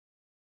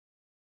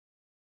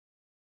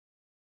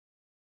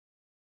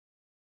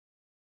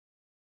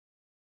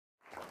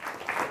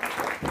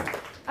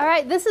All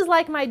right, this is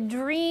like my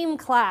dream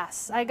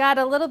class. I got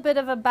a little bit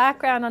of a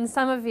background on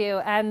some of you,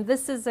 and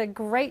this is a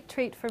great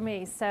treat for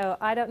me. So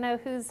I don't know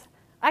who's,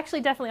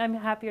 actually definitely I'm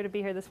happier to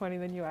be here this morning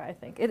than you are, I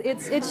think.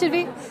 It should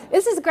be,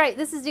 this is great.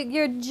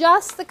 You're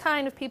just the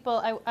kind of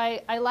people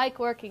I like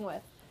working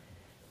with.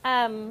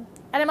 And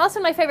I'm also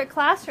in my favorite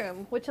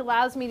classroom, which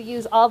allows me to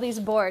use all these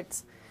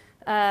boards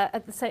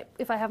at the same,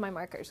 if I have my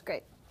markers,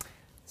 great.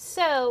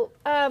 So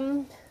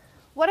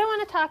what I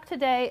want to talk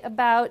today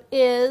about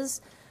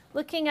is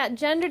looking at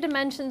gender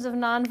dimensions of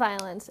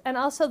nonviolence and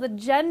also the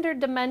gender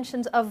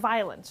dimensions of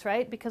violence,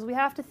 right? Because we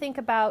have to think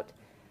about,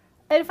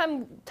 and if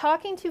I'm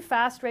talking too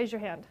fast, raise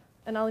your hand,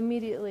 and I'll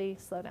immediately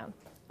slow down.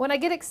 When I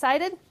get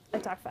excited, I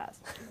talk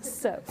fast.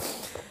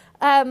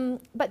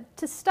 But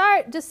to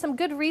start, just some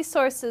good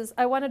resources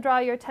I want to draw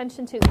your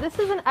attention to. This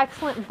is an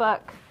excellent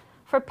book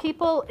for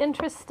people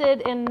interested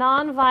in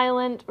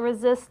nonviolent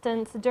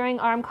resistance during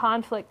armed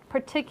conflict,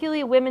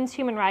 particularly women's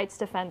human rights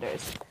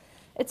defenders.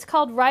 It's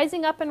called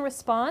Rising Up in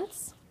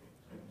Response.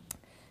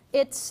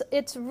 It's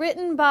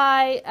written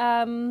by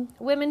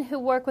women who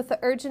work with the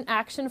Urgent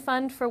Action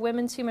Fund for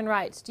Women's Human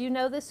Rights. Do you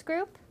know this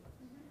group?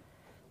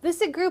 This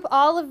is a group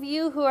all of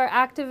you who are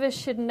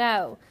activists should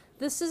know.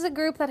 This is a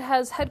group that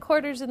has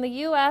headquarters in the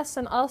US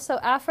and also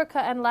Africa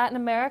and Latin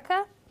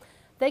America.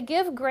 They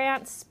give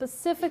grants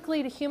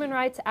specifically to human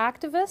rights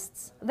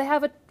activists. They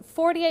have a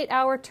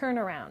 48-hour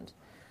turnaround.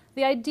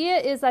 The idea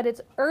is that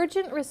it's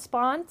urgent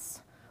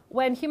response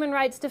when human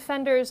rights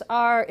defenders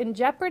are in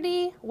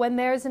jeopardy, when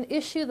there's an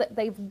issue that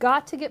they've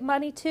got to get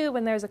money to,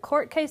 when there's a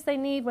court case they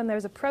need, when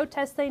there's a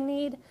protest they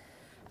need.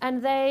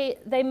 And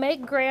they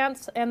make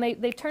grants and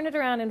they turn it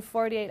around in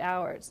 48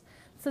 hours.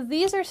 So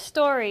these are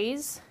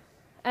stories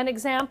and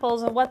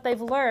examples of what they've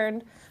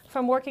learned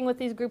from working with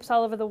these groups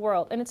all over the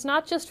world. And it's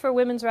not just for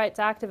women's rights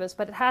activists,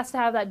 but it has to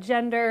have that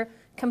gender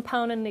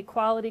component and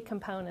equality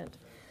component.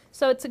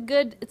 So it's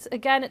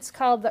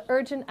called the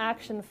Urgent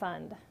Action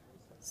Fund.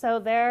 So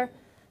they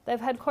have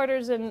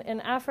headquarters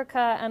in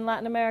Africa and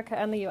Latin America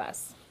and the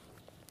US.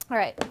 All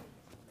right.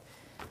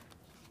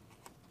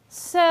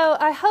 So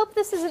I hope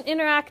this is an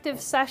interactive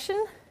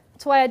session.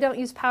 That's why I don't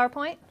use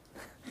PowerPoint.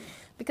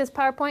 Because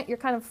PowerPoint, you're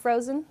kind of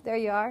frozen. There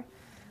you are.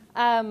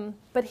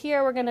 But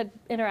here we're going to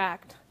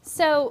interact.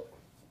 So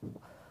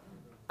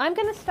I'm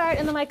going to start,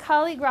 and then my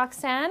colleague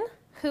Roxanne,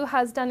 who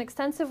has done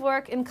extensive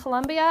work in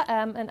Colombia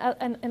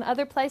and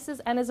other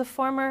places, and is a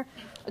former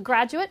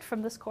graduate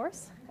from this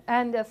course,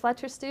 and a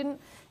Fletcher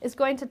student, is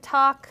going to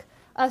talk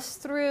us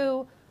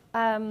through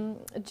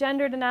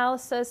gendered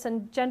analysis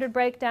and gendered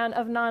breakdown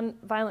of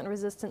nonviolent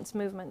resistance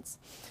movements.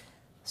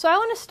 So I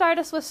want to start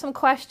us with some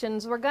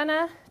questions. We're going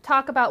to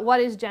talk about what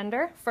is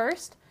gender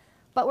first,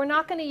 but we're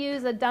not going to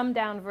use a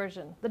dumbed-down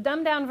version. The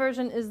dumbed-down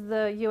version is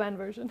the UN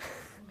version.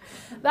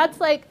 That's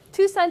like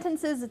 2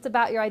 sentences, it's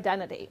about your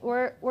identity.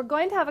 We're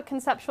going to have a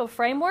conceptual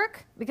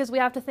framework because we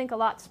have to think a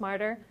lot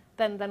smarter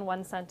than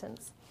 1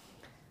 sentence.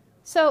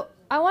 So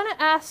I want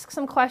to ask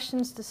some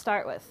questions to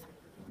start with.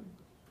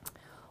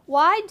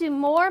 Why do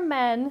more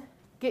men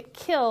get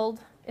killed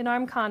in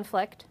armed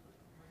conflict,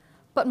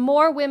 but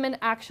more women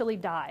actually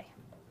die?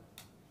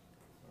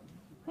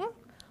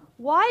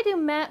 Why do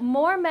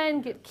more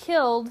men get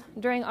killed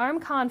during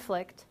armed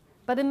conflict,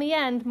 but in the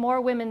end, more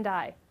women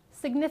die?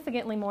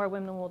 Significantly more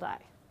women will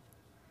die.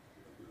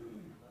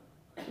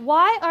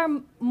 Why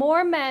are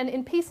more men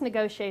in peace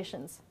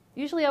negotiations?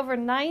 Usually over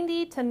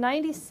 90 to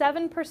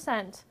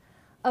 97%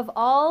 of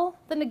all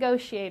the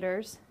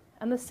negotiators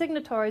and the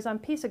signatories on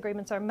peace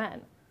agreements are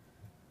men.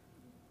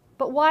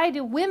 But why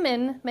do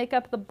women make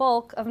up the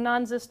bulk of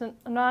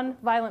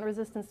nonviolent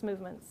resistance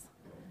movements?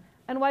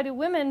 And why do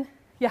women,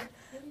 yeah?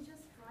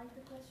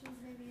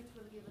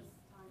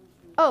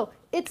 Oh,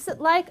 it's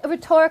like a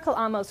rhetorical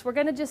almost. We're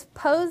going to just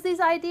pose these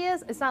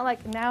ideas. It's not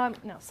like no,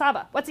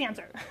 Saba, what's the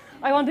answer?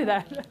 I won't do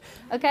that.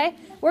 Okay?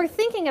 We're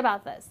thinking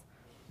about this.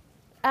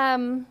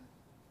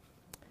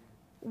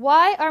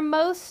 Why are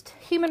most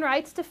human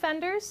rights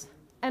defenders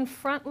and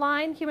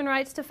frontline human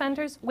rights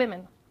defenders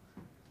women?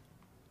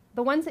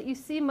 The ones that you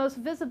see most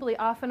visibly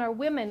often are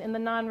women in the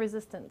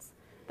non-resistance.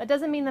 That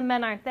doesn't mean the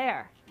men aren't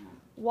there.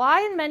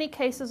 Why in many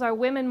cases are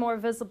women more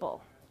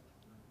visible?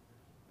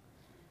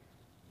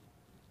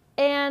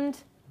 And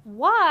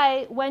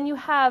why, when you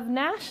have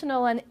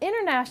national and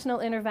international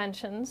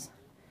interventions,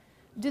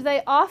 do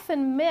they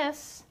often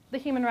miss the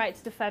human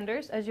rights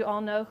defenders, as you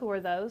all know who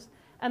are those,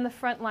 and the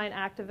frontline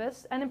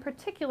activists, and in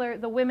particular,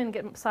 the women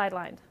get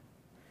sidelined?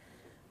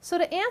 So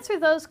to answer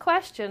those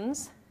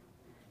questions,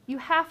 you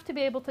have to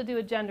be able to do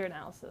a gender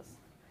analysis.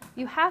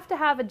 You have to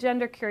have a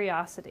gender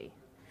curiosity.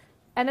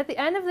 And at the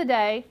end of the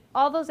day,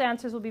 all those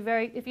answers will be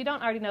very, if you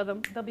don't already know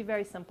them, they'll be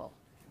very simple,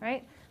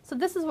 right? So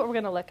this is what we're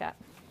going to look at.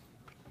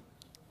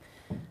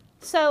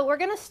 So we're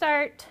going to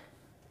start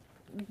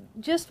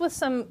just with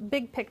some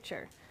big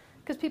picture,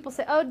 because people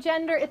say, "Oh,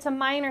 gender, it's a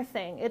minor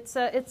thing. It's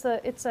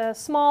a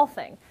small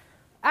thing."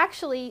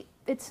 Actually,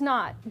 it's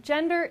not.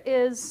 Gender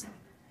is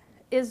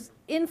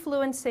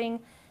influencing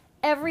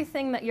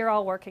everything that you're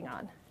all working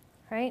on,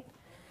 right?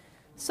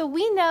 So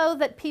we know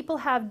that people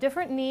have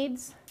different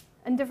needs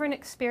and different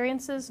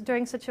experiences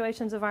during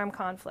situations of armed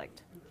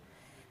conflict.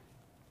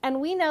 And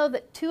we know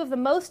that two of the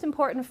most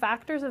important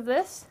factors of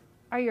this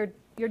are your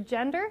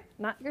gender,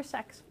 not your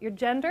sex, your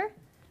gender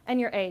and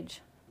your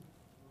age.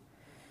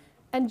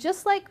 And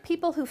just like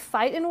people who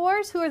fight in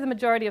wars, who are the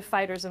majority of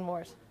fighters in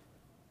wars?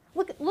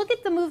 Look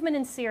at the movement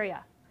in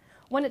Syria.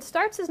 When it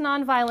starts as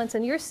nonviolence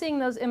and you're seeing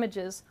those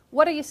images,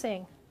 what are you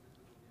seeing?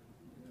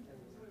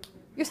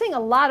 You're seeing a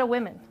lot of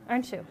women,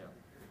 aren't you?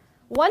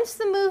 Once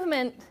the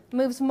movement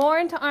moves more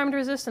into armed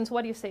resistance,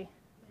 what do you see?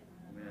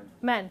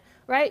 Men,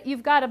 right?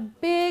 You've got a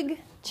big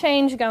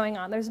change going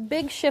on. There's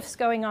big shifts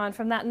going on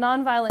from that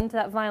nonviolent to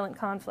that violent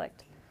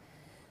conflict.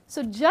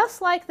 So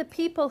just like the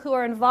people who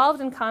are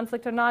involved in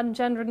conflict are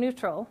non-gender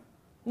neutral,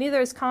 neither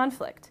is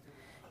conflict.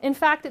 In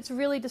fact, it's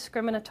really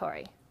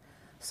discriminatory.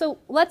 So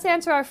let's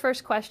answer our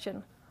first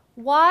question.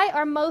 Why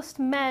are most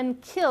men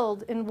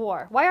killed in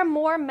war? Why are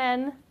more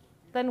men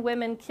than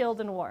women killed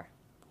in war?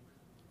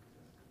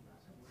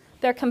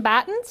 They're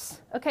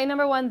combatants. Okay,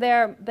 number one, they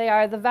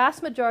are the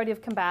vast majority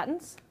of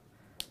combatants.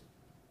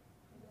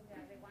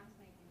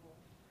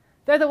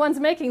 They're the ones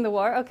making the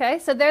war, okay?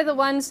 So they're the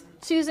ones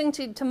choosing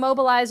to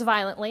mobilize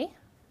violently.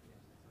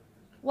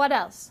 What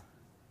else?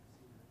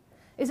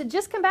 Is it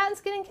just combatants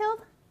getting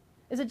killed?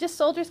 Is it just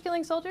soldiers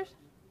killing soldiers?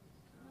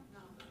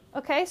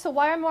 Okay, so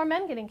why are more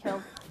men getting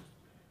killed?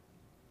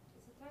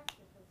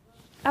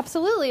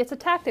 Absolutely, it's a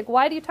tactic.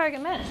 Why do you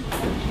target men?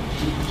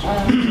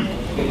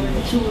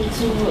 To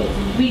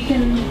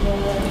weaken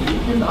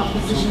the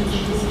opposition.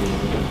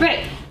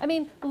 Right. I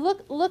mean,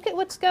 look at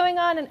what's going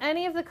on in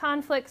any of the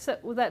conflicts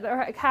that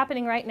are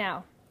happening right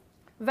now.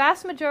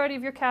 Vast majority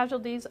of your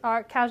casualties,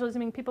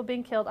 meaning people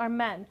being killed, are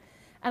men.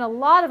 And a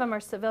lot of them are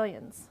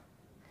civilians.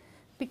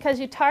 Because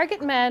you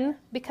target men,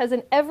 because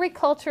in every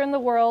culture in the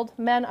world,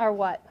 men are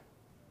what?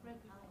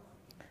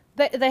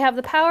 They have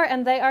the power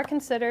and they are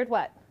considered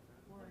what?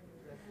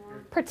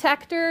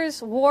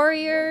 Protectors,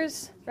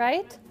 warriors,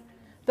 right?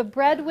 The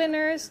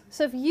breadwinners.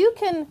 So if you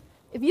can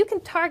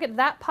target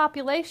that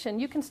population,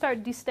 you can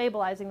start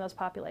destabilizing those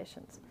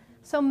populations.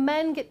 So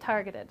men get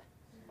targeted.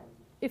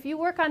 If you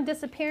work on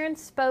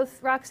disappearance,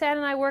 both Roxanne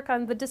and I work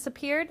on the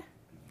disappeared,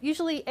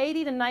 usually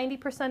 80 to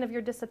 90% of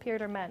your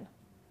disappeared are men,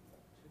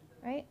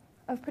 right?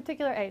 Of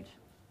particular age.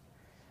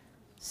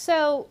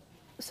 So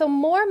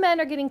more men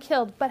are getting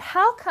killed, but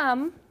how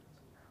come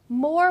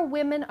more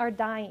women are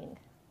dying?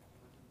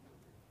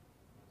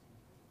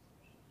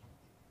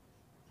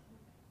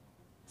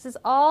 This is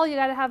all, you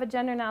got to have a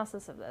gender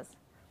analysis of this.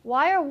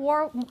 Why are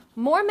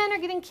more men are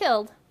getting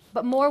killed,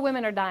 but more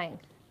women are dying?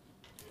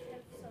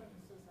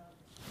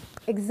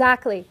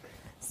 Exactly.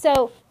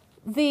 So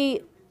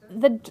she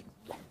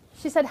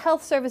said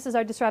health services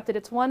are disrupted.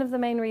 It's one of the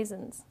main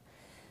reasons.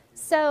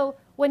 So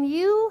when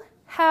you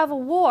have a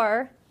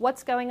war,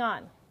 what's going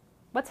on?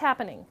 What's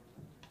happening?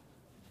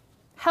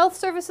 Health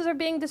services are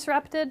being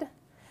disrupted.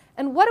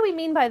 And what do we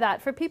mean by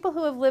that? For people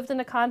who have lived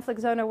in a conflict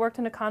zone or worked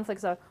in a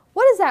conflict zone,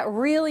 what does that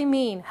really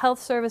mean,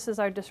 health services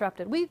are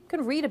disrupted? We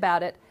can read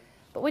about it.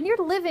 But when you're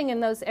living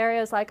in those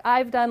areas like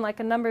I've done, like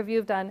a number of you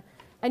have done,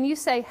 and you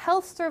say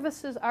health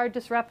services are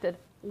disrupted,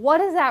 what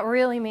does that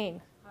really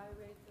mean? High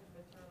rates of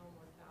maternal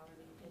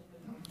mortality,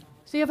 infant mortality.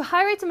 So you have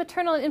high rates of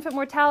maternal and infant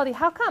mortality.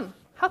 How come?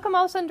 How come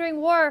all of a sudden during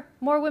war,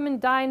 more women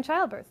die in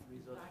childbirth?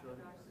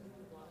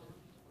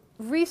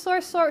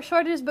 Resource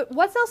shortages, but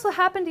what's also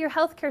happened to your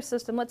healthcare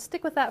system? Let's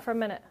stick with that for a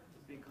minute.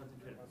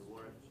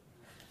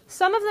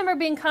 Some of them are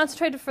being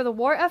concentrated for the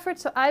war effort.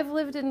 So I've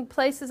lived in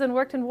places and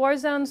worked in war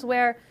zones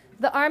where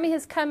the army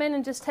has come in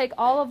and just take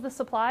all of the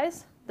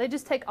supplies. They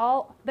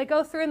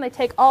go through and they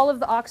take all of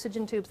the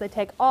oxygen tubes. They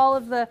take all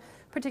of the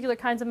particular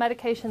kinds of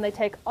medication. They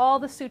take all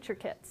the suture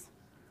kits,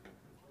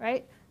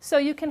 right? So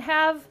you can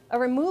have a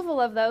removal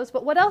of those,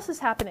 but what else is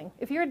happening?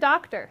 If you're a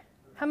doctor,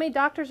 how many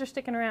doctors are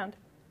sticking around?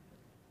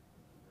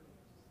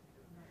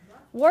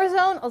 War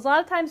zone, a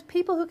lot of times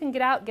people who can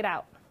get out, get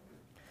out.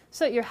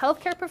 So your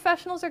healthcare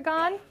professionals are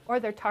gone, or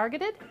they're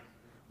targeted.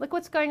 Look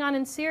what's going on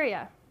in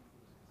Syria.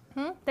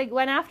 They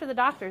went after the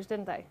doctors,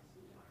 didn't they?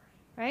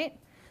 Right?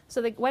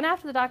 So they went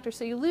after the doctors.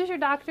 So you lose your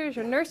doctors,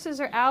 your nurses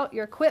are out,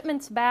 your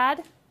equipment's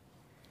bad.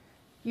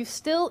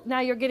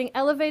 Now you're getting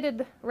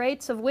elevated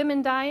rates of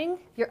women dying.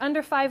 You're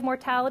under 5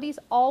 mortalities,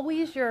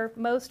 always your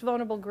most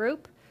vulnerable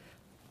group.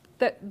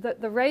 They're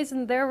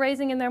raising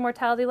in their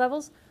mortality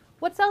levels.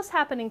 What's else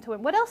happening to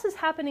women? What else is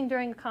happening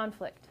during a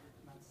conflict?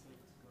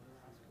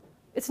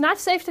 It's not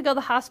safe to go to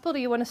the hospital.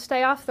 You want to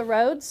stay off the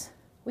roads.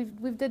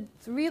 We've did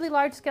really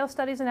large-scale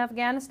studies in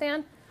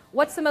Afghanistan.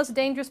 What's the most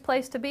dangerous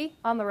place to be?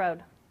 On the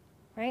road,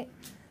 right?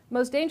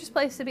 Most dangerous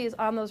place to be is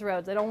on those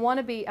roads. They don't want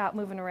to be out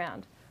moving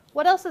around.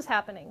 What else is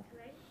happening?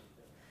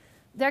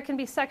 There can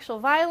be sexual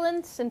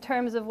violence in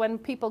terms of when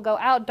people go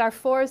out.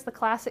 Darfur is the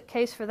classic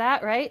case for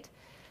that, right?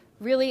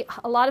 Really,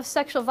 a lot of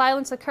sexual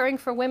violence occurring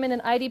for women in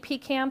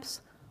IDP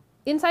camps.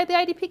 Inside the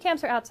IDP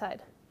camps or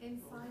outside?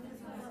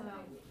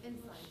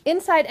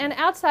 Inside and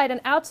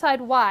outside,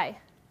 why?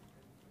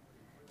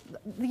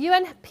 The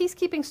UN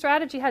peacekeeping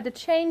strategy had to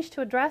change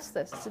to address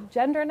this. It's a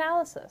gender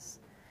analysis.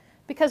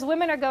 Because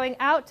women are going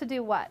out to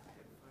do what?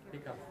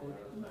 Pick up food.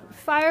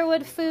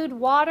 Firewood, food,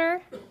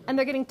 water, and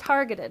they're getting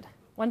targeted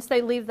once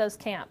they leave those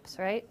camps,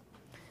 right?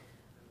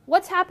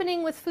 What's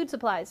happening with food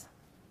supplies?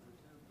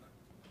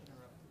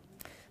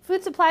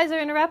 Food supplies are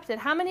interrupted.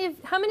 How many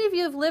of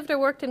you have lived or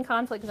worked in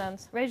conflict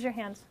zones? Raise your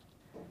hands.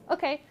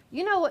 Okay,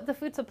 you know what the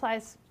food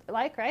supplies are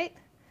like, right?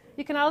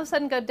 You can all of a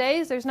sudden go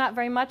days, there's not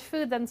very much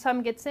food, then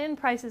some gets in,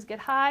 prices get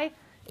high.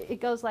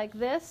 It goes like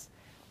this.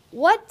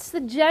 What's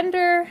the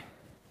gender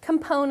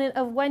component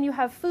of when you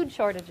have food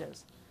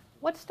shortages?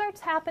 What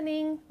starts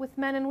happening with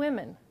men and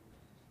women?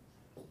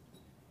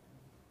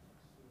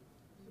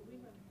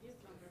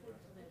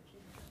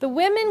 The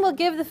women will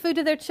give the food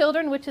to their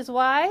children, which is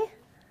why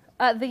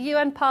the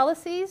UN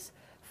policies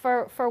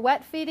for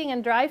wet feeding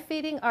and dry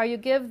feeding are you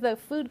give the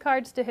food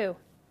cards to who?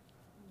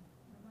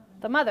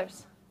 The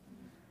mothers.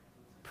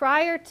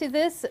 Prior to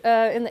this,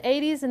 in the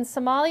 80s in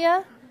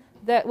Somalia,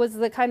 that was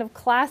the kind of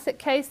classic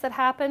case that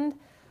happened,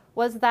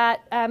 was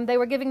that they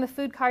were giving the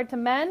food card to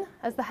men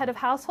as the head of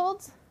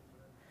households.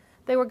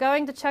 They were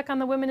going to check on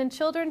the women and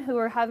children who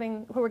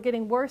were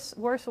getting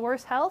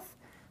worse health.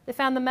 They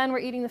found the men were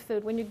eating the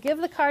food. When you give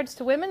the cards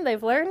to women,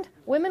 they've learned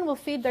women will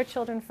feed their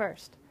children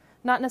first,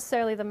 not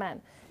necessarily the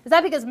men. Is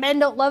that because men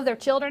don't love their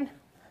children?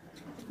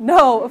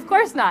 No, of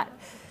course not.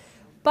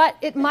 But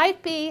it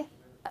might be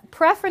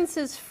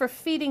preferences for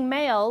feeding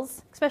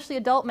males, especially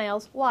adult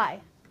males.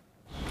 Why?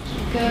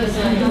 Because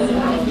of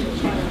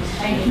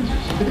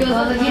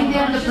the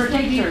Indian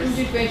protectors.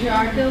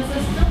 Patriarchal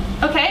system.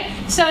 Okay,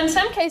 so in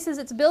some cases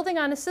it's building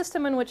on a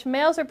system in which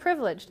males are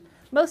privileged.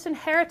 Most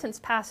inheritance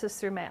passes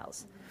through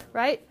males,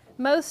 right?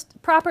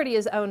 Most property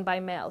is owned by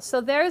males. So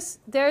there's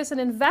an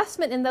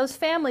investment in those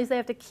families. They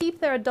have to keep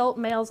their adult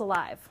males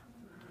alive,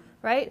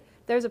 right?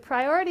 There's a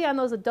priority on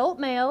those adult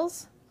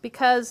males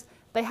because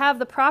they have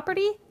the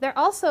property. They're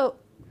also,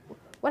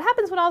 what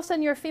happens when all of a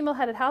sudden you're a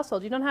female-headed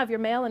household? You don't have your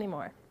male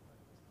anymore.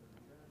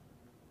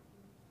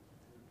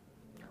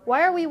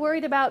 Why are we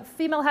worried about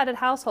female-headed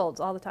households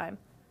all the time?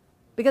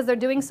 Because they're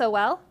doing so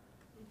well?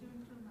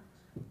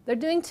 They're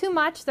doing too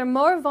much. They're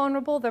more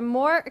vulnerable. They're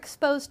more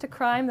exposed to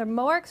crime. They're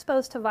more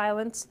exposed to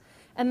violence.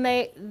 And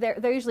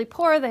they're usually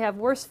poor. They have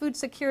worse food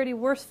security,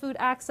 worse food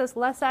access,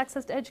 less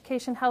access to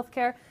education,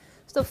 healthcare.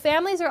 So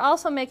families are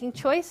also making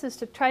choices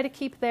to try to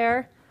keep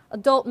their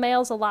adult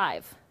males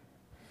alive,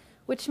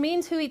 which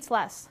means who eats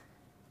less?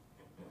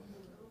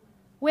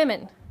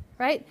 Women,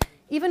 right?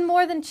 Even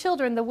more than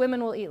children, the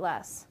women will eat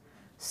less.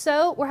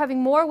 So we're having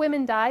more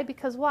women die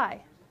because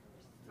why?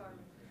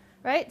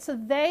 Right? So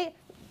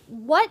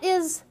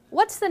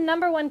what's the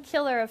number one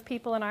killer of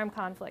people in armed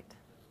conflict?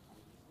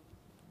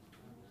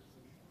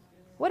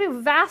 What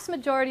do vast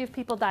majority of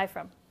people die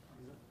from?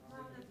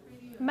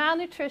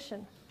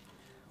 Malnutrition,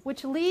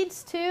 which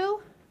leads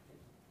to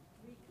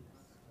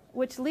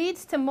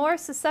more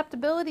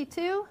susceptibility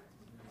to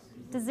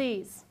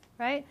disease,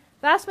 right?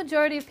 Vast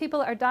majority of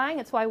people are dying.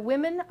 It's why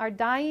women are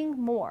dying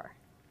more.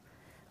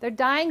 They're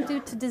dying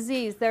due to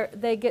disease.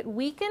 They get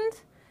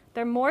weakened,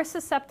 they're more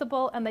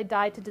susceptible, and they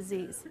die to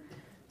disease.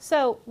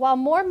 So while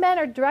more men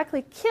are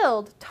directly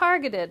killed,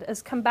 targeted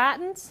as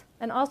combatants,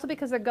 and also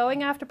because they're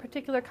going after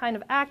particular kind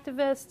of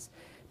activists,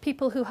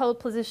 people who hold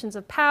positions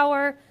of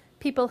power,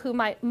 people who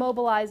might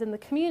mobilize in the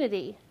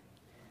community,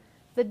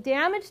 the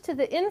damage to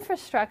the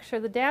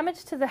infrastructure, the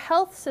damage to the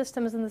health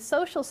systems and the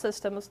social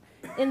systems,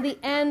 in the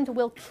end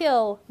will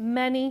kill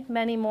many,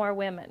 many more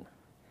women,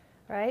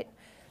 right?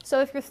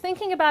 So if you're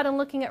thinking about and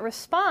looking at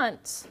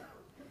response,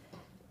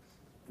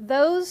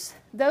 those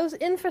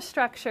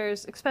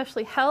infrastructures,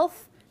 especially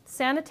health,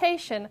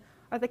 sanitation,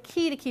 are the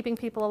key to keeping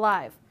people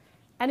alive,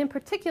 and in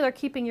particular,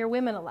 keeping your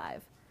women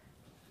alive.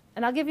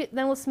 And I'll give you,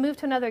 then let's move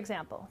to another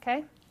example,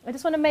 okay? I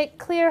just want to make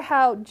clear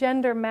how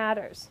gender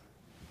matters.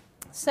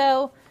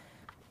 So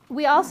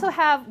we also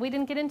have, we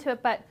didn't get into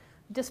it, but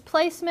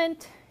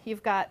displacement,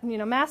 you've got,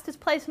 mass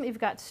displacement, you've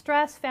got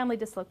stress, family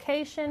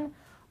dislocation.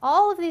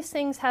 All of these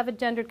things have a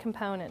gendered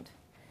component.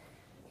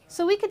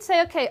 So we could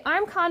say, okay,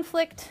 armed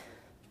conflict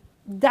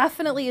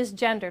definitely is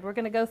gendered. We're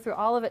going to go through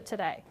all of it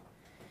today.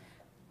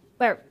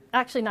 Or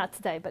actually not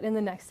today, but in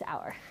the next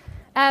hour.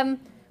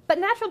 But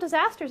natural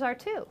disasters are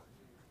too.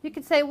 You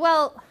could say,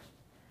 well,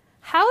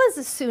 how is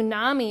a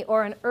tsunami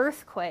or an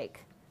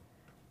earthquake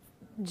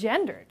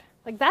gendered?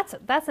 Like that's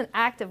an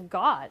act of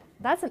God.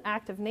 That's an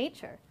act of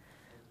nature.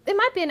 It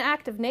might be an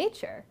act of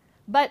nature,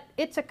 but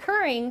it's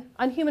occurring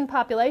on human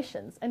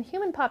populations, and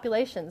human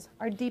populations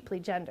are deeply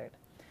gendered.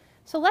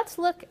 So let's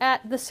look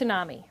at the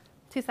tsunami,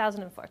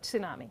 2004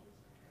 tsunami.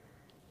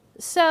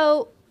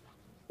 So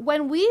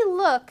when we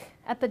look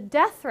at the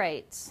death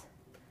rates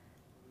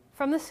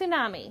from the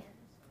tsunami,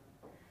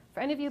 for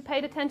any of you who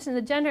paid attention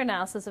to the gender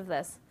analysis of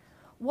this,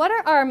 what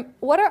are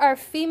our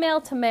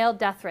female to male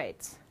death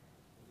rates?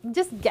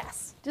 Just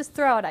guess. Just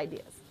throw out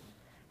ideas.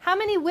 How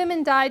many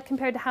women died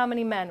compared to how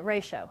many men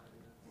ratio?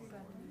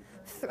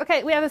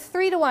 Okay, we have a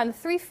 3-to-1,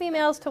 3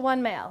 females to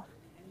 1 male.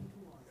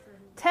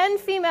 10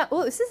 female.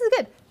 Oh, this is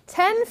good.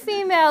 10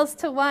 females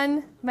to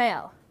 1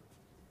 male.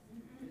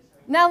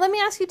 Now let me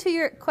ask you to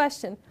your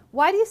question.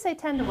 Why do you say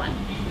 10 to 1?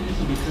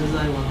 Because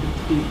I wanted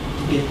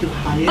to get too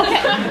high.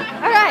 Okay.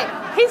 All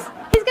right.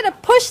 He's going to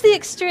push the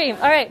extreme.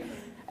 All right.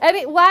 I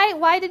mean,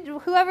 why did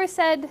whoever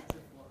said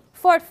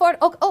 4?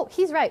 Oh,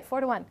 he's right.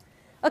 4-1.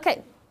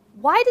 Okay.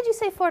 Why did you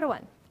say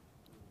 4-1?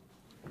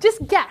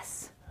 Just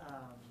guess.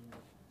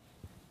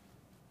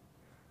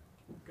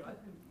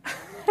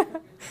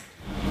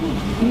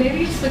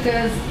 Maybe it's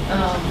because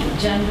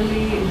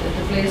generally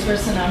the place where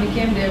tsunami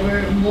came, there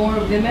were more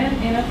women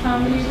in a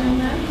family than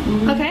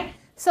men. Okay.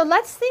 So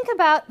let's think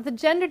about the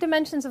gender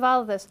dimensions of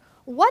all of this.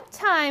 What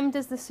time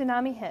does the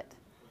tsunami hit?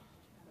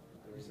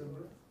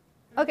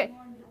 Okay.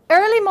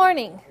 Early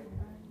morning.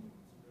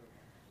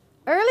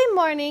 Early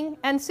morning,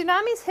 and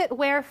tsunamis hit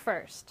where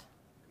first?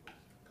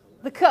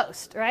 The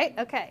coast, right?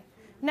 Okay.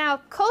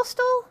 Now,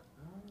 coastal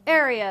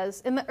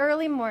areas in the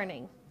early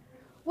morning,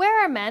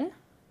 where are men?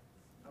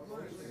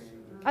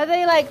 Are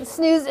they like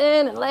snoozing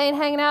and laying,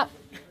 hanging out?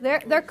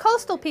 They're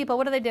coastal people.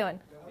 What are they doing?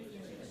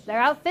 They're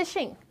out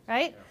fishing,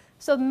 right?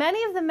 So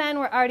many of the men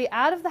were already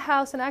out of the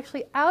house and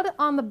actually out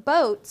on the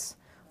boats,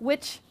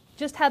 which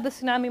just had the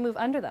tsunami move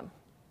under them.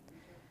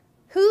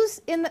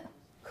 Who's in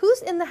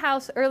the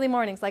house early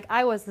mornings, like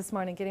I was this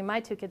morning, getting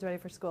my 2 kids ready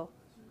for school?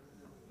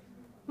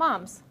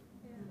 Moms,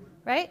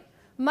 right?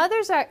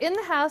 Mothers are in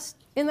the house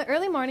in the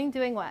early morning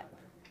doing what?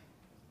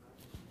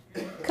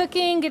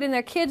 Cooking, getting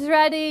their kids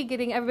ready,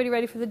 getting everybody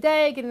ready for the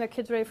day, getting their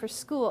kids ready for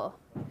school.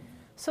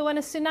 So when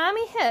a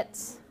tsunami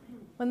hits,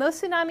 when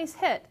those tsunamis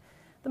hit,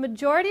 the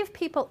majority of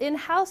people in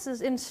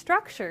houses, in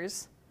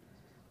structures,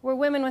 were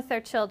women with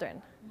their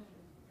children.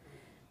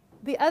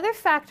 The other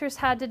factors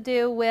had to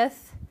do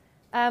with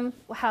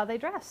how they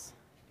dress.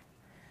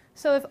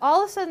 So if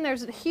all of a sudden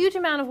there's a huge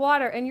amount of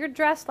water and you're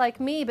dressed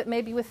like me, but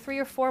maybe with 3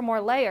 or 4 more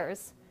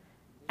layers,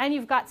 and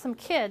you've got some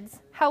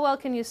kids, how well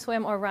can you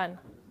swim or run?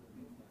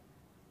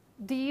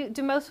 Do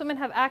most women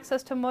have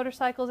access to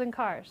motorcycles and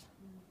cars?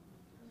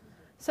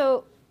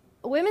 So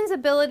women's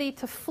ability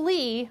to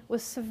flee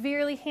was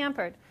severely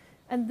hampered.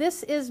 And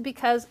this is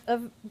because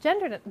of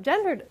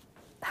gendered,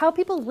 how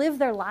people live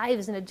their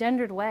lives in a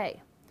gendered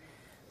way.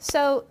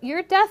 So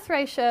your death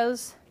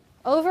ratios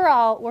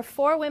overall were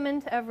 4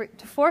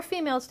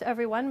 females to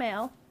every 1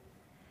 male.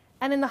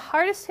 And in the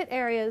hardest hit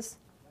areas,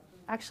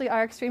 actually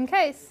our extreme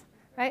case,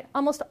 right,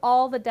 almost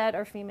all the dead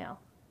are female.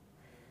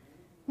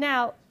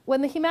 Now,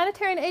 when the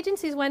humanitarian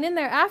agencies went in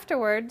there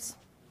afterwards,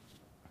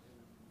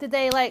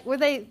 they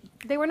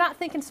were not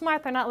thinking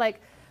smart. They're not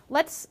like,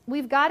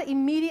 we've got to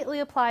immediately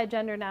apply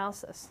gender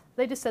analysis.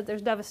 They just said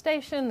there's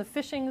devastation, the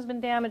fishing's been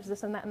damaged,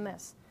 this and that and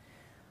this.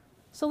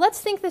 So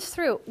let's think this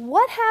through.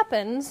 What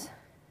happens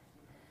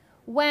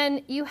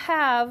when you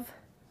have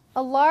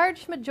a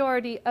large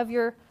majority of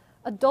your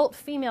adult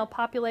female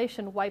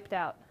population wiped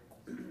out?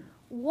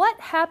 What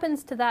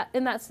happens to that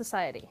in that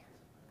society,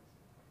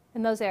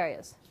 in those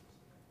areas?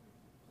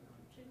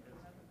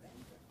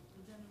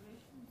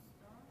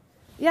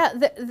 Yeah,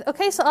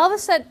 okay, so all of a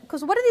sudden,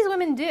 because what do these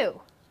women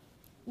do?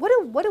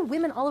 What do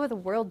women all over the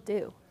world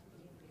do?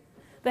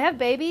 They have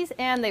babies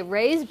and they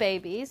raise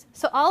babies.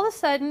 So all of a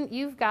sudden,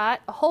 you've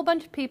got a whole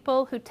bunch of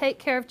people who take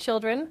care of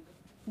children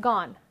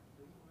gone.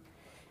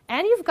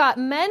 And you've got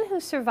men who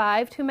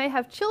survived, who may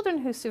have children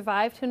who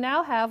survived, who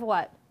now have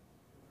what?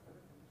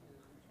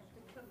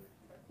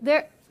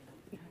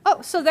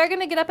 So they're going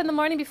to get up in the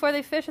morning before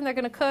they fish and they're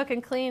going to cook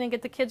and clean and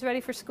get the kids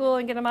ready for school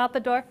and get them out the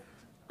door.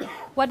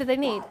 What do they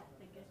need?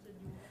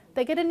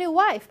 They get a new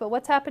wife, but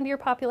what's happened to your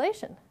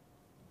population?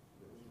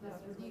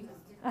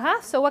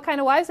 So what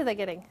kind of wives are they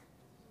getting?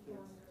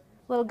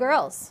 Little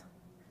girls,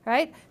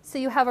 right? So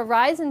you have a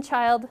rise in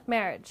child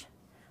marriage.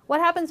 What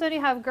happens when you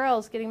have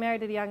girls getting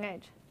married at a young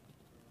age?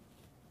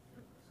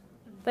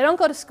 They don't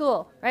go to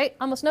school, right?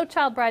 Almost no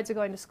child brides are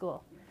going to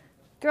school.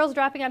 Girls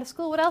dropping out of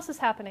school, what else is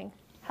happening?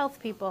 Health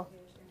people.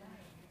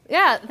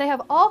 Yeah, they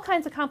have all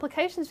kinds of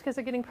complications because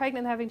they're getting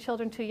pregnant and having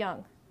children too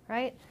young,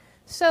 right?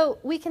 So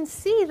we can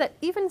see that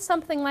even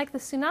something like the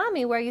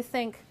tsunami, where you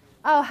think,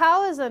 oh,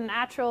 how is a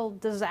natural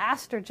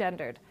disaster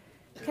gendered?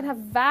 It can have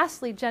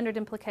vastly gendered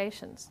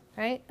implications,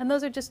 right? And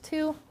those are just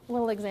 2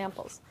 little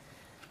examples.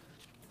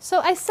 So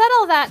I said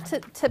all that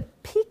to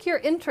pique your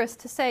interest,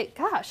 to say,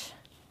 gosh,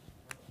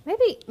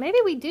 maybe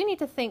we do need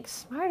to think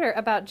smarter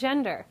about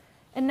gender.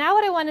 And now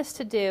what I want us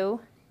to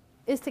do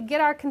is to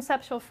get our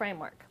conceptual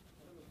framework.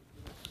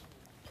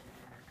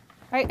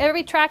 All right,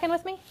 everybody tracking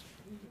with me?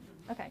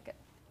 Okay, good.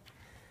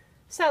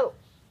 So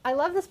I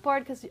love this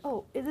board because,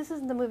 this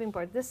isn't the moving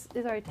board. This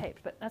is already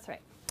taped, but that's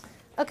right.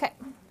 Okay,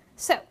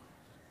 so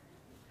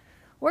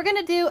we're going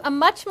to do a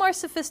much more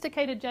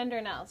sophisticated gender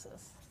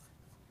analysis.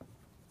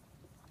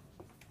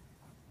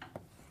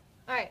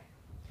 All right.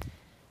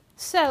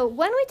 So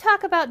when we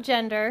talk about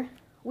gender,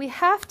 we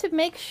have to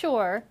make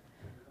sure,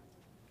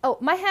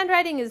 my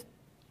handwriting is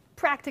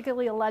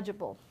practically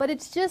illegible, but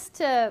it's just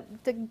to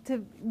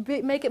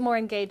make it more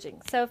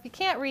engaging. So if you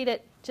can't read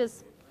it,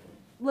 just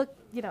look,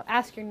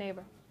 ask your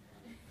neighbor.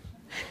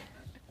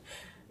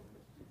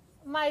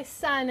 My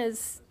son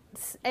is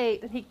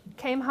 8, and he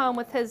came home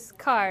with his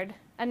card,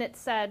 and it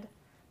said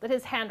that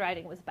his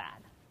handwriting was bad.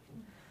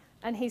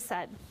 And he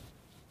said,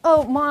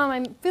 "Oh, Mom,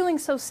 I'm feeling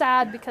so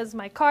sad because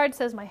my card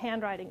says my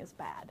handwriting is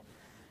bad."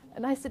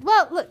 And I said,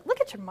 "Well,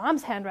 look at your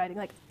mom's handwriting.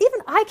 Like, even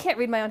I can't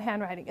read my own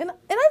handwriting. And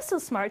I'm so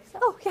smart." He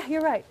said, "Oh, yeah,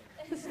 you're right.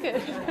 That's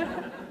good."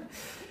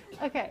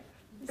 Okay,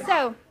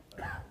 so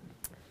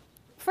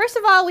first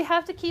of all, we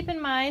have to keep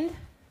in mind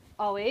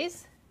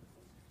always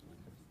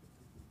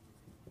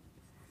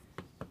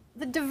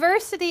the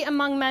diversity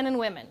among men and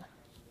women.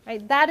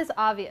 Right? That is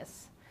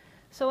obvious.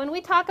 So when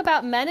we talk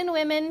about men and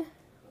women,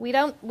 we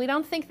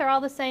don't think they're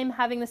all the same,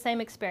 having the same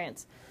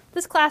experience.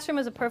 This classroom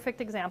is a perfect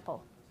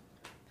example.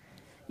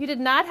 You did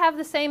not have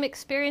the same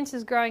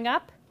experiences growing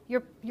up.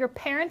 Your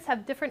parents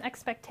have different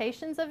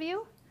expectations of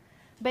you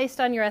based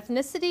on your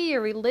ethnicity,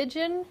 your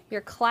religion,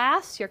 your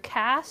class, your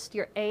caste,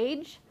 your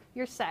age,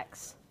 your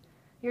sex,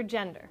 your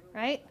gender,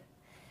 right?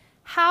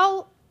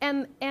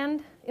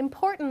 And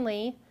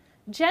importantly,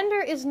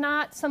 gender is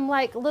not some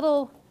like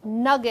little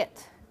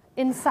nugget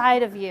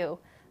inside of you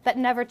that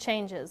never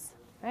changes,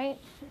 right?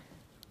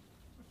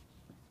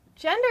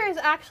 Gender is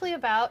actually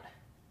about,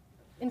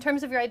 in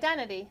terms of your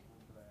identity,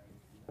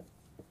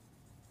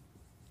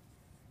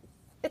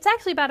 it's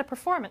actually about a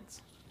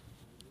performance,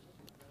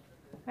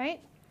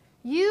 right?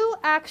 You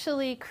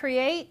actually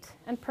create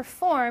and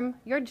perform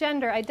your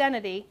gender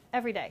identity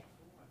every day.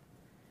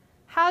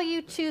 How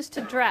you choose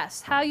to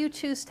dress, how you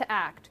choose to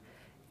act.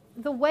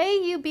 The way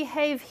you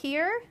behave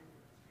here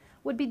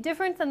would be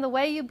different than the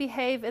way you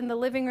behave in the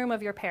living room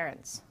of your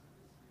parents.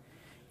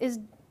 Is,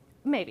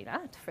 maybe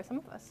not for some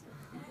of us,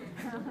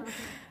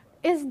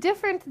 is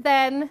different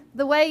than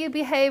the way you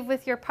behave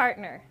with your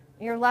partner,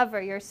 your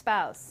lover, your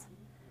spouse.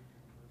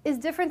 Is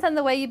different than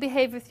the way you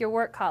behave with your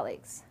work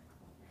colleagues.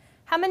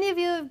 How many of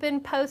you have been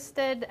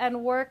posted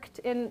and worked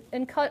in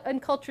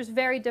cultures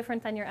very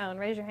different than your own?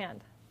 Raise your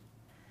hand.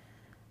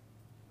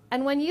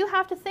 And when you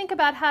have to think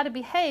about how to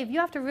behave, you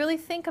have to really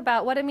think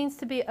about what it means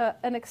to be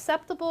an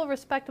acceptable,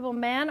 respectable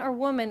man or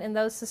woman in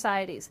those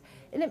societies.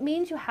 And it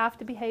means you have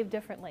to behave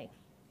differently.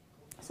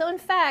 So in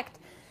fact,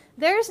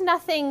 there's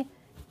nothing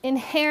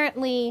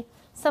inherently,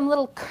 some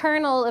little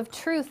kernel of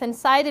truth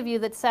inside of you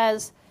that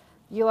says,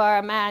 you are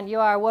a man, you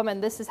are a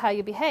woman, this is how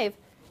you behave.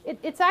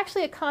 It's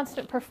actually a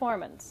constant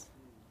performance.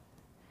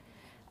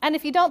 And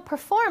if you don't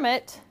perform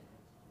it,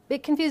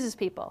 it confuses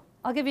people.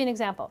 I'll give you an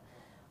example.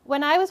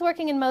 When I was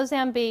working in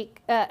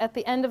Mozambique at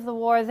the end of the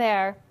war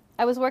there,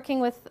 I was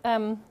working with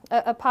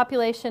a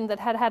population that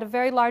had a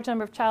very large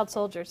number of child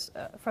soldiers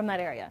from that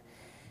area.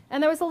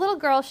 And there was a little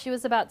girl, she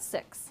was about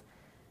 6.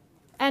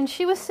 And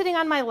she was sitting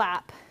on my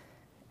lap,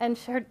 and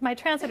my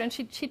translator, and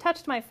she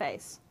touched my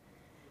face.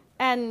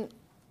 And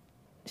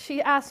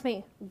she asked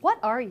me, "What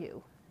are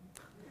you?"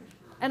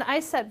 And I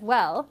said,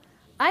 "Well,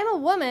 I'm a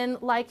woman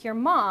like your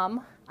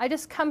mom. I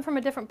just come from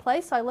a different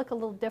place, so I look a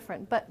little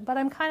different. But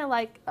I'm kind of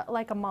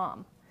like a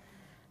mom.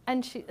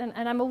 And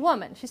I'm a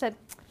woman." She said,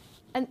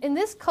 "And in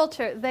this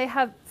culture, they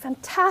have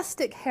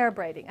fantastic hair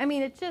braiding. I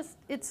mean,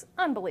 it's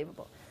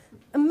unbelievable.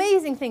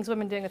 Amazing things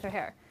women doing with their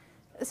hair."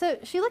 So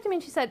she looked at me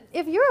and she said,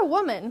 "If you're a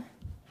woman,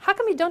 how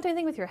come you don't do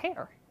anything with your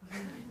hair?"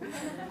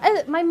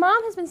 My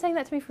mom has been saying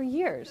that to me for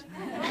years.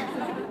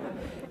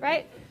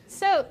 Right?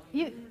 So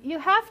you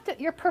have to,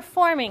 you're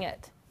performing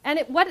it. And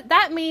what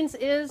that means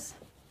is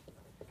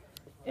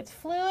it's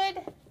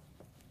fluid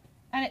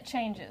and it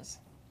changes.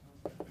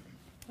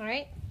 All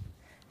right?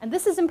 And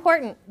this is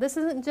important. This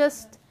isn't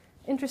just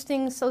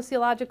interesting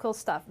sociological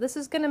stuff. This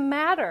is going to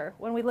matter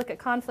when we look at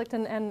conflict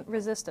and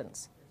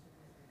resistance.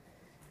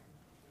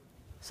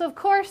 So of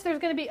course there's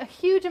going to be a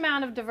huge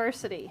amount of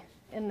diversity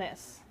in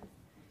this.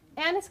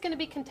 And it's going to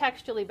be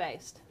contextually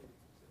based.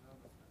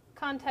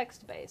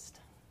 Context-based.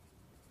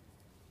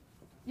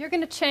 You're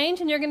going to change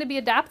and you're going to be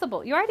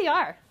adaptable. You already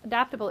are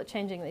adaptable at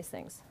changing these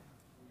things.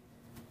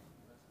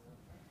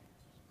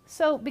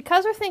 So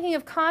because we're thinking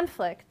of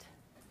conflict,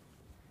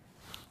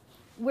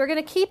 we're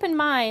going to keep in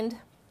mind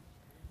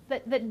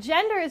that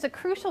gender is a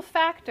crucial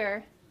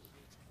factor,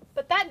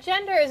 but that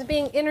gender is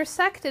being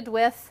intersected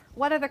with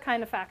what other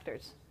kind of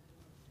factors?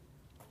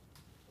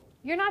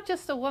 You're not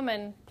just a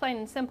woman, plain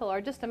and simple,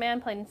 or just a man,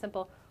 plain and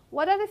simple.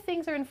 What other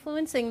things are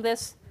influencing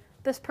this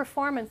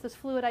performance, this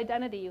fluid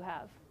identity you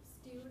have?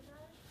 Stereotypes?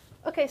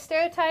 Okay,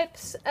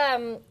 stereotypes,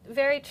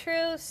 very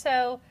true.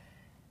 So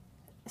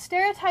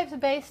stereotypes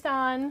based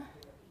on...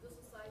 The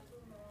societal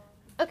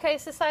norms. Okay,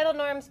 societal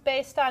norms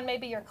based on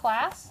maybe your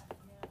class,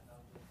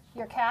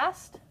 your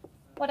caste.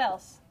 What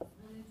else?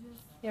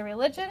 Your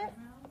religion.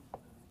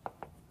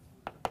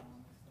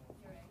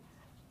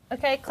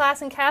 Okay,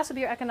 class and caste would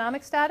be your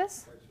economic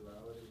status.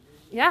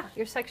 Yeah,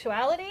 your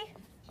sexuality,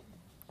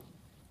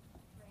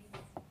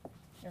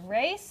 your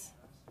race,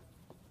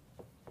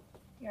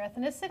 your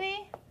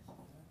ethnicity.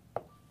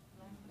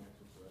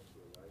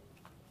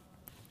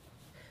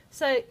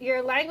 So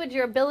your language,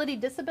 your ability,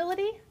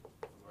 disability.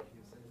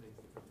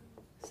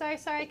 Sorry,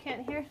 I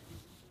can't hear.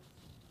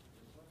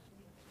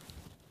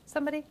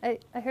 Somebody?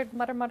 I heard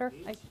mutter.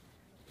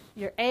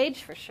 Your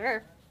age, for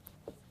sure.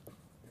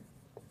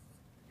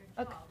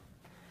 Okay.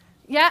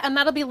 Yeah, and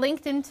that'll be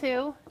linked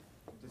into...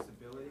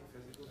 Disability,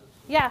 physical disability?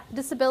 Yeah,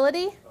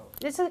 disability.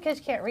 This is because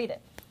you can't read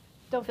it.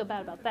 Don't feel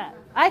bad about that.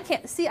 I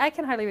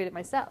can hardly read it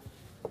myself.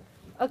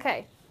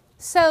 Okay,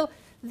 so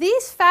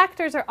these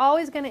factors are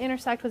always going to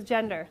intersect with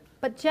gender,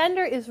 but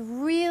gender is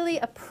really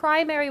a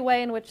primary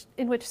way in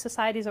which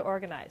societies are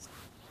organized.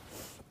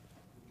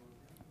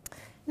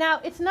 Now,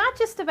 it's not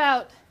just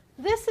about,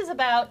 this is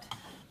about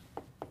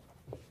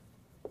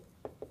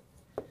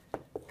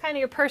kind of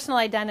your personal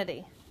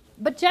identity.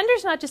 But gender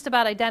is not just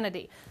about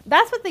identity.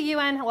 That's what the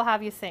UN will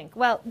have you think.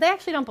 Well, they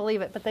actually don't believe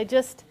it, but they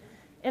just,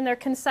 in their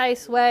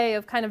concise way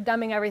of kind of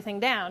dumbing everything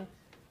down,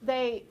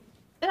 and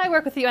I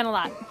work with the UN a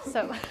lot,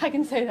 so I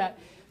can say that.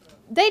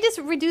 They just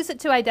reduce it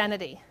to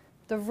identity,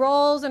 the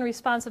roles and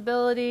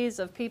responsibilities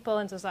of people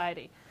in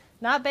society,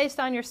 not based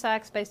on your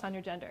sex, based on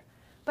your gender.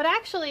 But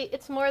actually,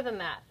 it's more than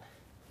that.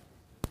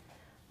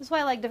 This is why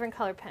I like different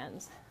color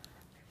pens.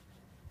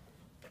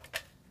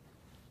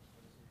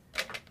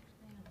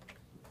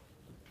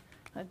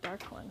 A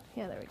dark one.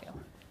 Yeah, there we go.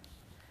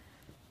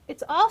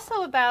 It's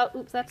also about,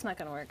 oops, that's not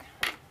going to work.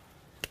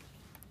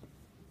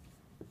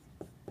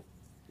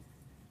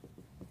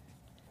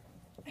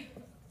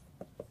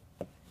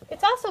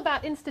 It's also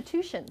about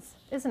institutions,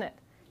 isn't it?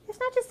 It's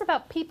not just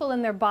about people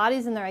and their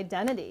bodies and their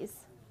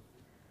identities.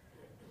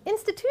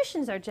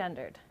 Institutions are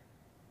gendered.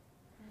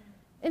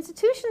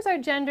 Institutions are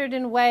gendered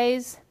in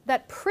ways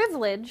that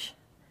privilege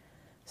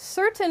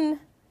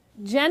certain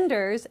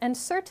genders and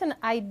certain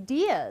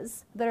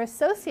ideas that are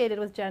associated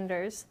with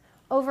genders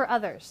over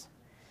others.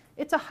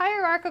 It's a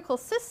hierarchical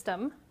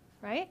system,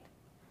 right,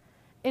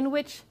 in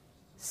which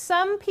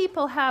some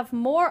people have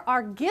more,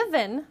 are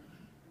given,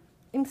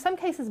 in some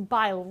cases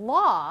by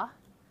law,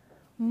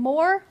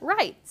 more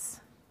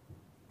rights.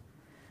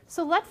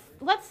 So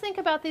let's think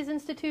about these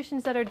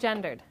institutions that are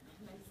gendered.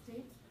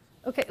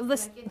 Okay,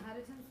 let's. Like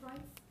inheritance rights?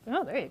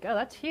 Oh, there you go.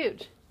 That's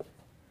huge.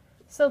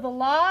 So the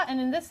law, and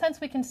in this sense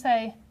we can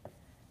say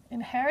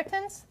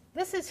inheritance.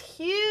 This is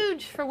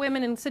huge for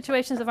women in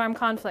situations of armed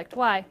conflict.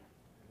 Why?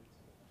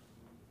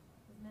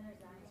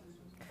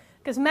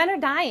 Because men are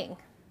dying,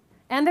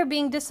 and they're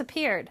being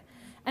disappeared.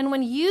 And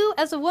when you,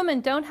 as a woman,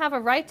 don't have a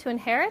right to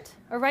inherit,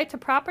 a right to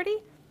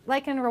property,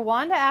 like in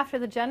Rwanda after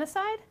the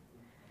genocide,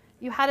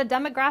 you had a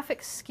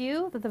demographic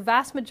skew that the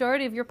vast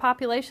majority of your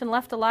population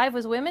left alive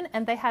was women,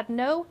 and they had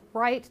no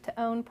right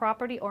to own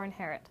property or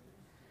inherit.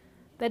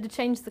 They had to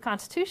change the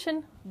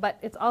Constitution, but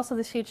it's also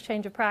this huge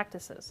change of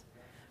practices,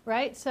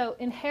 right? So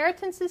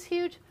inheritance is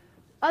huge.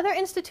 Other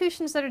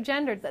institutions that are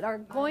gendered that are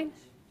going...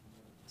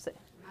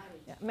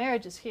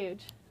 marriage is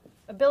huge.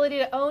 Ability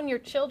to own your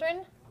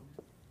children.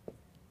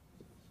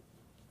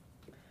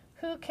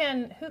 Who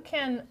can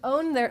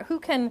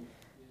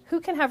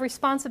have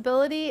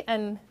responsibility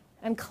and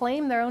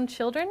claim their own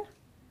children?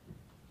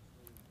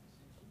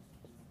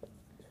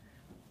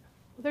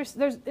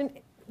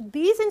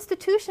 These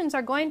institutions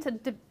are going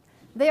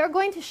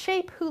to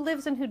shape who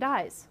lives and who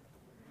dies.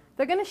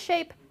 They're going to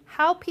shape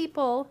how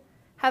people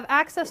have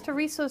access to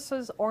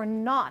resources or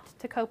not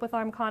to cope with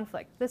armed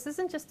conflict. This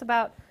isn't just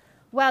about,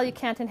 well, you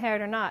can't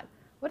inherit or not.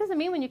 What does it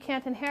mean when you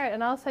can't inherit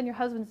and all of a sudden your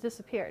husband's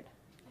disappeared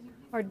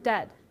or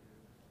dead?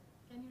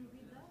 Can you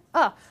repeat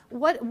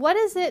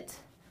that?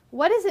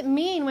 What does it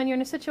mean when you're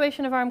in a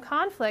situation of armed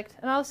conflict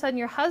and all of a sudden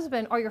your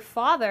husband or your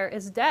father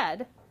is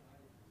dead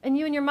and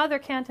you and your mother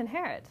can't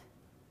inherit?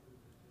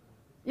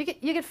 You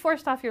get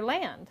forced off your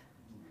land.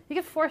 You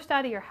get forced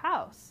out of your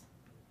house.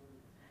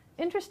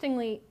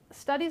 Interestingly,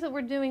 studies that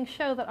we're doing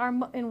show that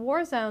in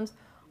war zones,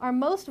 our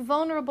most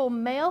vulnerable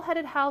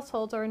male-headed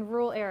households are in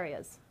rural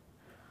areas.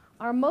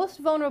 Our most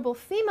vulnerable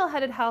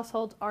female-headed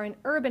households are in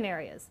urban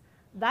areas.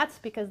 That's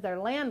because they're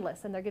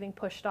landless and they're getting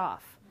pushed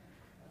off.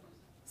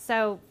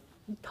 So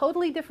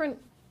totally different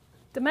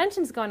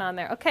dimensions going on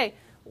there. Okay,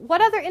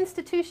 what other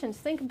institutions?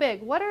 Think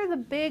big. What are the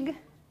big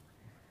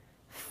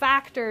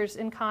factors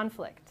in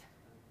conflict?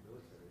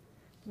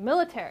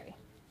 Military.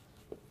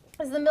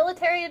 Is the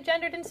military a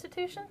gendered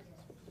institution?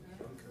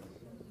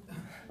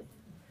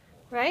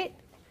 Right?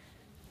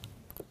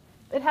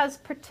 It has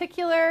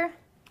particular...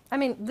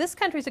 this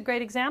country's a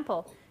great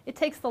example. It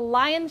takes the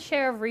lion's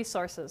share of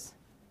resources,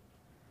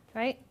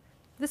 right?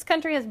 This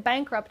country has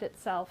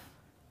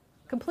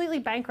completely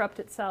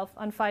bankrupted itself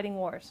on fighting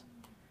wars.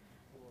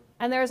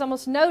 And there is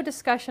almost no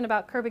discussion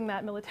about curbing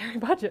that military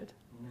budget,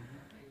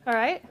 all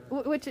right?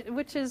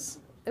 Which is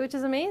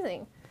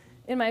amazing,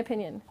 in my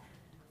opinion.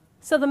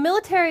 So the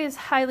military is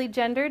highly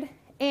gendered,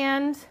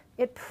 and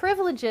it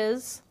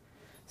privileges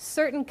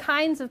certain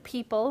kinds of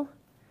people,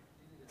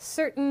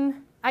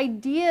 certain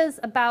ideas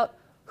about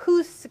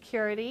whose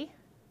security,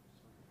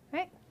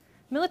 right?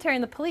 Military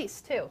and the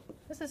police, too.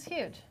 This is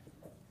huge.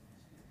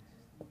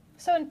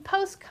 So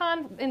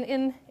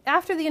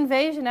after the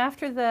invasion,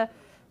 after the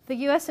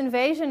U.S.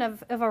 invasion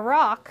of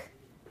Iraq,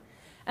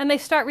 and they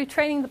start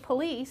retraining the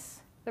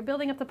police, they're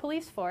building up the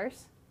police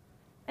force.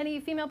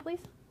 Any female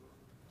police?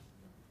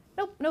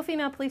 Nope, no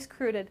female police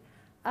recruited.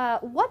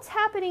 What's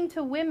happening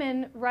to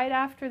women right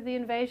after the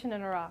invasion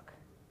in Iraq?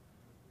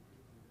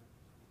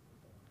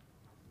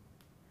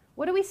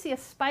 What do we see a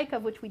spike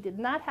of which we did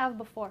not have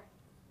before?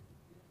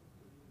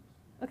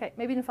 Okay,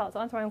 maybe you didn't follow. So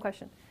I'll answer my own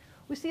question.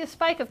 We see a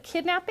spike of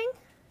kidnapping.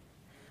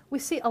 We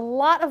see a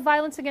lot of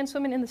violence against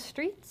women in the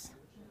streets.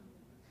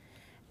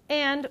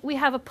 And we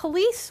have a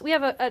police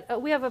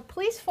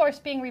force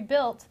being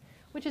rebuilt,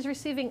 which is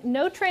receiving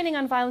no training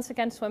on violence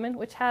against women,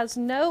 which is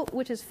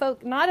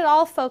not at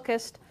all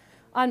focused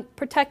on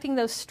protecting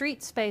those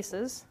street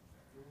spaces.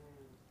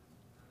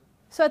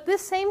 So at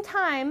this same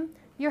time,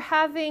 you're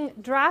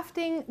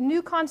drafting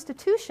new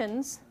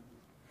constitutions,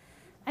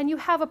 and you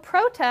have a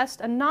protest,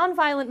 a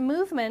nonviolent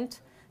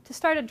movement to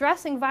start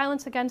addressing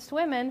violence against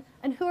women.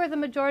 And who are the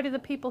majority of the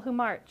people who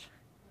march?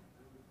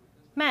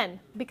 Men.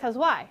 Because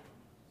why?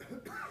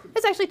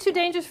 It's actually too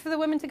dangerous for the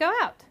women to go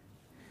out.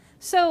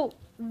 So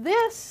the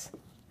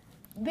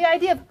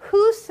idea of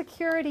whose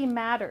security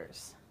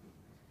matters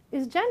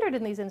is gendered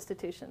in these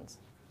institutions,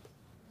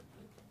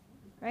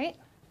 right?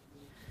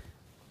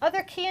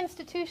 Other key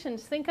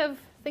institutions, think of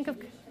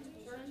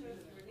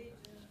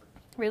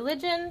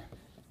religion.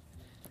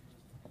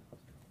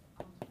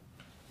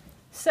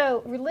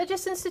 So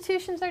religious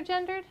institutions are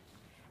gendered,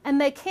 and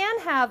they can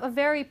have a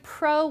very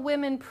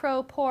pro-women,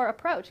 pro-poor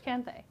approach,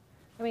 can't they?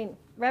 I mean,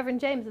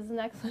 Reverend James is an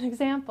excellent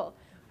example.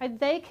 Right?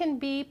 They can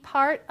be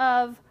part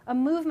of a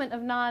movement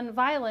of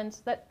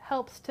nonviolence that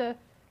helps to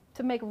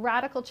make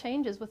radical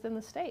changes within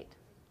the state,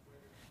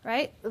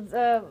 right?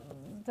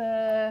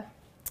 The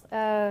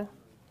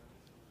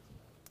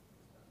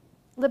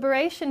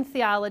liberation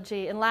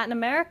theology in Latin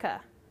America,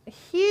 a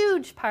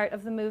huge part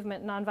of the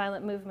movement,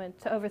 nonviolent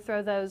movement, to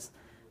overthrow those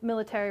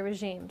military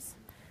regimes.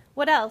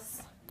 What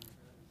else?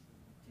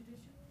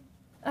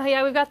 Oh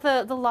yeah, we've got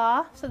the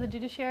law, so the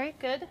judiciary,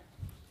 good.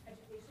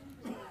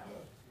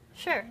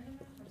 Sure.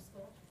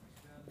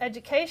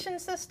 Education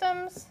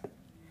systems.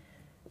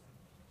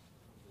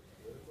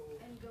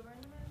 And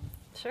government.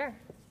 Sure.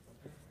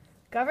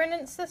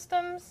 Governance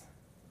systems.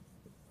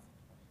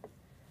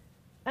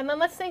 And then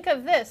let's think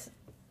of this.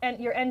 And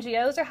your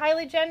NGOs are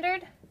highly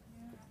gendered.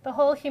 The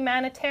whole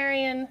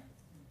humanitarian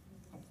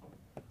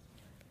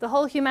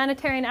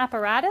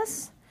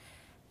apparatus.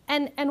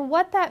 And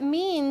what that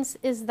means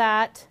is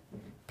that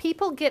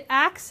people get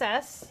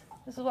access,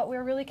 this is what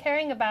we're really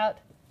caring about,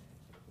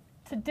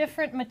 to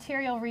different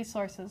material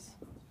resources.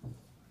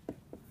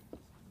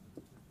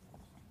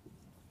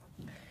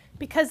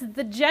 Because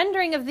the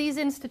gendering of these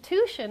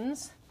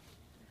institutions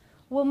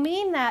will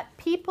mean that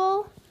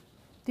people,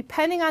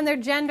 depending on their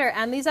gender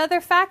and these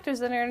other factors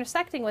that are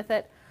intersecting with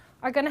it,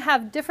 are going to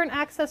have different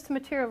access to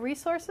material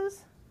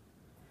resources,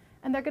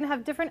 and they're going to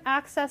have different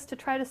access to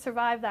try to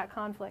survive that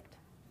conflict.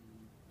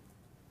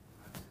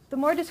 The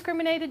more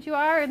discriminated you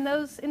are in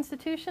those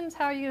institutions,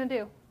 how are you going to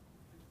do?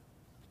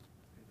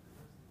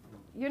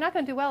 You're not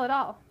going to do well at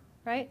all,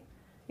 right?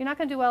 You're not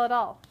going to do well at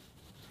all.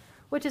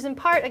 Which is in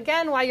part,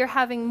 again, why you're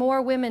having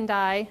more women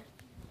die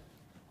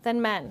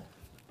than men.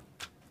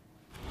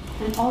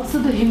 And also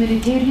the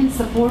humanitarian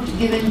support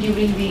given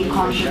during the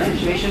conflict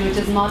situation, which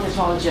is not at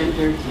all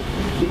gendered.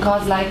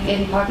 Because like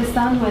in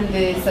Pakistan, when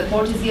the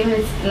support is given,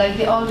 it's like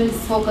they always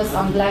focus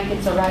on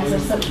blankets or rice or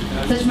such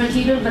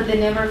material, but they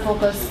never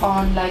focus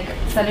on like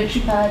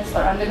sanitary pads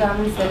or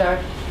undergarments that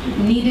are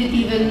needed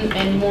even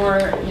in more,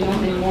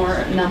 in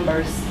more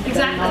numbers.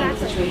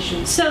 Exactly.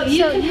 Situations. So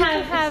you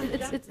can have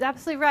it's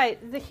absolutely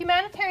right. The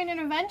humanitarian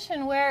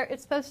intervention, where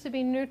it's supposed to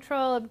be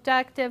neutral,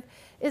 objective,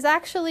 is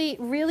actually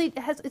really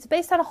it's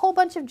based on a whole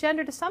bunch of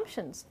gendered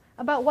assumptions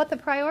about what the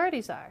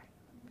priorities are.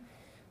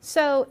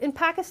 So in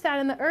Pakistan,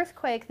 in the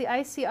earthquake, the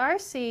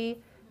ICRC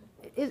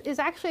is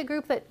actually a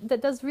group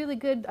that does really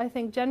good, I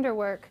think, gender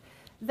work.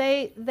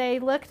 They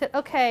looked at,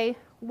 okay,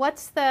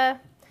 what's the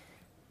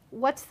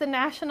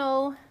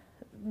national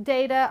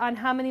data on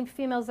how many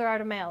females there are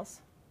to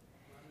males?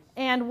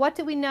 And what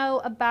do we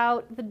know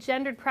about the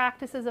gendered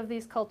practices of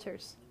these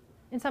cultures?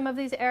 In some of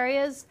these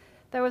areas,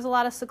 there was a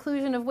lot of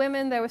seclusion of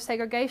women, there was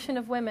segregation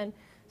of women.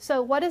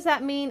 So what does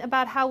that mean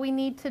about how we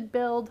need to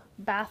build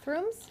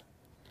bathrooms,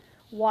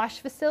 wash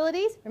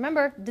facilities?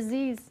 Remember,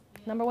 disease,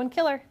 #1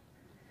 killer.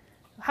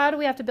 How do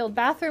we have to build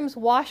bathrooms,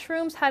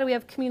 washrooms? How do we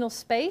have communal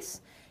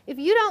space? If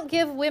you don't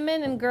give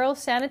women and girls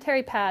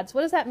sanitary pads,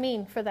 what does that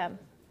mean for them?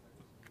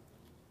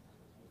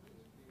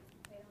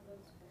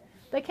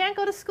 They can't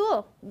go to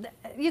school.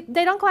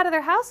 They don't go out of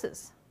their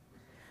houses.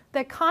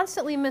 They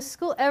constantly miss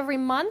school every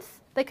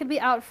month. They could be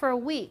out for a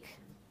week,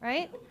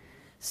 right?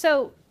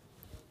 So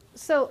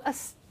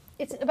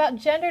it's about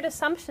gendered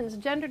assumptions,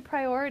 gendered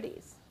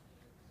priorities.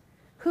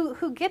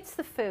 Who gets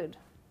the food?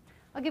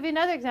 I'll give you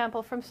another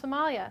example from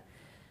Somalia.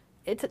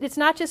 It's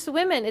not just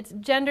women. It's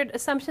gendered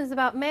assumptions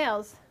about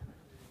males.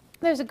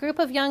 There's a group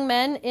of young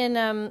men in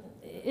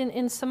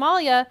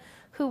Somalia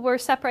who were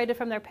separated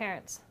from their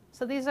parents.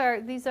 So these are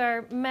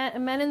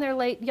young men in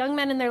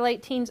their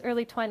late teens,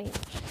 early 20s.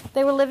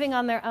 They were living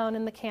on their own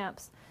in the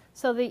camps.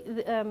 So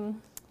the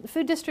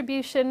food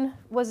distribution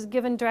was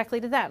given directly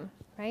to them,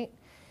 right?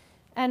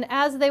 And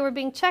as they were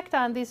being checked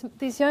on,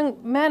 these young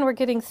men were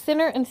getting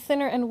thinner and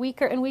thinner and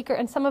weaker,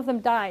 and some of them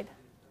died.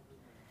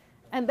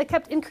 And they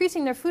kept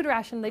increasing their food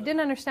ration. They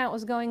didn't understand what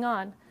was going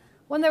on.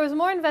 When there was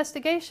more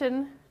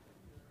investigation,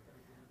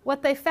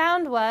 what they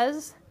found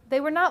was They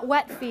were not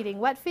wet feeding.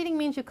 Wet feeding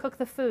means you cook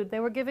the food. They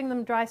were giving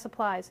them dry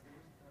supplies.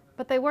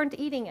 But they weren't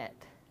eating it.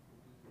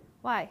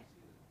 Why?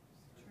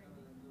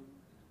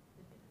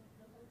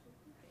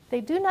 They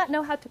do not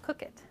know how to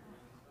cook it.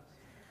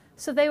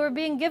 So they were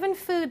being given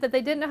food that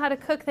they didn't know how to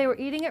cook. They were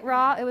eating it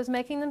raw. It was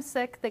making them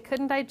sick. They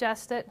couldn't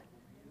digest it.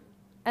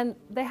 And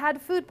they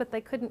had food, but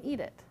they couldn't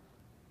eat it.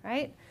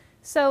 Right?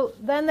 So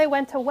then they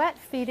went to wet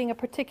feeding a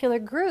particular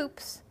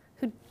groups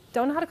who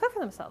don't know how to cook for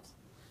themselves.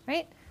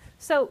 Right?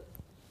 So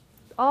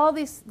all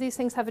these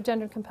things have a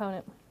gender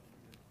component.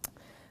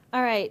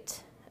 All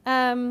right.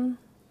 The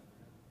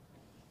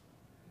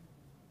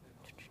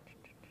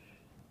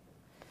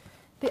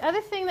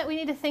other thing that we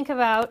need to think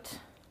about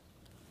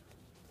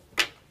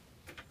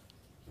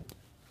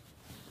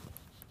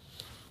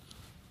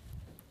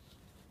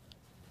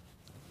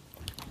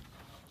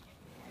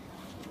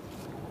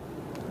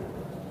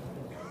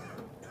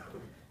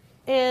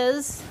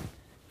is,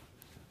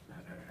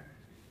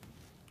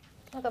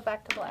 I'll go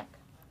back to black.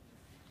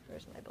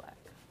 Where's my black?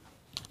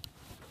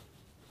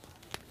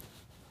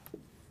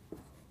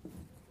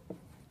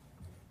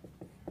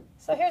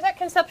 So here's our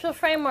conceptual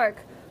framework.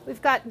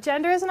 We've got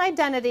gender as an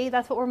identity.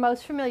 That's what we're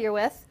most familiar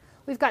with.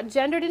 We've got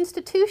gendered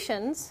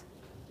institutions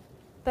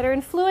that are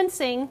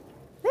influencing,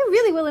 they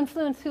really will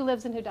influence who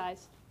lives and who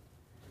dies.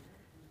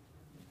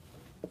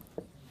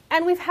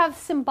 And we have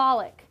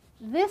symbolic.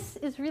 This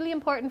is really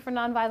important for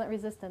nonviolent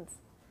resistance.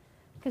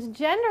 Because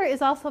gender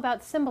is also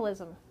about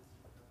symbolism,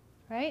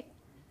 right?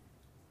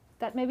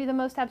 That may be the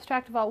most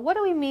abstract of all. What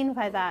do we mean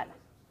by that?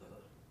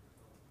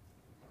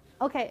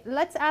 Okay,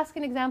 let's ask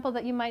an example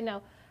that you might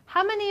know.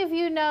 How many of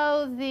you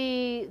know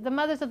the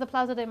mothers of the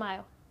Plaza de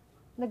Mayo?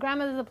 The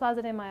grandmothers of the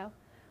Plaza de Mayo?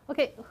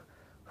 Okay,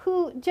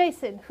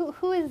 Jason,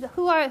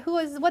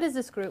 what is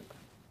this group?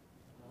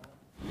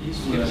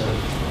 These were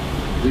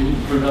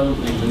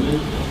predominantly women.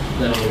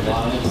 They were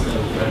wives, they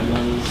were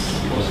grandmothers,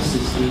 or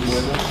sisters.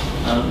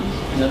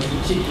 They were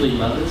particularly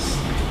mothers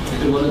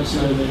who wanted to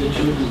know where their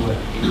children were,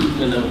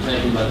 and they were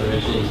taken by the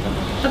regime.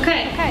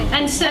 Okay.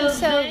 And so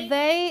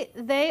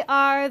they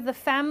are the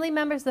family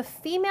members, the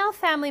female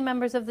family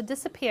members of the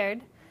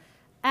disappeared.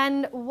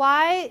 And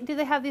why do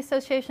they have the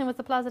association with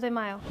the Plaza de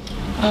Mayo?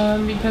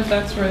 Because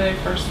that's where they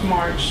first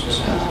marched,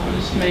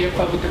 made a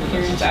public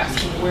appearance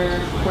asking where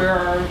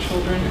are our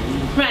children.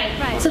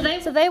 Right.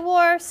 So they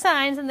wore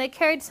signs, and they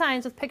carried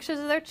signs with pictures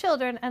of their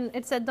children, and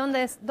it said,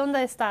 ¿Dónde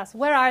estás?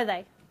 Where are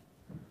they?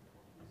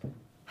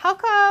 How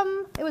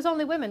come it was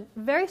only women?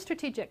 Very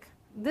strategic.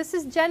 This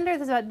is gender.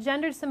 This is about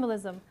gendered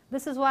symbolism.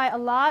 This is why a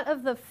lot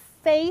of the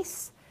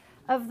face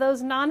of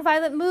those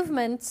nonviolent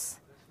movements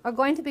are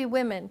going to be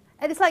women.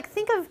 And it's like,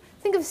 think of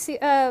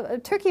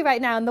Turkey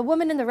right now and the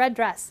woman in the red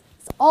dress.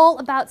 It's all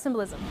about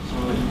symbolism.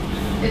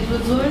 It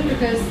was women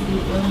because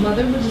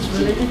motherhood is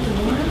related to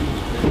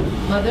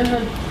woman.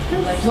 Motherhood,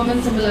 like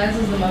woman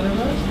symbolizes the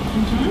motherhood.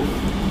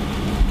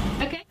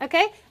 Mm-hmm.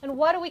 Okay. And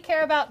what do we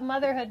care about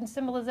motherhood and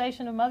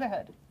symbolization of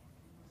motherhood?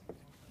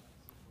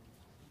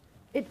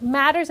 It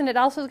matters, and it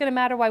also is going to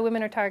matter why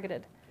women are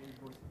targeted.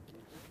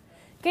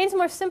 Gains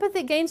more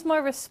sympathy, gains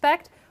more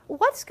respect.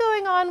 What's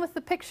going on with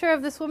the picture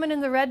of this woman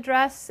in the red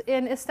dress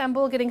in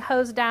Istanbul getting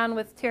hosed down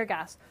with tear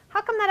gas?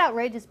 How come that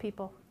outrages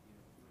people?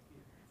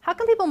 How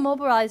come people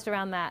mobilized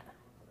around that?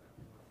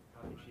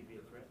 How could she be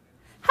a threat?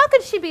 How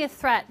could she be a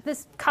threat,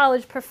 this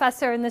college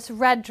professor in this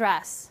red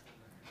dress?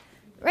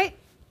 Right?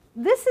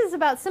 This is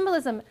about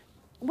symbolism.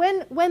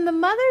 When the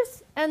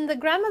mothers and the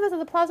grandmothers of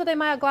the Plaza de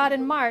Mayo go out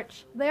in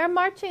march, they are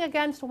marching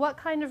against what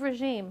kind of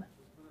regime?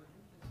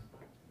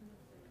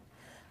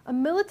 A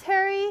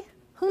military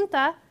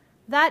junta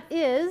that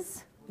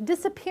is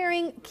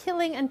disappearing,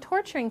 killing, and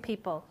torturing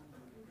people.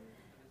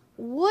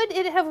 Would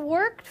it have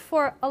worked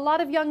for a lot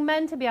of young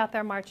men to be out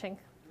there marching?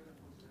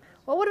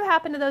 What would have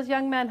happened to those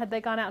young men had they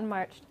gone out and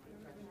marched?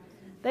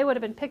 They would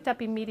have been picked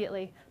up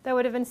immediately. There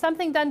would have been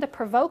something done to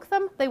provoke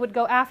them. They would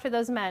go after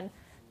those men.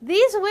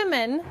 These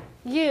women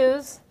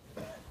use,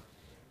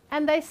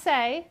 and they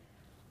say,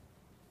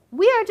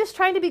 we are just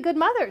trying to be good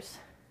mothers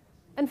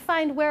and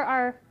find where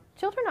our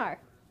children are.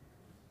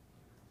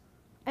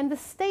 And the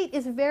state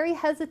is very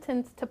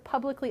hesitant to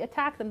publicly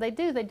attack them. They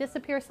do. They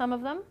disappear some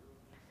of them.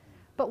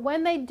 But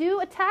when they do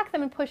attack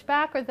them and push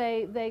back, or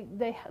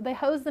they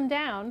hose them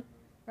down,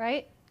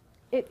 right,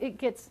 it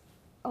gets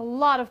a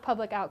lot of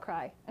public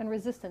outcry and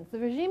resistance. The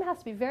regime has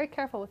to be very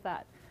careful with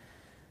that.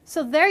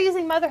 So they're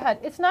using motherhood.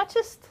 It's not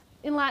just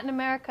in Latin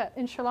America.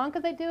 In Sri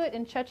Lanka they do it.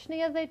 In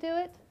Chechnya they do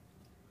it.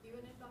 Even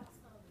in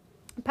Pakistan.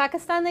 In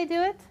Pakistan they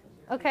do it.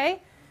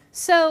 Okay?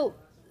 So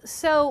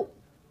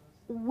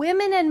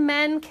women and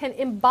men can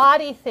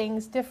embody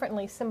things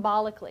differently,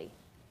 symbolically.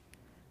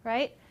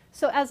 Right?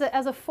 So as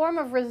a form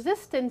of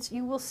resistance,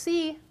 you will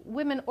see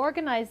women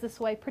organize this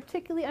way,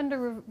 particularly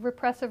under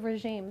repressive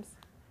regimes.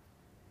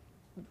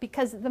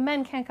 Because the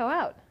men can't go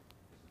out.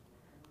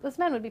 Those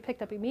men would be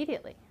picked up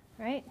immediately.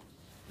 Right?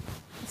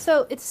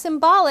 So it's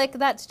symbolic.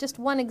 That's just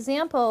one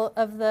example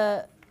of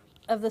the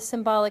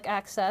symbolic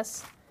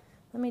access.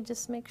 Let me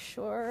just make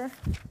sure.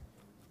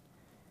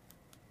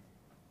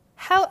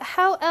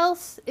 how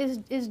else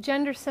is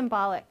gender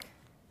symbolic?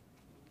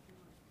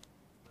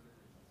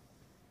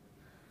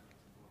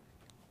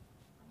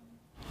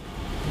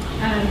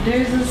 And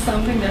there's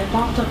something that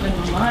popped up in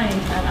my mind,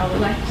 and I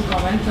would like to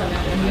comment on it,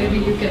 and maybe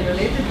you can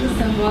relate it to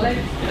symbolic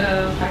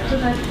factor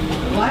that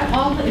why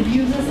all the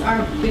abuses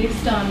are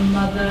based on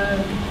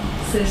mother,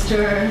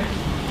 sister,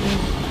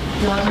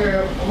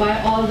 daughter,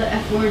 why all the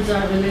F words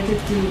are related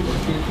to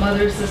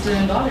mother, sister,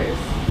 and daughters.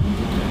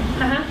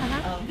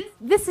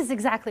 This is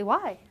exactly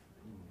why.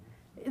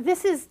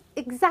 This is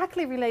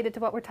exactly related to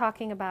what we're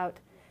talking about.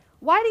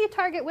 Why do you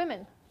target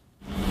women?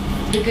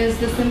 Because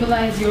they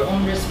symbolize your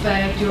own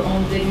respect, your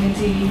own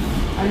dignity.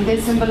 And they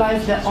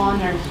symbolize the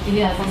honor of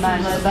a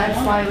man. So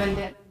that's why when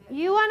they...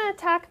 You want to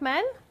attack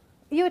men,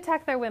 you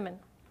attack their women.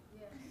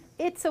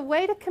 It's a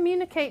way to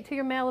communicate to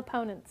your male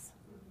opponents.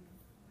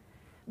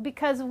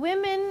 Because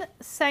women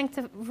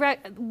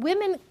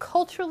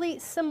culturally,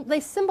 they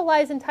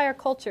symbolize entire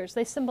cultures.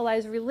 They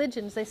symbolize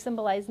religions. They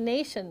symbolize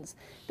nations.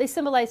 They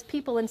symbolize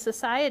people and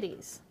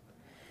societies.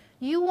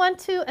 You want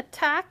to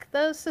attack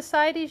those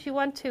societies. You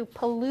want to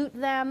pollute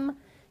them.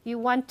 You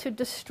want to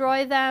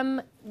destroy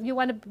them. You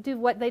want to do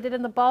what they did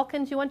in the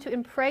Balkans. You want to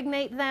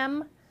impregnate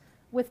them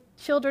with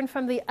children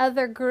from the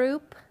other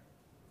group.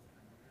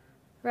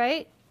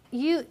 Right?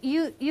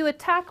 You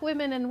attack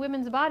women and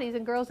women's bodies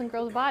and girls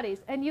bodies,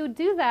 and you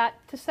do that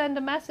to send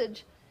a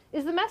message.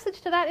 Is the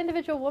message to that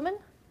individual woman?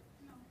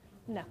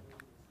 No.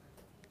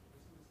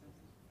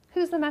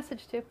 Who's the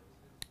message to?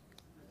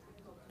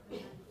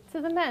 To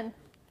the men.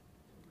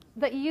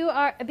 That you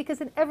are,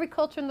 because in every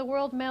culture in the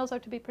world, males are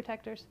to be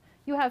protectors.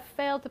 You have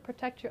failed to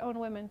protect your own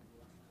women,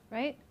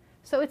 right?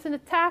 So it's an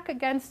attack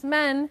against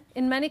men,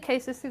 in many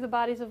cases, through the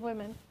bodies of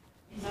women.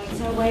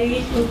 It's a way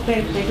to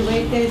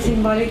perpetuate the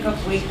symbolic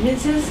of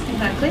weaknesses.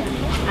 Exactly.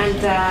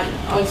 And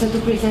also to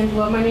present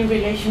woman in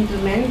relation to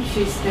men.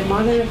 She's the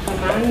mother of a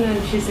man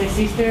and she's the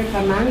sister of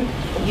a man.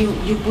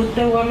 You put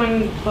the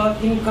woman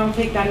both in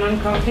conflict and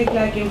non-conflict,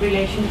 like in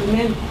relation to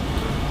men.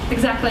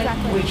 Exactly.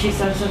 Which is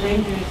also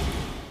dangerous.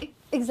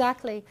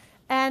 Exactly.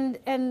 And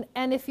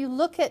if you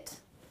look at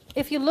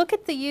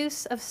the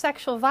use of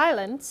sexual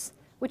violence,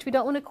 which we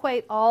don't want to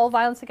equate all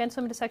violence against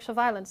women to sexual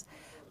violence,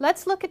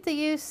 let's look at the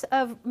use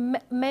of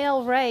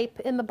male rape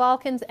in the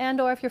Balkans and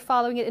or if you're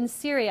following it in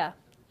Syria.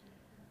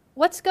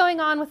 What's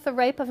going on with the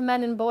rape of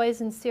men and boys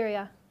in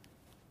Syria?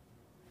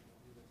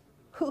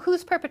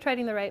 Who's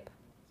perpetrating the rape?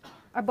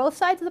 Are both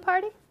sides of the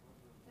party?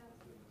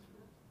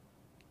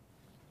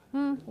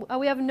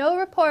 We have no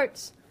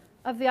reports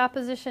of the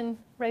opposition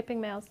raping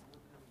males.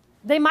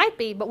 They might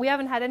be, but we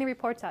haven't had any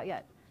reports out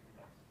yet.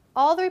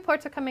 All the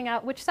reports are coming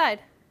out, which side?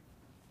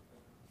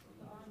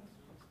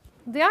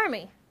 The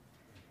army.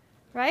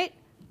 Right?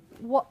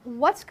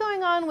 What's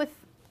going on with,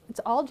 it's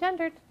all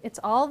gendered, it's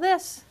all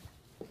this.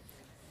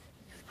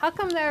 How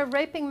come they're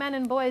raping men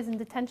and boys in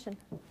detention?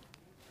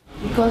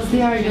 Because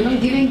they are,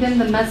 giving them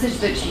the message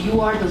that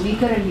you are the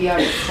weaker and we are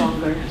the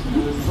stronger.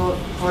 So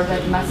for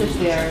that message,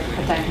 they are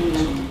attacking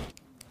them.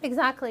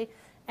 Exactly.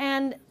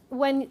 And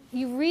when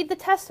you read the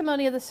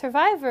testimony of the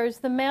survivors,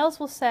 the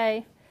males will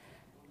say,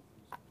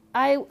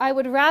 I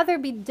would rather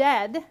be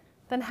dead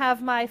than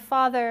have my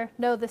father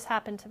know this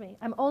happened to me.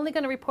 I'm only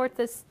going to report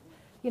this,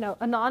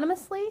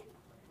 anonymously,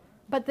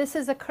 but this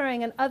is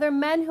occurring. And other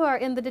men who are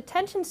in the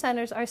detention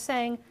centers are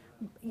saying,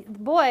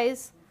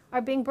 boys are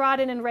being brought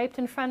in and raped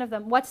in front of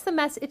them. What's the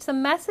message? It's a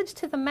message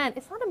to the men.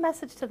 It's not a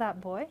message to that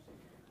boy.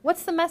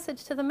 What's the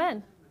message to the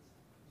men?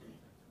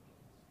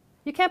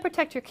 You can't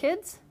protect your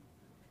kids.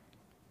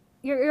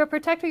 You're a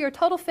protector, you're a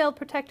total failed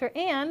protector,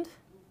 and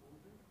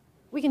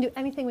we can do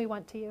anything we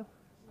want to you.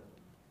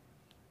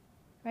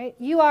 Right?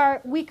 You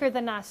are weaker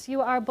than us.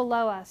 You are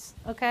below us.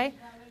 Okay?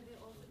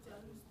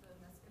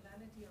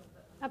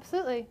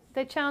 Absolutely.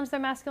 They challenge their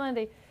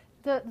masculinity.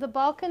 The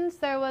Balkans,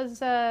 there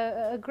was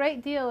a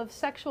great deal of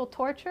sexual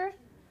torture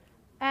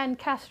and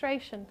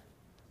castration.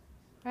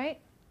 Right?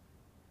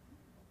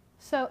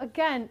 So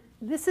again,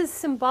 this is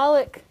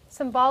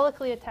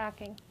symbolically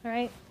attacking.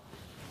 Right?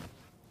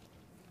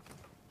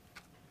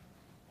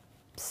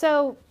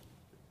 So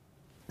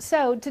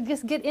to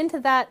just get into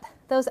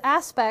those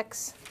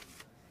aspects,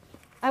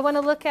 I want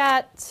to look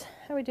at,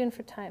 how are we doing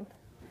for time?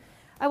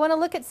 I want to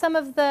look at some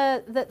of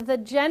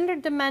the gender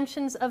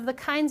dimensions of the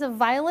kinds of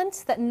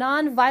violence that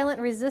nonviolent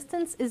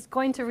resistance is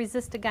going to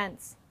resist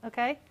against,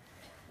 okay?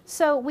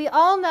 So we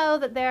all know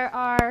that there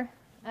are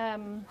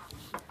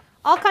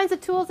all kinds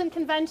of tools and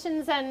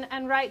conventions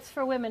and rights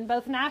for women,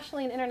 both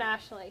nationally and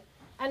internationally,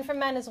 and for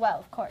men as well,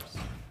 of course.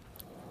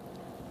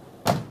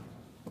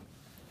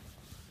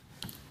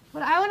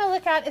 What I want to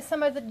look at is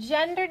some of the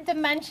gender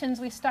dimensions.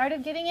 We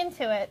started getting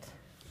into it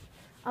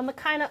on the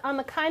kind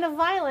of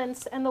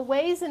violence and the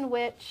ways in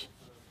which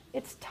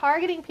it's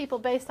targeting people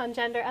based on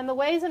gender and the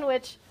ways in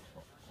which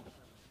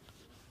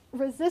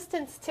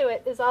resistance to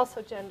it is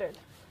also gendered.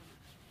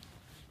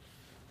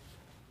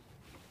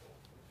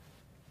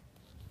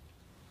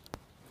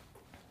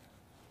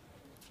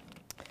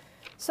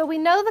 So we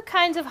know the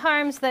kinds of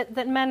harms that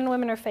men and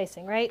women are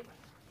facing, right?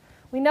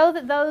 We know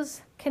that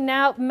those can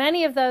now,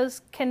 many of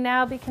those can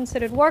now be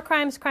considered war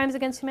crimes, crimes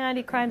against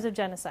humanity, crimes of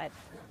genocide.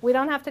 We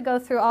don't have to go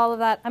through all of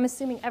that. I'm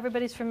assuming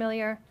everybody's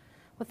familiar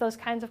with those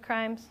kinds of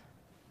crimes.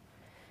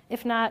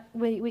 If not,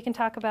 we can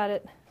talk about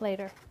it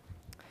later.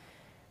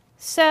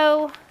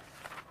 So, let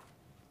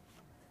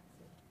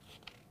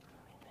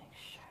me make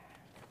sure.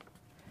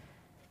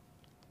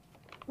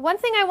 One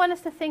thing I want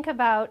us to think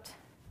about,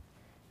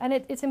 and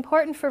it's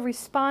important for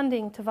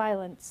responding to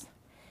violence,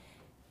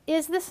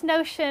 is this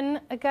notion,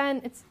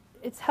 again,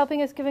 it's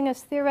helping us, giving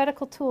us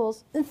theoretical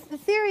tools. The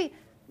theory,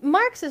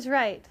 Marx is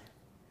right.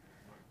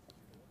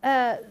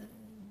 The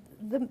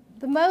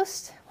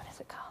most, what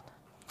is it called?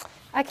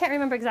 I can't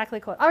remember exactly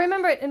the quote. I'll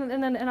remember it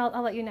and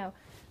I'll let you know.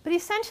 But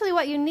essentially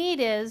what you need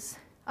is,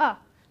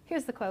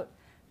 here's the quote.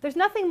 There's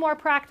nothing more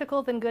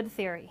practical than good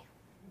theory.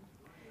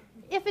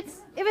 If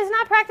it's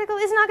not practical,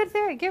 it's not good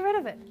theory. Get rid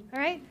of it, all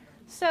right?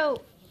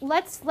 So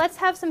let's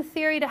have some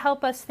theory to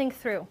help us think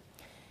through.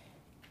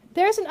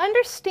 There's an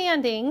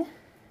understanding,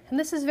 and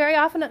this is very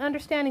often an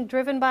understanding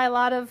driven by a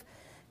lot of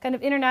kind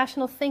of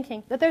international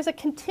thinking, that there's a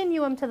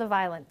continuum to the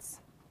violence.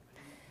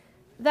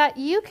 That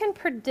you can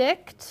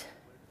predict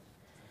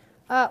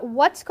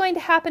what's going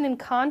to happen in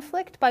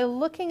conflict by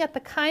looking at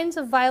the kinds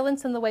of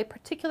violence and the way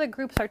particular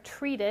groups are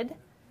treated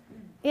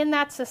in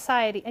that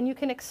society, and you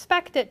can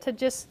expect it to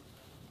just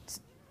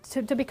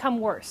to become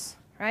worse,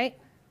 right?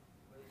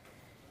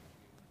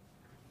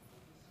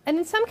 And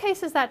in some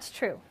cases that's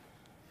true.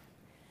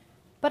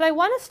 But I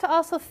want us to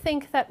also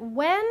think that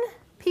when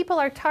people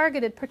are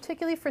targeted,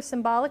 particularly for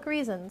symbolic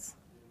reasons,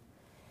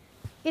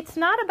 it's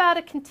not about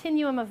a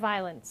continuum of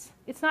violence.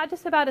 It's not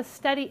just about a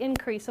steady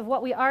increase of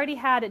what we already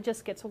had, it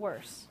just gets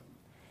worse.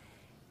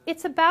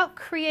 It's about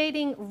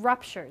creating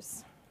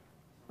ruptures.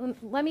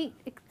 Let me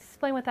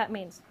explain what that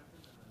means.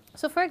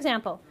 So for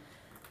example,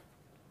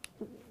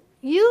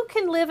 you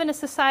can live in a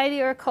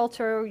society or a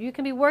culture, or you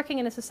can be working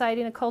in a society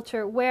and a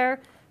culture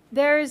where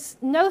there's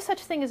no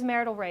such thing as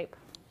marital rape.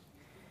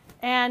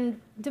 And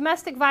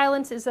domestic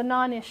violence is a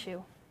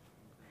non-issue.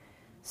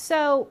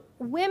 So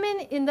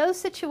women in those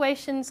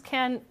situations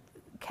can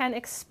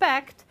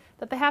expect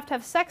that they have to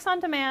have sex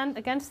on demand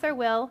against their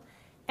will,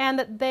 and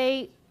that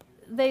they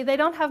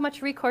don't have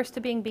much recourse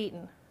to being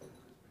beaten.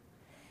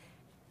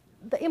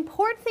 The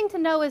important thing to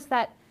know is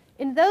that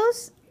in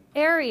those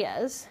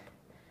areas,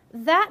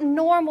 that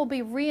norm will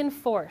be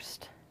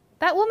reinforced.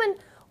 That woman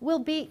will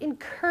be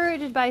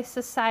encouraged by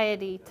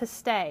society to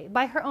stay,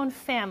 by her own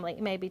family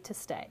maybe to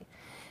stay.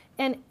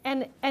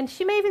 And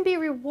she may even be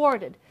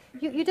rewarded.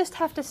 You just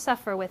have to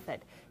suffer with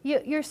it.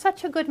 You're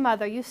such a good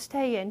mother. You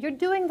stay in. You're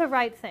doing the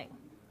right thing,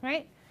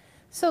 right?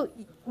 So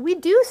we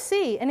do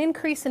see an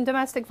increase in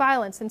domestic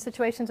violence in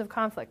situations of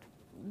conflict.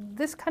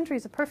 This country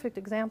is a perfect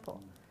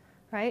example,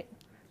 right?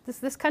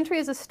 This country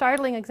is a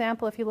startling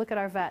example if you look at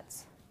our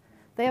vets.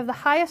 They have the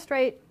highest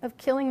rate of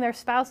killing their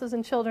spouses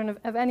and children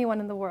of anyone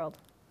in the world,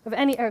 of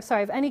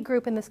any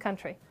group in this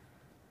country.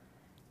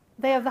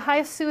 They have the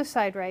highest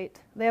suicide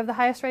rate. They have the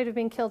highest rate of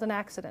being killed in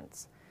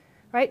accidents,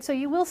 right? So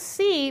you will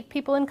see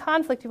people in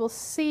conflict, you will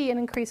see an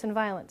increase in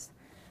violence.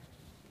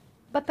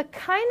 But the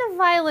kind of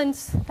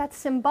violence, that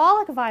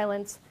symbolic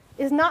violence,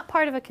 is not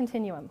part of a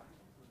continuum.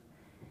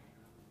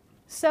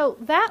 So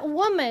that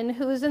woman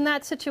who is in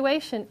that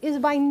situation is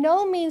by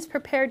no means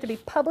prepared to be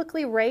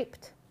publicly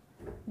raped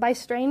by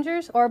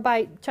strangers or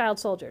by child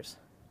soldiers.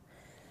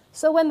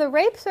 So when the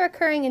rapes are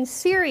occurring in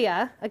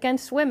Syria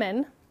against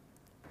women,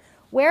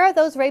 where are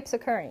those rapes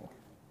occurring?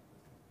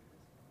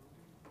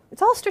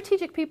 It's all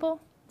strategic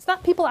people. It's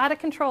not people out of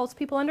control. It's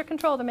people under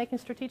control. They're making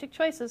strategic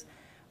choices.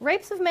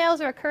 Rapes of males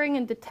are occurring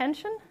in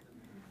detention.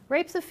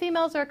 Rapes of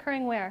females are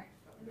occurring where?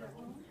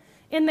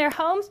 In their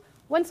homes.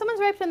 When someone's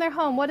raped in their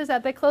home, what is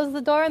that? They close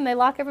the door and they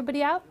lock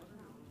everybody out?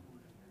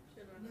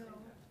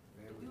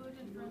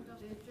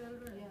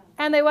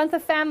 And they want the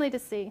family to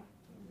see.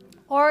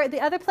 Or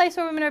the other place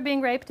where women are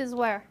being raped is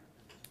where?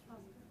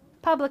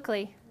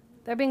 Publicly.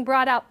 They're being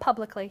brought out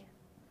publicly.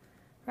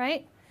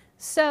 Right?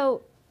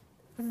 So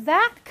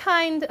that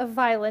kind of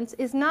violence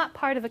is not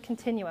part of a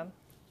continuum.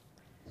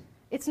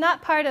 It's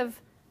not part of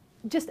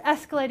just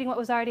escalating what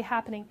was already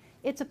happening.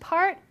 It's a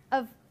part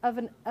of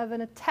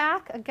an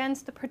attack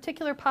against a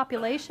particular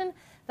population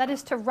that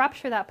is to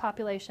rupture that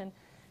population.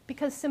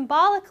 Because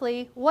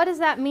symbolically, what does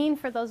that mean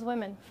for those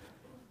women?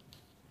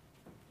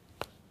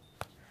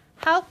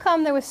 How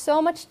come there was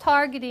so much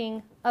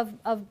targeting of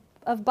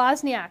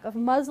Bosniak, of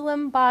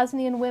Muslim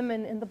Bosnian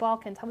women in the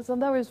Balkans? How come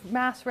there was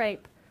mass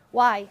rape?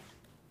 Why?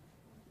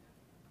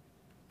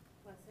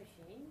 Was a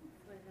shame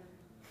for them.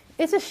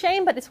 It's a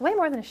shame, but it's way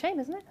more than a shame,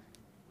 isn't it?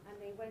 And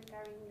they were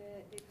carrying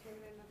the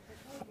children of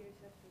the soldiers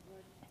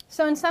afterwards.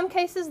 So in some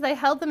cases, they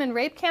held them in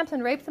rape camps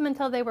and raped them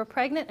until they were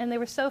pregnant, and they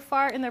were so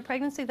far in their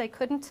pregnancy they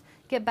couldn't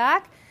get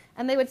back.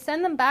 And they would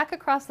send them back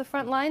across the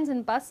front lines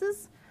in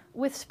buses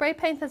with spray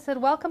paint that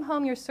said, "Welcome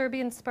home, your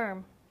Serbian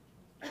sperm."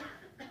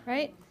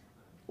 Right?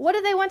 What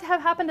did they want to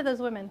have happen to those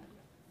women?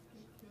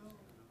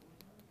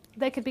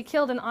 They could be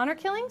killed in honor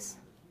killings.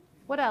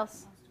 What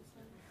else?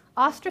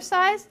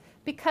 Ostracized,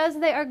 because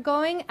they are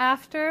going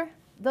after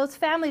those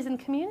families and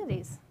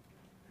communities,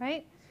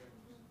 right?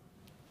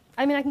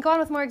 I mean, I can go on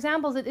with more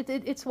examples.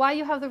 It's why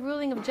you have the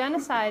ruling of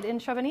genocide in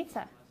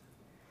Srebrenica.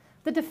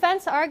 The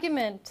defense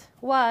argument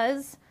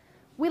was,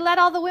 we let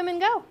all the women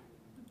go.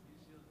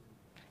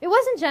 It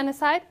wasn't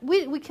genocide.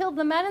 We killed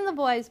the men and the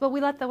boys, but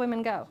we let the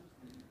women go.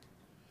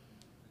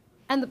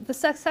 And the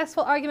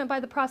successful argument by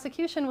the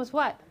prosecution was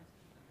what?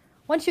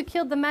 Once you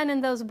killed the men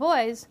and those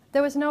boys,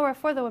 there was nowhere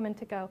for the women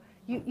to go.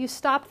 You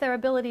stopped their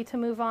ability to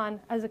move on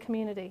as a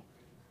community.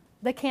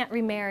 They can't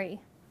remarry.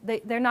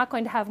 They're not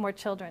going to have more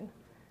children.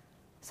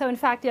 So in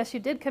fact, yes, you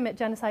did commit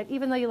genocide,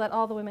 even though you let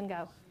all the women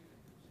go.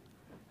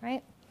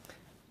 Right?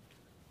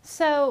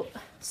 So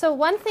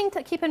one thing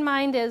to keep in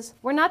mind is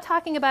we're not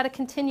talking about a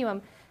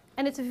continuum.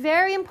 And it's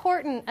very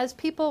important as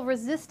people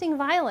resisting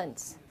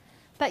violence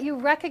that you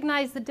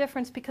recognize the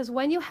difference, because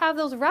when you have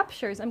those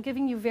ruptures, I'm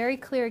giving you very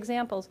clear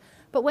examples,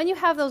 but when you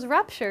have those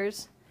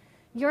ruptures,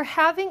 you're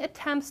having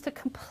attempts to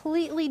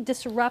completely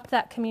disrupt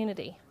that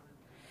community.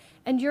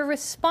 And your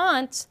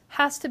response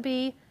has to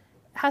be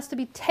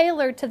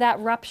tailored to that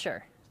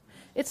rupture.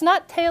 It's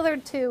not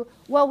tailored to,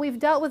 well, we've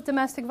dealt with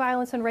domestic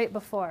violence and rape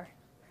before.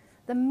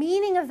 The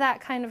meaning of that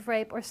kind of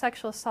rape or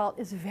sexual assault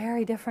is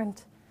very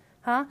different.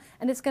 And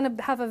it's going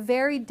to have a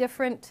very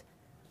different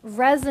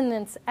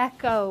resonance,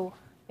 echo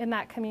in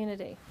that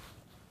community.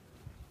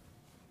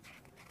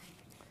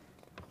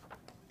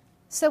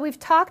 So we've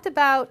talked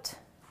about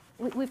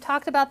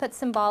that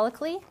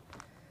symbolically.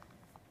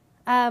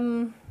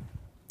 The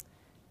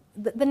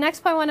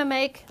next point I want to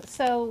make,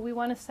 so we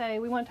want to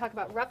talk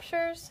about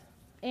ruptures,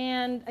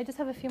 and I just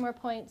have a few more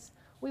points.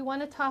 We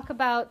want to talk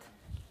about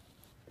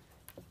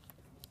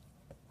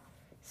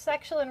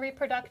sexual and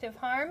reproductive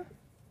harm.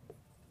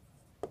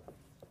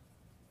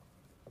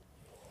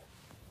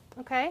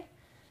 Okay?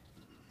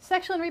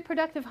 Sexual and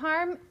reproductive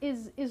harm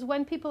is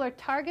when people are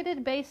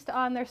targeted based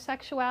on their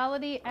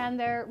sexuality and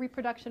their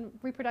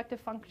reproductive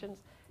functions.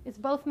 It's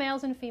both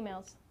males and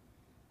females.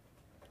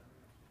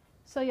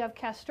 So you have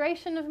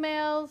castration of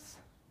males,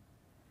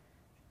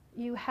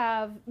 you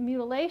have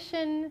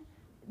mutilation,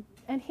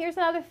 and here's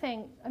another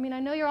thing. I mean, I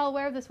know you're all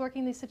aware of this working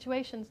in these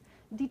situations.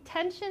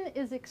 Detention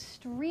is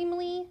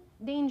extremely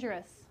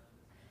dangerous.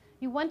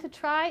 You want to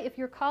try, if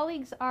your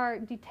colleagues are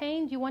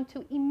detained, you want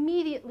to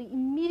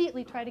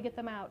immediately try to get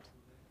them out.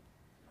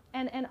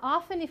 And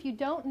often if you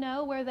don't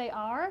know where they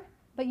are,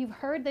 but you've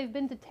heard they've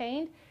been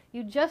detained,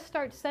 you just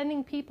start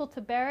sending people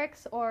to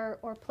barracks or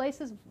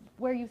places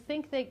where you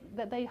think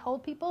that they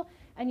hold people.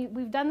 And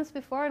we've done this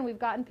before and we've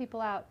gotten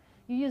people out.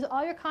 You use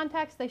all your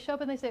contacts, they show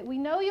up and they say, we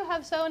know you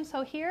have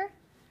so-and-so here.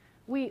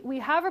 We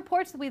have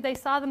reports that they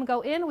saw them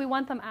go in, we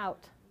want them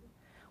out.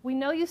 We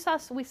know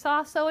we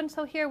saw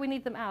so-and-so here, we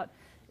need them out.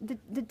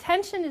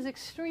 Detention is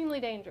extremely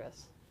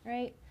dangerous,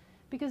 right?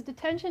 Because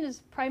detention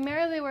is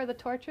primarily where the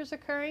torture is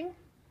occurring.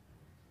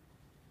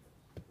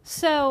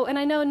 So, and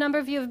I know a number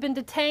of you have been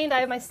detained.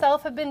 I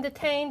myself have been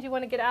detained. You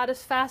want to get out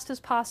as fast as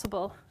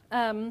possible.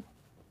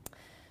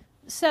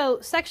 So,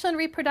 sexual and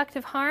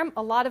reproductive harm,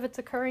 a lot of it's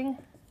occurring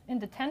in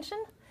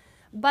detention.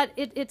 But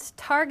it's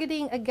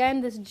targeting, again,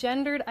 this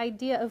gendered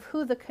idea of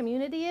who the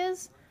community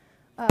is,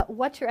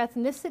 what your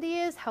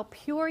ethnicity is, how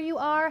pure you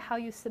are, how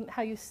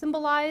you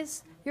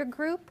symbolize your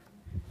group.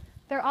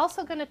 They're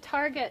also going to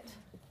target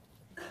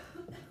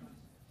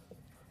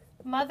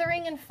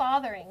mothering and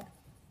fathering.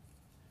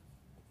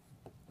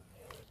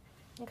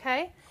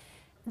 Okay?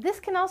 This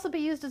can also be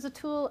used as a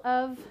tool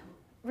of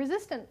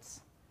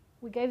resistance.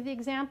 We gave the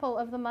example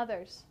of the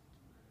mothers,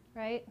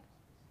 right?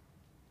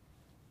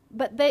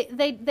 But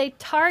they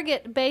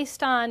target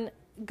based on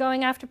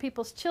going after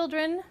people's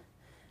children.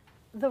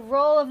 The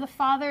role of the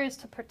father is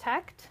to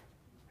protect,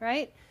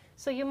 right?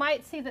 So you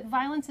might see that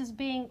violence is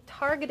being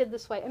targeted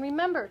this way. And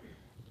remember,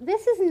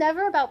 this is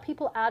never about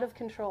people out of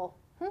control.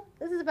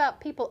 This is about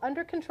people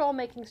under control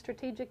making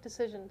strategic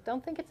decisions.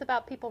 Don't think it's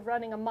about people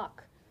running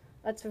amok.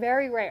 That's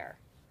very rare,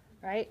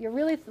 right? You're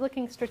really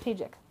looking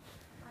strategic.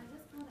 I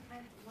just want to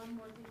add one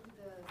more thing to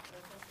the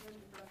sexual and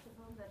reproductive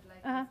harm, that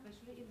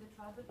especially in the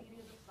tribal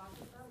areas of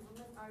Pakistan,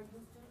 women are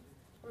used to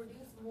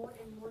produce more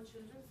and more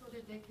children so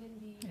that they can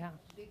be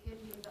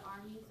in the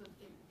army. So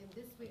in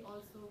this way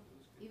also,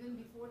 even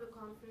before the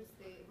conflicts,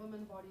 the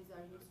women bodies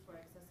are used for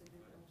excessive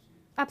reproduction.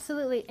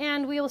 Absolutely,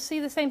 and we will see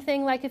the same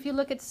thing like if you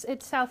look at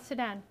South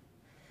Sudan.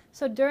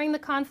 So during the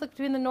conflict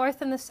between the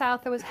North and the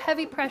South, there was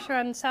heavy pressure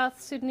on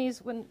South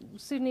Sudanese women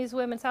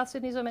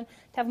to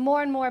have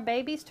more and more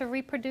babies to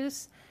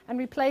reproduce and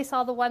replace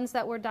all the ones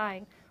that were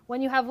dying. When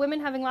you have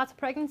women having lots of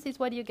pregnancies,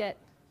 what do you get?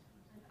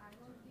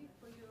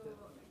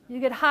 You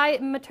get high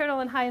maternal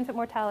and high infant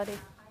mortality.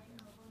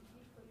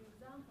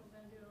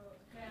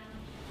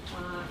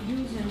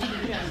 Use in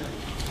gender.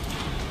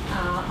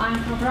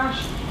 I'm from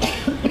Russia,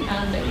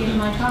 and in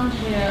my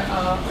country,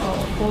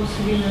 of course,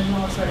 women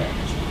are correct.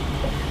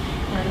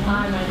 And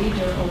I'm a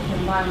leader of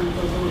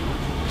environmental group.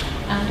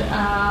 And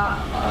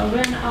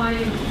when I,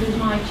 with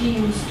my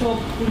team,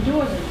 stopped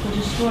bulldozers to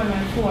destroy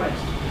my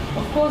forest,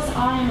 of course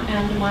I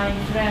and my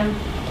friend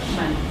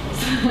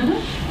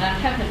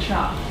have a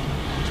truck.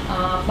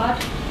 But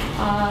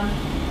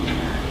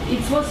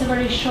it was a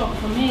very shock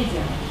for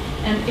media.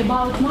 And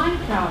about my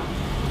crowd,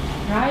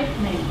 right?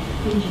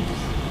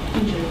 Injuries.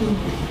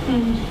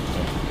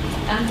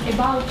 And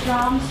about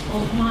traumas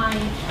of my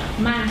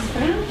man's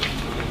friend.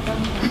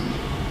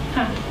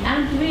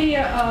 And we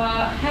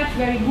have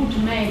very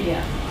good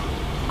media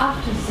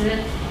after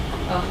that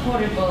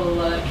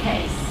horrible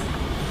case.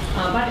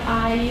 But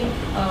I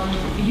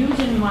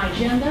using my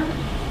gender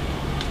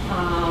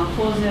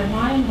for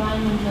my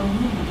environmental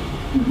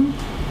movement.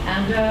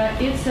 And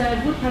it's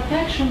a good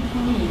protection for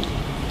me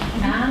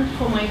and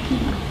for my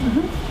people.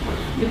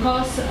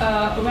 Because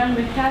when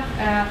we have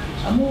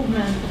a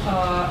movement,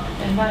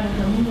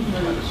 environmental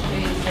movement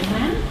with a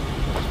man,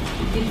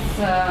 it's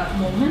a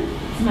movement,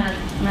 it's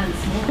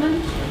man's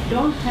movement,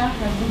 don't have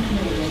a good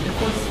media.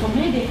 Because for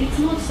media it's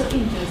not so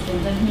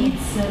interesting that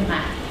it's a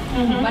man.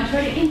 But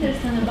very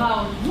interesting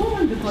about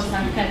women because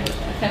I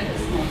have a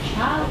small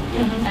child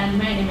and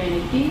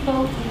many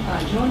people,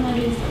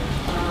 journalists,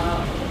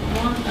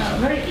 want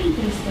very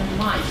interesting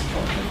my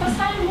story because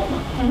I'm a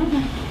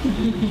woman.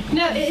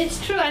 No,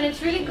 it's true, and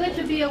it's really good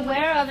to be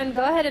aware of and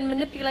go ahead and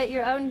manipulate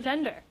your own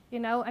gender. You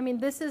know, I mean,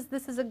 this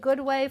is a good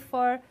way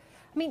for.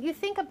 I mean, you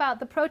think about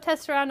the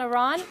protests around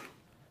Iran.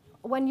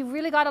 When you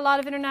really got a lot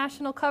of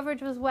international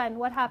coverage was when?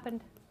 What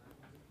happened?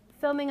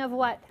 Filming of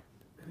what?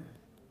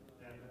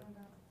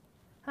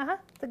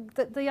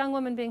 The young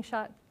woman being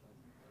shot.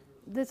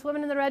 This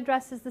woman in the red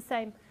dress is the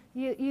same.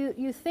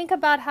 You think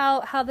about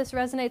how this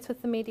resonates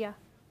with the media.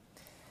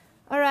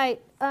 All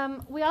right.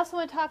 We also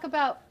want to talk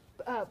about,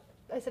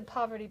 I said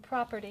poverty,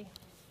 property.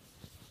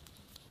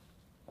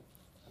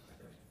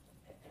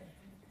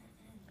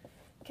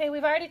 Okay,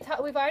 we've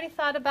already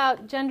thought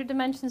about gender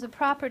dimensions of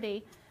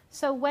property.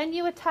 So when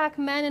you attack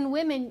men and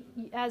women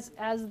as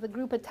the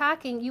group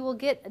attacking, you will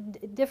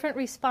get different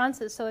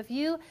responses. So if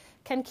you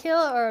can kill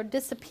or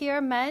disappear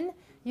men,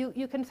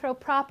 you can throw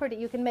property.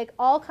 You can make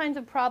all kinds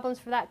of problems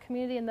for that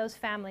community and those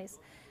families.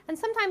 And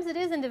sometimes it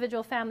is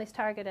individual families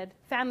targeted,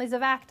 families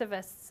of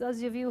activists.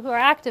 Those of you who are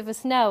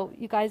activists know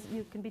you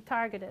can be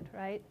targeted,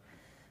 right?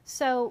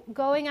 So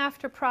going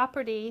after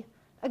property,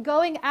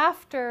 going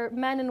after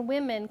men and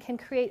women can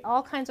create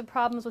all kinds of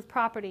problems with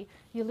property.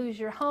 You lose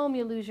your home,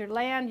 you lose your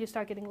land, you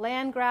start getting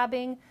land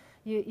grabbing,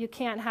 you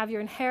can't have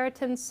your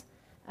inheritance.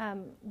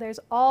 There's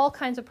all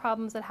kinds of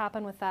problems that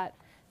happen with that.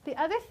 The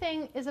other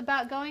thing is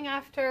about going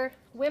after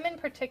women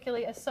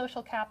particularly as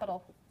social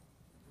capital.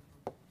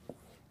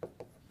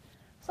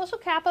 Social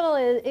capital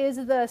is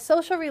the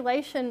social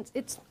relations.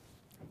 It's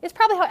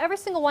probably how every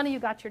single one of you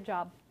got your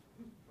job.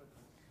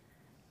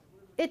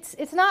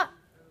 It's not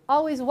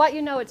always what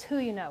you know, it's who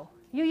you know.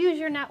 You use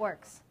your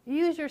networks. You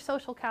use your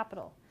social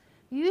capital.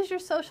 You use your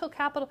social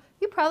capital.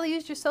 You probably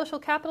used your social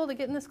capital to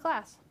get in this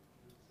class,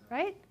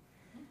 right?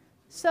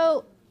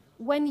 So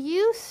when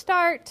you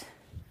start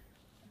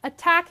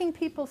attacking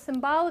people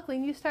symbolically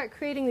and you start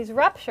creating these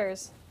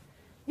ruptures,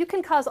 you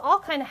can cause all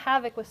kind of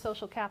havoc with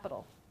social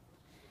capital.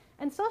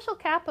 And social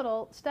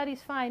capital,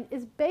 studies find,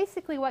 is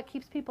basically what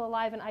keeps people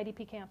alive in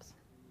IDP camps.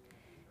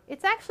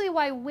 It's actually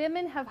why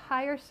women have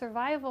higher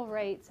survival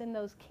rates in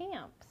those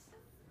camps,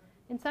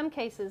 in some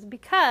cases,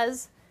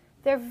 because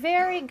they're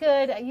very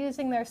good at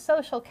using their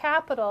social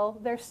capital,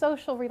 their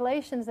social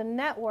relations and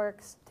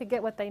networks to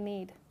get what they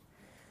need.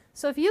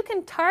 So if you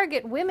can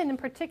target women in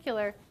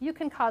particular, you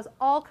can cause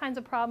all kinds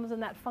of problems in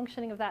that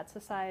functioning of that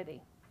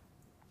society,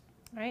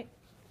 right?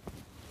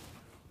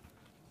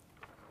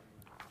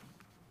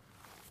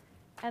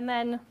 And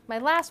then my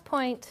last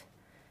point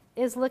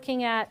is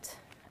looking at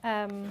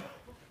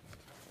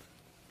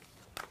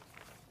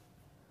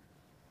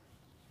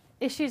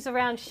issues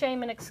around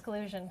shame and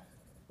exclusion.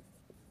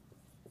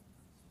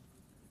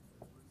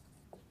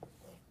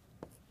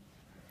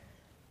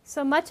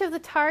 So much of the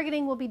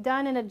targeting will be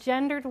done in a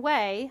gendered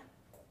way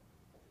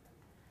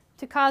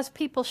to cause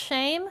people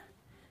shame,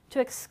 to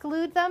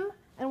exclude them,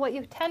 and what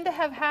you tend to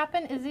have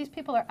happen is these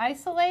people are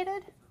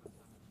isolated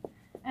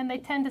and they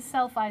tend to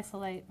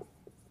self-isolate.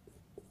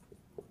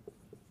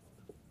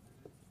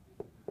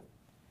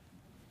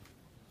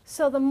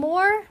 So the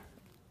more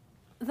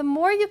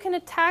you can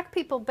attack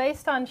people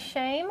based on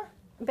shame,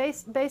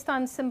 based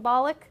on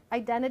symbolic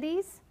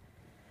identities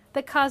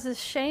that causes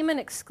shame and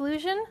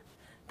exclusion,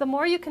 the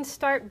more you can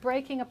start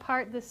breaking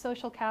apart this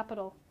social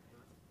capital.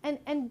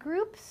 And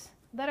groups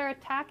that are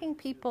attacking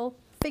people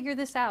figure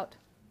this out.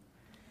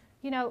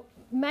 You know,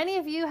 many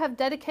of you have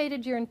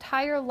dedicated your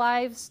entire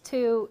lives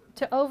to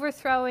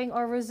overthrowing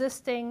or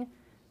resisting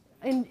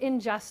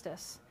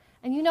injustice.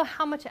 And you know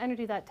how much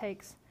energy that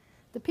takes.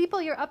 The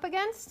people you're up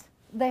against,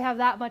 they have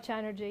that much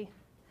energy.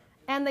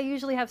 And they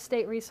usually have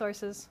state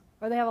resources,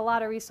 or they have a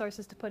lot of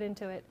resources to put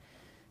into it.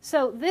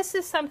 So this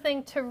is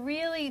something to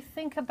really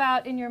think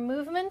about in your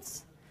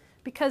movements,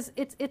 because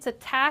it's a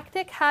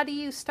tactic. How do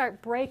you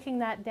start breaking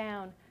that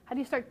down? How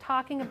do you start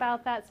talking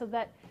about that so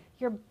that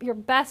your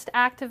best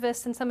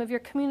activists and some of your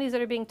communities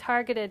that are being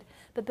targeted,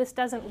 that this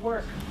doesn't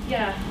work?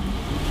 Yeah.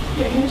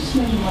 Yeah, can I just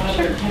mention one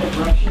other kind of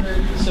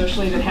rupture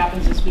socially that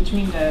happens is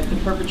between the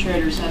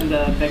perpetrators and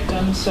the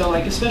victims. So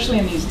like especially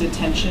in these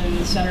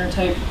detention center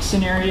type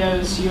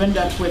scenarios, you end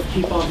up with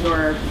people who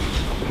are,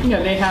 you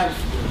know, they have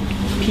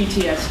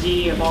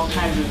PTSD of all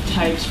kinds of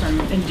types from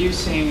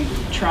inducing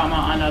trauma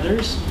on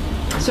others.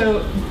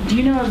 So do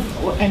you know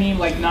of any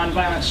like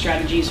nonviolent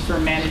strategies for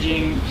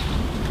managing,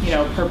 you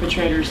know,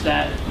 perpetrators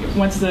that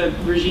once the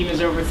regime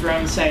is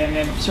overthrown, say, and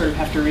they sort of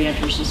have to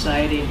re-enter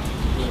society,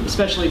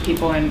 especially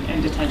people in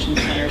detention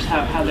centers,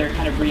 how they're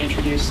kind of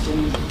reintroduced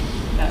in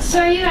that? So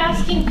are you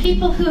asking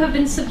people who have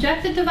been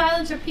subjected to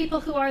violence or people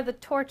who are the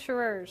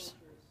torturers?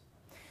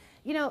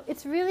 You know,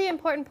 it's really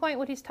important point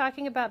what he's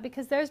talking about,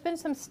 because there's been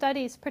some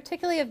studies,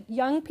 particularly of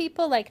young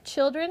people, like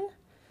children,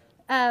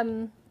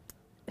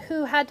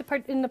 who had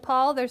to in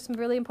Nepal, there's some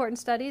really important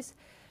studies,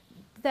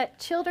 that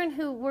children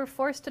who were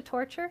forced to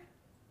torture,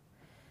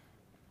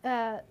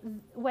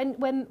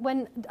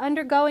 when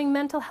undergoing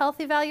mental health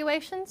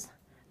evaluations,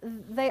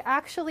 they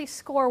actually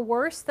score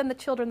worse than the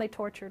children they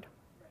tortured.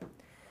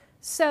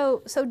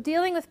 So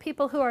dealing with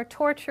people who are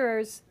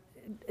torturers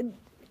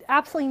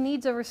absolutely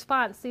needs a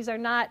response. These are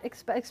not,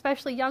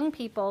 especially young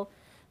people,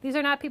 these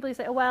are not people who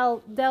say,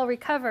 well, they'll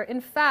recover. In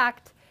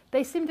fact,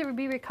 they seem to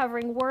be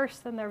recovering worse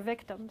than their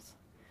victims.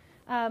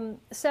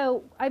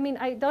 So, I mean,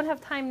 I don't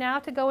have time now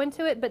to go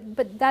into it,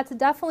 but that's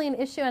definitely an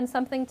issue and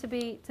something to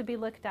be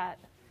looked at.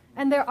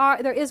 And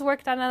there is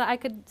work done on it. I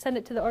could send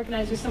it to the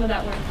organizers, some of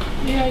that work.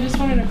 Yeah, I just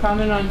wanted to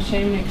comment on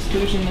shame and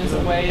exclusion as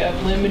a way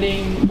of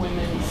limiting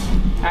women's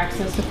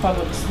access to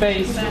public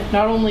space,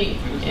 not only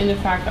in the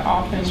fact that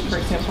often, for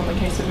example, in the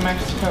case of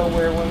Mexico,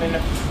 where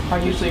women are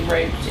usually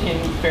raped in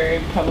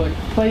very public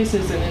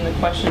places, and then the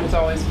question is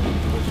always,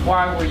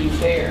 why were you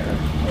there?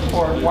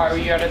 Or why were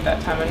you out at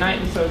that time of night?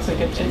 And so it's like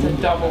it's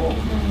a double,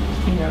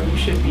 you know, you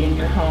should be in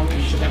your home,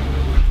 you shouldn't.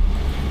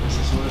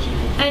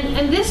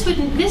 And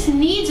this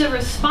needs a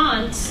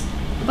response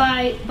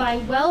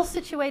by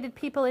well-situated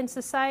people in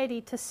society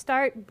to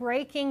start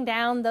breaking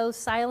down those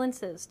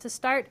silences, to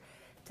start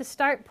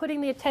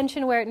putting the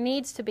attention where it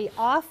needs to be,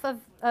 off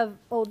of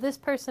oh, this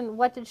person,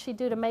 what did she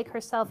do to make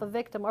herself a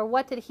victim, or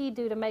what did he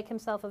do to make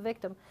himself a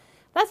victim?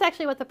 That's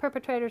actually what the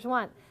perpetrators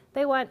want.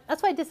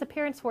 That's why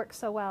disappearance works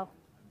so well.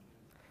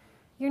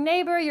 Your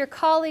neighbor, your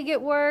colleague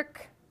at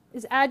work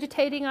is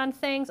agitating on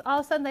things, all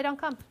of a sudden they don't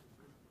come.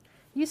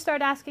 You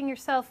start asking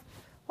yourself,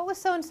 what was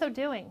so-and-so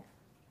doing?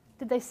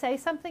 Did they say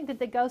something? Did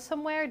they go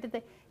somewhere?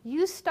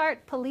 You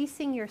start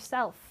policing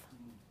yourself,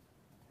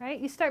 right?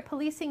 You start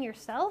policing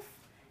yourself,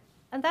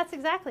 and that's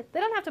exactly, they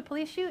don't have to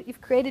police you.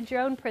 You've created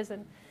your own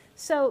prison.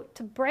 So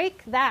to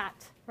break that,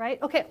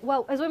 right? Okay,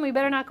 well, as women, we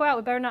better not go out.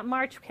 We better not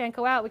march. We can't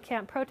go out. We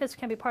can't protest. We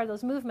can't be part of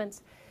those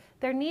movements.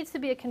 There needs to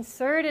be a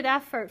concerted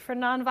effort for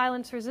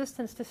nonviolence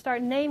resistance to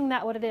start naming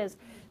that what it is.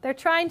 They're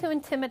trying to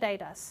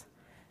intimidate us.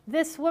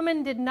 This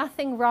woman did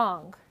nothing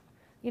wrong.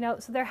 You know,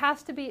 so there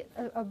has to be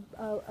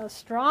a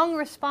strong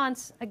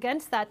response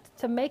against that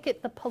to make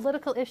it the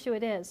political issue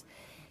it is.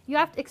 You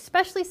have to,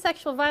 especially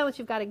sexual violence,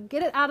 you've got to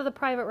get it out of the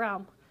private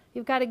realm.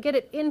 You've got to get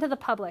it into the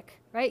public,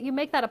 right? You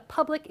make that a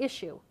public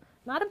issue,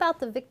 not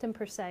about the victim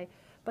per se,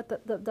 but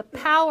the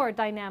power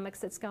dynamics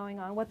that's going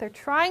on, what they're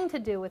trying to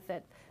do with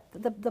it,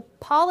 the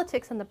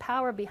politics and the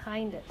power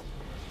behind it.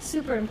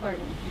 Super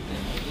important.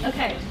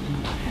 Okay.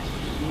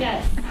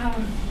 Yes.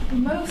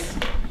 Most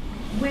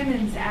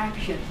women's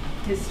action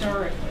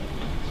historically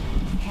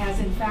has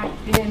in fact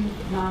been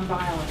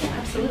nonviolent.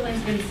 Absolutely.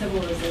 It's been civil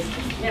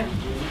resistance, Yeah.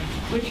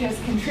 which has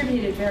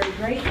contributed very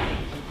greatly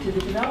to the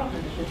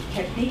development of the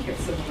technique of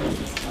civil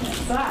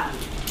resistance. But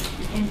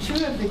in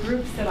two of the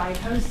groups that I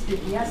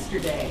hosted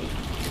yesterday,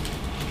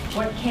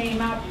 what came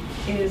up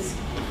is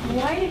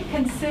quite a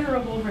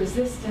considerable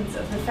resistance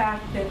of the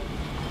fact that,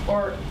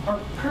 or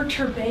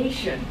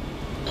perturbation,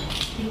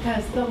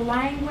 because the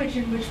language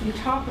in which we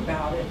talk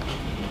about it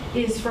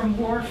is from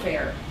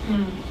warfare,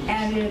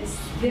 and it's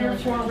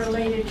therefore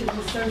related to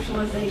the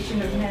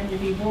socialization of men to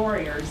be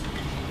warriors.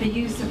 The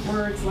use of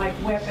words like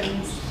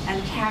weapons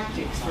and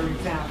tactics, for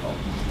example.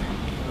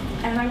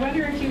 And I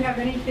wonder if you have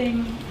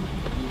anything,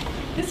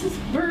 this was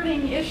a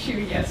burning issue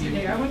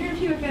yesterday, I wonder if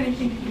you have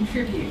anything to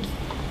contribute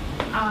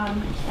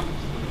on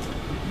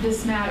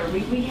this matter.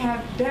 We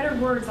have better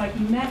words like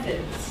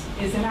methods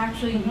is an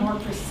actually more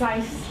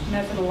precise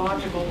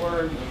methodological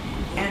word,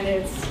 and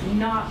it's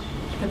not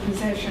the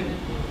possession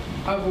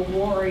of a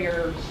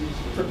warrior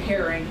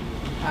preparing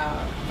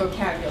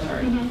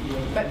vocabulary.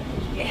 But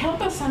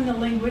help us on the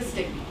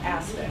linguistic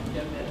aspect of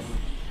this.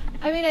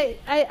 I mean,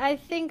 I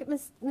think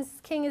Ms.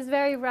 King is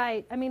very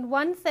right. I mean,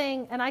 one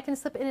thing, and I can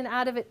slip in and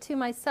out of it too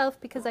myself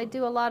because I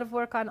do a lot of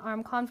work on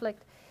armed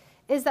conflict,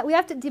 is that we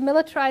have to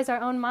demilitarize our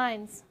own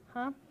minds.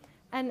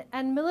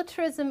 And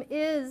militarism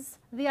is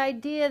the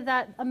idea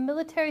that a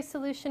military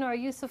solution or a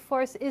use of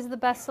force is the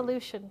best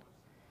solution.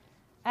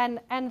 And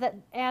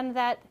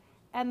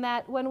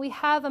that when we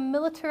have a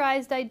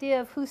militarized idea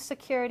of whose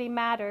security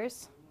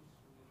matters,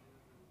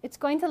 it's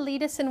going to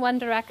lead us in one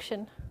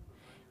direction.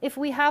 If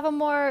we have a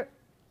more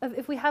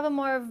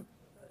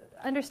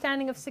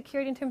understanding of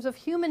security in terms of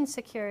human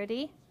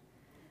security,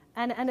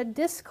 and a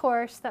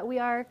discourse that we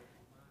are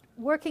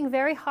working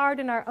very hard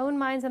in our own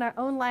minds and our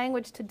own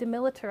language to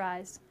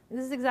demilitarize.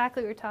 This is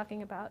exactly what we're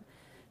talking about.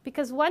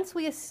 Because once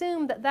we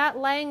assume that that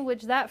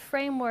language, that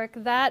framework,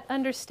 that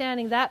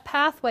understanding, that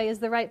pathway is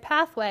the right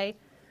pathway,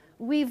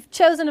 we've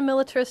chosen a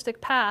militaristic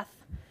path.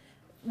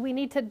 We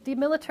need to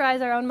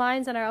demilitarize our own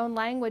minds and our own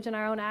language and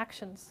our own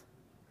actions.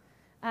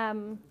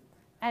 And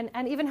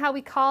even how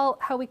we call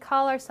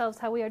ourselves,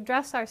 how we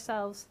address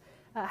ourselves,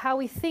 how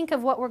we think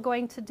of what we're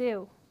going to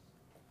do.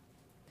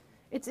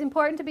 It's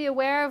important to be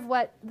aware of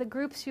what the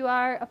groups you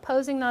are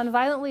opposing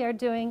nonviolently are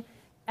doing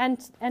and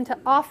to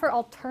offer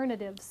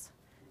alternatives.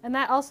 And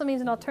that also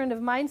means an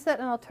alternative mindset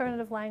and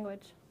alternative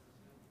language.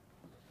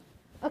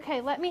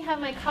 Okay, let me have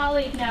my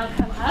colleague now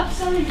come up.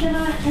 Sorry, can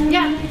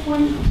I make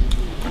one?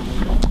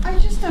 I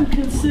just am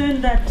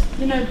concerned that,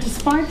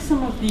 despite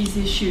some of these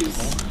issues,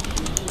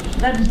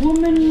 that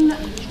women,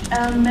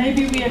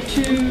 maybe we are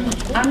too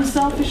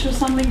unselfish or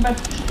something,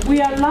 but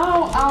we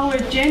allow our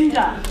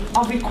agenda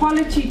of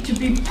equality to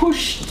be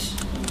pushed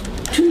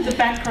to the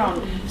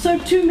background. So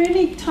too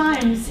many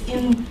times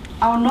in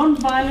our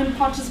non-violent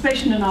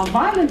participation and our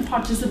violent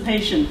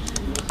participation,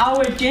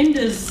 our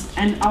agendas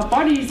and our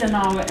bodies and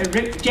our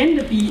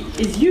agenda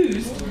is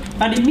used,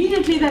 but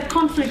immediately that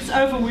conflict's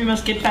over, we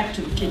must get back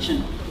to the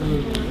kitchen.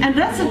 And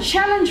that's a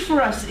challenge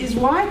for us, is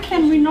why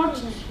can we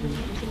not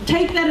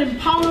take that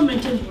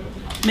empowerment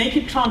and make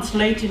it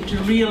translate into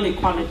real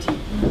equality?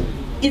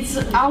 It's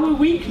our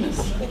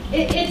weakness.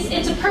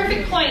 It's a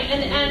perfect point,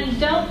 and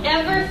don't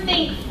ever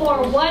think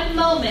for one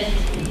moment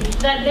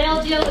that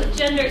they'll deal with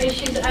gender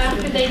issues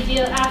after there's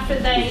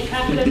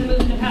a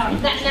movement of power.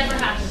 That never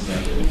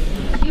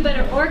happens. You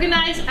better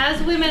organize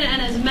as women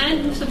and as men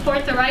who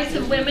support the rights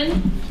of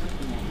women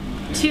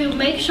to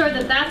make sure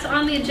that that's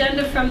on the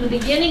agenda from the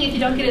beginning. If you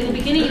don't get it in the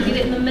beginning, you get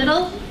it in the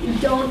middle.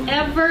 Don't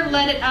ever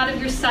let it out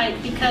of your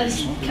sight,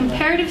 because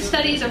comparative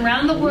studies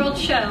around the world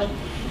show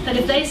that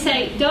if they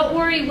say, don't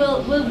worry,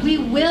 we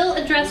will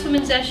address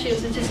women's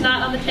issues, it's just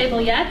not on the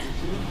table yet,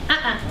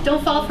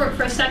 don't fall for it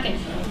for a second.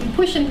 You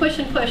push and push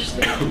and push.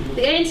 The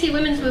ANC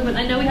women's movement,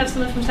 I know we have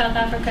someone from South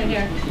Africa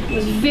here,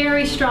 was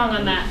very strong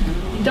on that.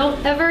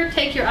 Don't ever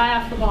take your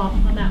eye off the ball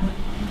on that one.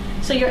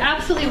 So you're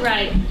absolutely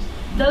right.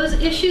 Those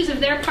issues, if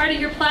they're part of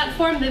your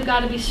platform, they've got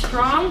to be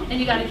strong, and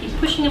you got to keep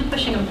pushing them,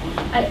 pushing them.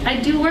 I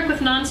do work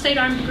with non-state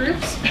armed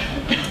groups.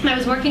 I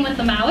was working with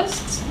the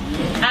Maoists.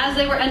 As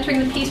they were entering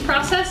the peace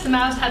process, the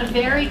Maoists had a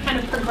very kind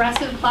of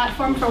progressive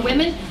platform for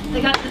women.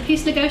 They got to the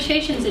peace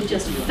negotiations, it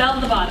just fell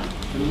to the bottom.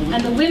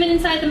 And the women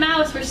inside the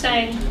Maoists were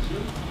saying,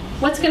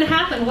 what's going to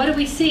happen? What do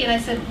we see? And I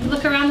said,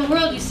 look around the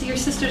world. You see your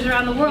sisters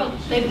around the world.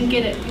 They didn't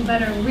get it. You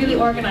better really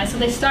organize. So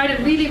they started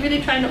really,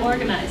 really trying to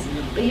organize.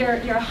 But you're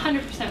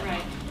 100%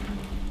 right.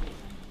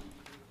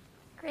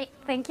 Great.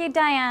 Thank you,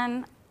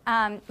 Dyan.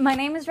 My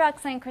name is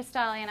Roxanne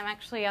Krystalli, and I'm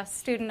actually a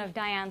student of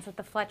Dyan's at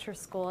the Fletcher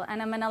School,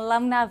 and I'm an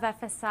alumna of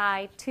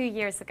FSI 2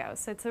 years ago,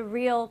 so it's a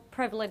real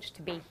privilege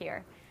to be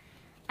here.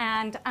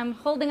 And I'm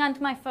holding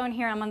onto my phone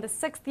here. I'm on the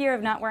 6th year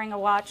of not wearing a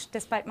watch,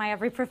 despite my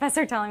every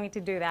professor telling me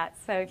to do that.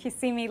 So if you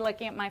see me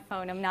looking at my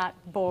phone, I'm not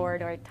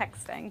bored or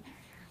texting.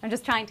 I'm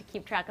just trying to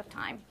keep track of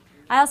time.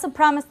 I also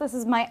promise this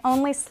is my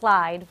only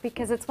slide,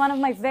 because it's one of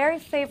my very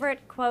favorite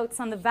quotes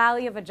on the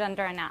value of a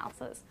gender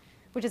analysis,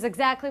 which is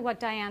exactly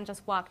what Dyan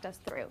just walked us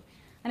through.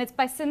 And it's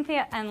by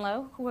Cynthia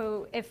Enlow,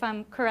 who, if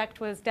I'm correct,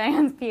 was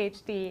Dyan's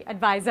PhD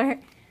advisor.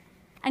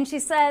 And she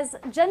says,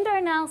 gender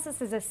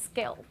analysis is a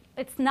skill.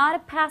 It's not a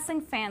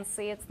passing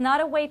fancy. It's not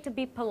a way to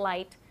be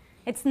polite.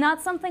 It's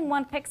not something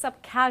one picks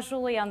up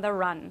casually on the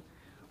run.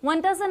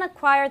 One doesn't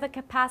acquire the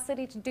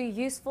capacity to do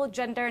useful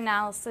gender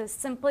analysis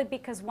simply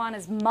because one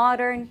is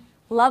modern,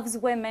 loves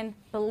women,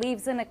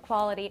 believes in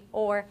equality,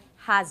 or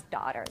has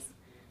daughters.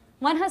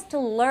 One has to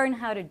learn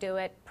how to do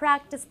it,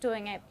 practice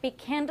doing it, be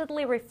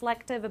candidly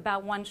reflective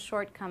about one's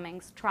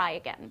shortcomings, try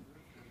again.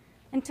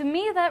 And to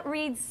me, that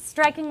reads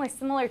strikingly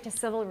similar to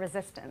civil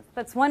resistance.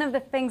 That's one of the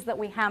things that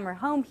we hammer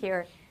home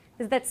here,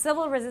 is that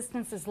civil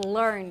resistance is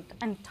learned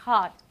and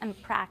taught and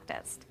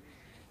practiced.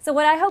 So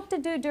what I hope to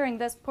do during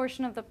this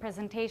portion of the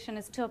presentation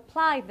is to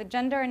apply the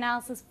gender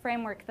analysis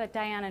framework that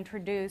Dyan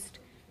introduced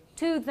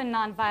to the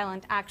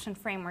nonviolent action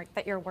framework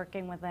that you're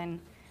working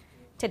within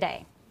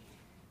today.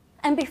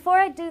 And before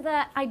I do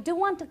that, I do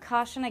want to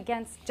caution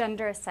against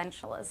gender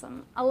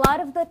essentialism. A lot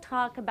of the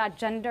talk about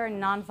gender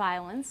and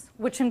nonviolence,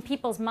 which in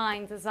people's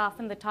minds is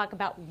often the talk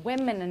about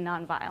women and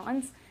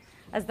nonviolence,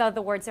 as though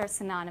the words are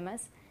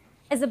synonymous,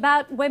 is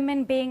about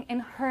women being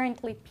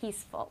inherently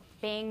peaceful,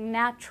 being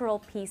natural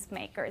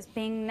peacemakers,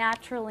 being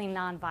naturally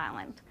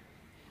nonviolent.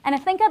 And I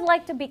think I'd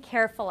like to be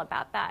careful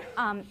about that.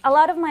 A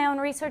lot of my own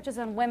research is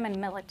on women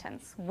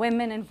militants,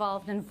 women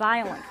involved in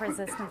violent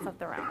resistance of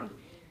their own.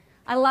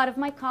 A lot of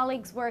my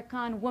colleagues work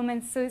on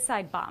women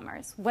suicide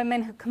bombers,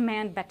 women who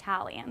command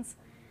battalions.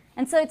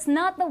 And so it's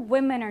not that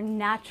women are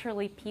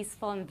naturally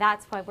peaceful and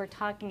that's why we're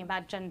talking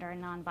about gender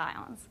and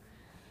nonviolence.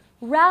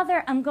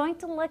 Rather, I'm going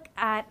to look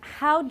at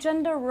how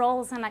gender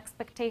roles and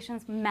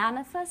expectations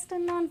manifest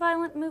in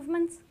nonviolent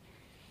movements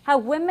how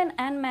women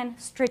and men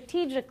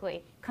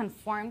strategically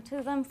conform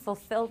to them,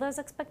 fulfill those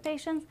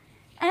expectations,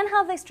 and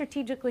how they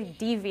strategically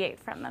deviate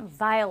from them,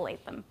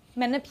 violate them,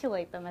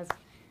 manipulate them,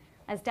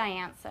 as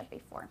Dyan said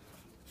before.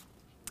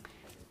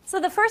 So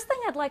the first thing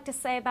I'd like to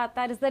say about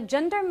that is that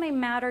gender may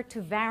matter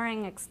to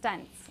varying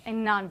extents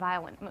in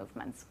nonviolent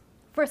movements.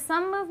 For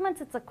some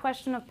movements, it's a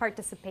question of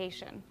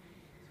participation.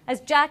 As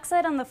Jack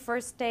said on the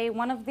first day,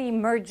 one of the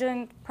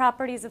emergent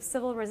properties of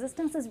civil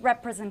resistance is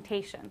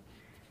representation.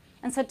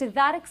 And so to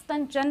that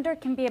extent, gender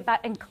can be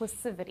about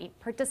inclusivity,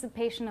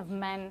 participation of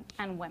men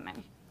and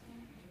women.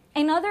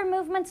 In other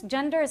movements,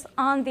 gender is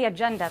on the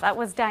agenda. That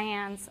was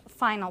Dyan's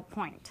final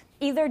point,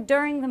 either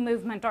during the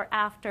movement or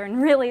after.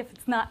 And really, if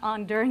it's not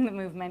on during the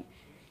movement,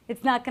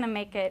 it's not going to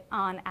make it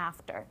on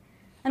after.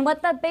 And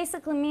what that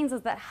basically means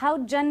is that how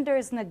gender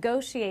is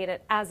negotiated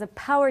as a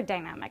power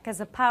dynamic,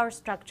 as a power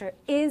structure,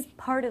 is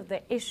part of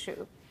the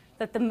issue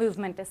that the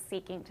movement is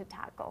seeking to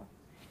tackle.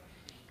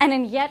 And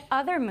in yet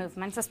other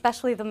movements,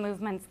 especially the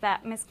movements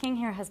that Ms. King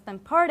here has been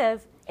part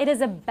of, it is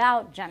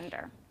about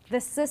gender.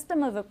 The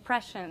system of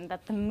oppression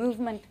that the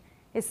movement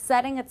is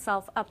setting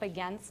itself up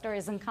against or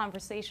is in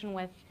conversation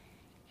with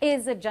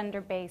is a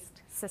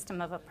gender-based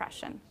system of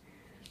oppression.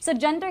 So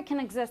gender can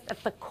exist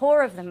at the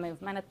core of the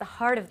movement, at the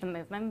heart of the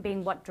movement,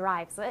 being what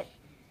drives it.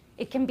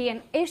 It can be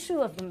an issue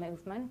of the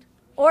movement,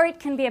 or it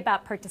can be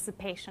about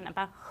participation,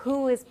 about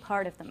who is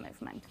part of the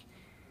movement.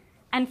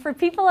 And for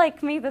people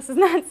like me, this is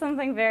not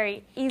something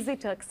very easy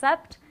to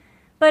accept,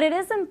 but it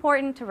is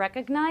important to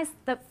recognize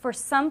that for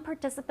some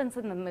participants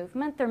in the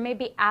movement, there may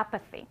be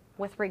apathy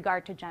with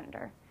regard to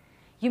gender.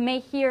 You may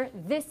hear,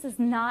 this is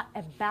not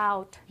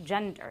about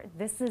gender.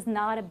 This is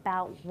not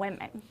about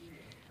women.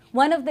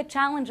 One of the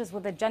challenges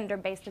with a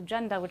gender-based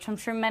agenda, which I'm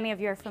sure many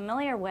of you are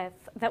familiar with,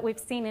 that we've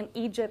seen in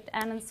Egypt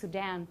and in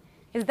Sudan,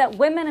 is that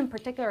women in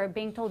particular are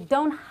being told,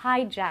 don't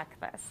hijack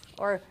this,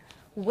 or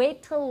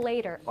wait till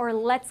later, or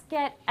let's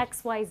get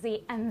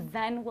XYZ, and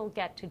then we'll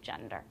get to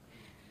gender.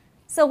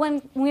 So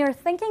when we are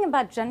thinking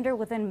about gender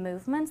within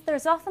movements,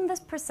 there's often this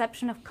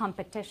perception of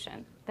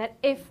competition, that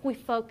if we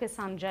focus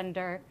on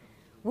gender,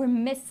 we're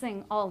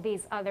missing all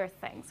these other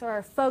things, or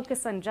our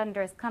focus on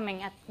gender is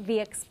coming at the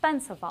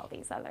expense of all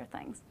these other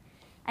things.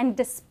 And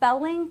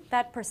dispelling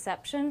that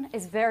perception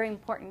is very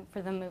important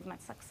for the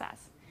movement's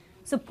success.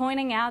 So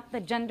pointing out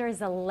that gender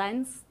is a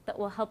lens that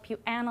will help you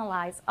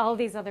analyze all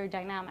these other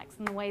dynamics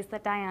in the ways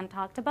that Dyan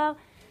talked about,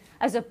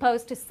 as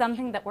opposed to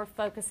something that we're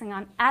focusing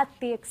on at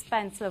the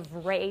expense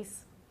of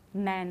race,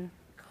 men,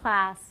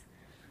 class,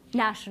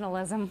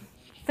 nationalism,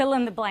 fill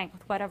in the blank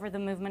with whatever the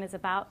movement is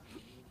about,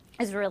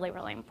 is really,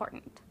 really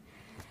important.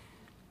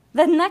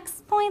 The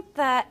next point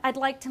that I'd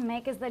like to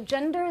make is that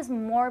gender is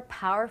more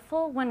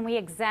powerful when we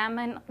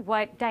examine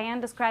what Dyan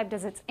described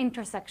as its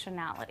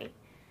intersectionality.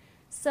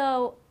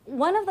 So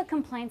one of the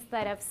complaints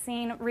that I've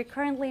seen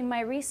recurrently in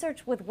my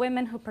research with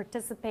women who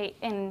participate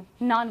in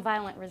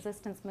nonviolent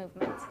resistance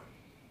movements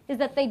is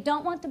that they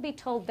don't want to be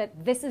told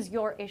that this is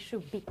your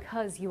issue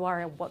because you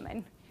are a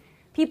woman.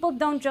 People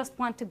don't just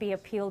want to be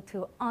appealed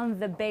to on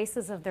the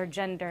basis of their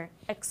gender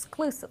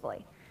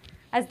exclusively.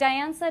 As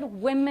Dyan said,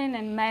 women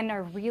and men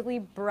are really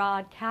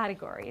broad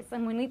categories,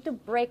 and we need to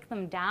break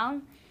them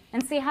down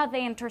and see how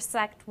they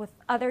intersect with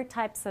other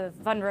types of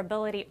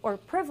vulnerability or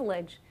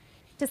privilege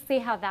to see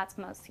how that's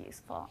most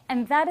useful.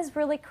 And that is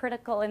really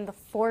critical in the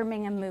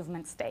forming a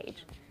movement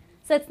stage.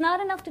 So it's not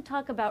enough to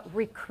talk about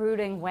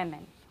recruiting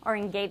women or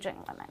engaging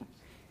women.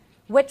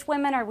 Which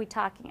women are we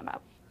talking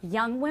about?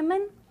 Young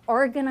women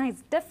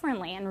organize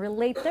differently and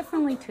relate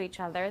differently to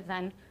each other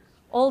than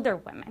older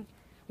women.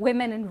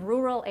 Women in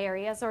rural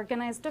areas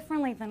organize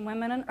differently than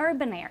women in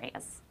urban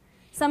areas.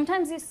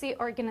 Sometimes you see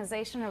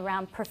organization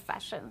around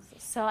professions.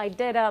 So I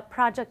did a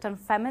project on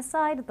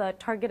femicide, the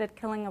targeted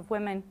killing of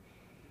women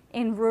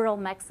in rural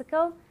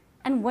Mexico,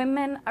 and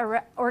women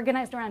are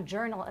organized around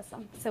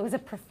journalism. So it was a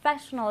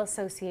professional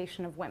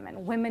association of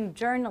women. Women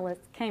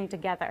journalists came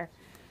together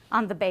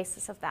on the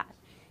basis of that.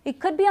 It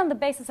could be on the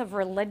basis of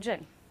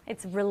religion.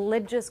 It's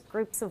religious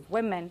groups of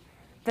women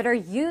that are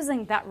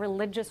using that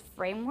religious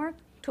framework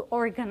to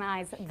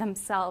organize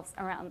themselves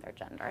around their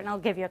gender. And I'll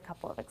give you a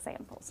couple of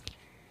examples.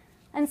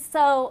 And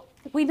so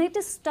we need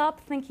to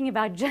stop thinking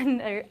about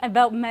gender,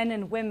 about men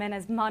and women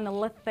as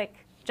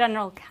monolithic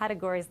general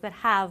categories that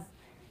have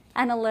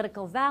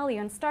analytical value,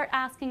 and start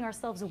asking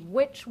ourselves,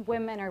 which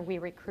women are we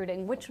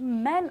recruiting? Which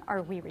men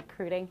are we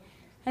recruiting?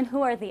 And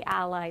who are the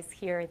allies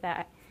here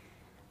that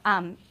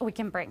we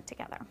can bring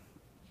together?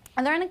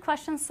 Are there any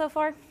questions so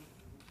far?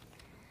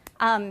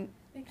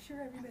 Make sure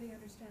everybody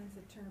understands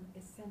the term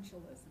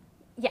essentialism.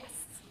 Yes,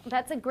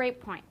 that's a great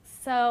point.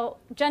 So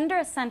gender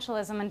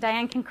essentialism, and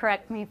Dyan can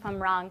correct me if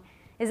I'm wrong,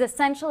 is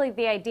essentially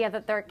the idea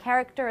that there are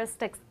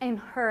characteristics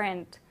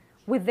inherent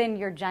within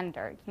your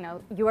gender. You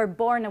know, you are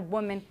born a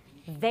woman,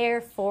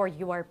 therefore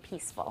you are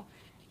peaceful.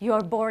 You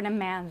are born a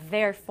man,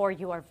 therefore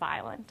you are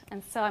violent.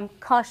 And so I'm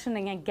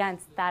cautioning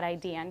against that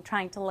idea and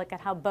trying to look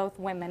at how both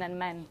women and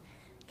men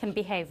can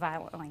behave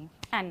violently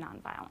and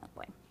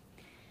non-violently.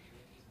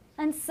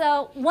 And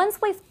so once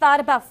we've thought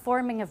about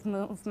forming a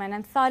movement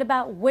and thought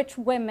about which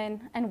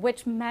women and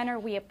which men are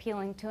we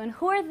appealing to and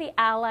who are the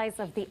allies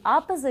of the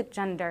opposite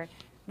gender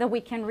that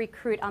we can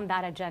recruit on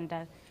that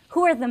agenda,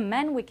 who are the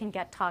men we can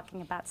get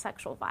talking about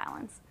sexual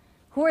violence,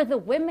 who are the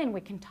women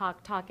we can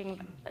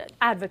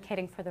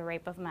advocating for the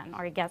rape of men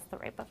or against the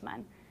rape of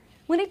men,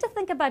 we need to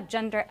think about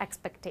gender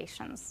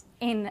expectations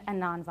in a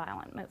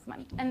nonviolent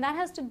movement. And that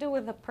has to do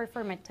with the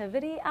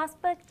performativity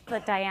aspect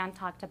that Dyan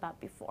talked about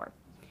before.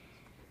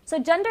 So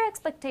gender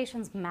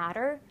expectations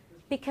matter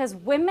because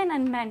women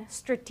and men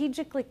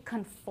strategically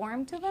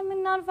conform to them in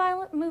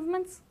nonviolent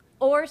movements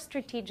or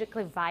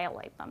strategically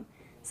violate them.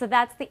 So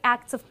that's the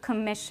acts of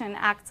commission,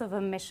 acts of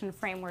omission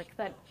framework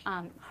that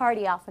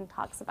Hardy often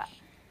talks about.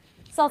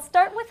 So I'll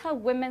start with how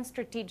women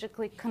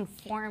strategically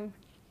conform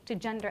to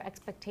gender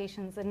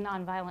expectations in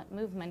nonviolent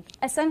movement,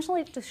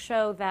 essentially to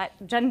show that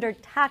gender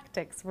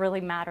tactics really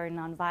matter in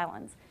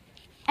nonviolence,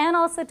 and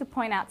also to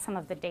point out some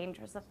of the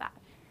dangers of that.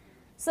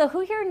 So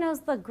who here knows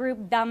the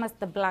group Damas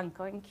de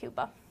Blanco in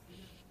Cuba?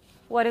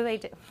 What do?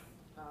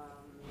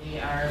 They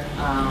are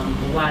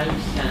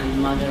wives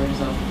and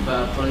mothers of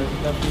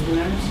political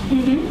prisoners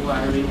who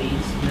are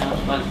released now,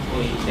 but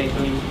they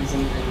were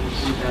imprisoned in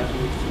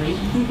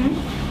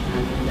 2003.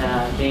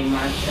 And they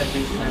march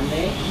every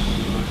Sunday,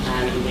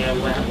 and they are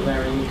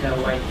wearing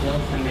white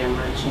clothes, and they are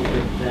marching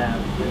with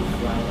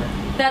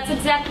flower. That's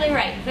exactly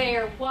right. They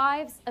are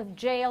wives of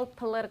jailed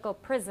political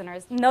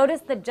prisoners.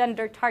 Notice the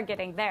gender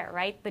targeting there,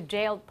 right? The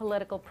jailed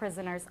political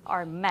prisoners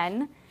are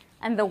men,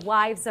 and the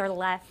wives are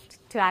left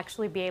to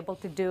actually be able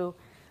to do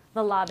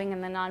the lobbying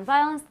and the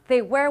nonviolence.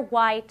 They wear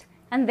white,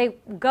 and they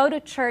go to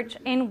church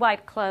in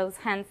white clothes,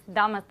 hence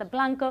Damas de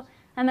Blanco,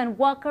 and then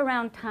walk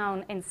around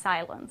town in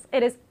silence.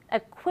 It is a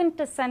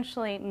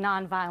quintessentially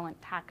nonviolent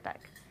tactic.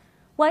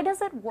 Why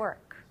does it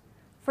work?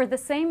 For the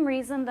same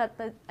reason that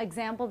the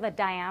example that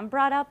Dyan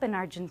brought up in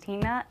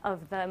Argentina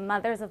of the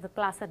mothers of the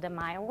Plaza de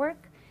Mayo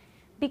work,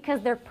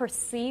 because their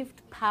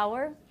perceived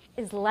power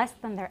is less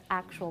than their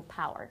actual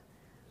power.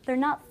 They're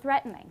not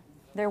threatening.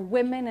 They're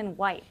women in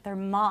white. They're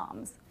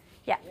moms.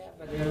 Yeah.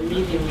 But they're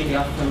really, really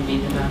often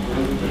beaten up,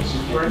 and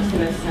it works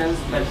in a sense,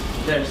 but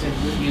there's a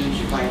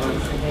huge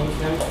violence against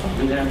them,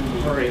 and they're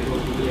horrible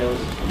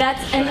videos.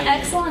 That's an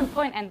excellent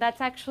point, and that's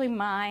actually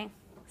my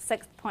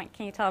sixth point.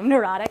 Can you tell I'm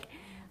neurotic?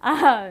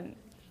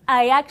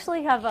 I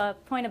actually have a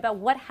point about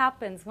what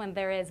happens when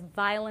there is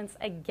violence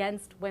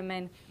against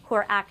women who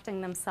are acting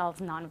themselves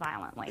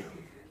nonviolently.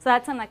 So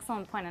that's an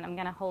excellent point, and I'm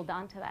going to hold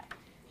on to that.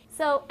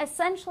 So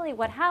essentially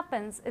what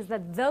happens is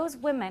that those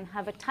women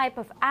have a type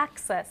of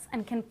access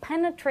and can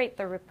penetrate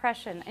the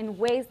repression in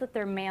ways that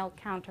their male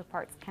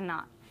counterparts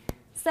cannot.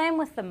 Same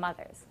with the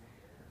mothers.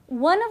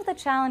 One of the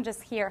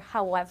challenges here,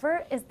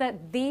 however, is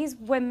that these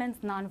women's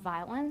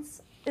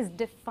nonviolence is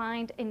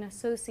defined in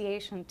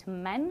association to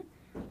men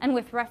and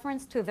with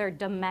reference to their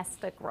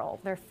domestic role,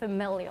 their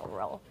familial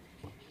role.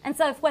 And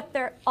so if what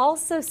they're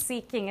also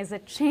seeking is a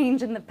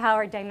change in the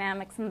power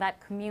dynamics in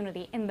that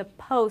community in the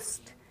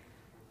post-civil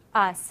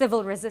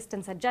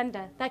resistance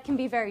agenda, that can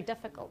be very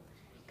difficult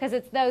because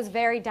it's those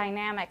very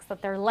dynamics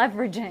that they're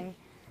leveraging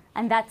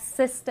and that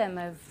system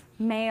of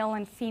male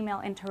and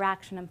female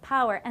interaction and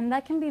power, and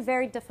that can be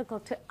very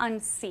difficult to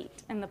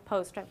unseat in the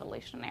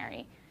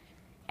post-revolutionary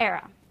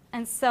era.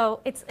 And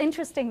so it's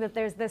interesting that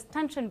there's this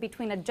tension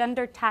between a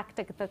gender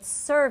tactic that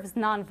serves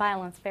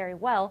nonviolence very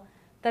well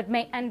that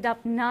may end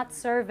up not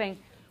serving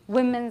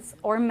women's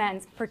or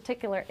men's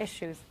particular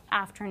issues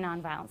after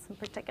nonviolence in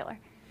particular.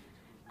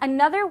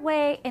 Another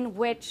way in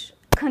which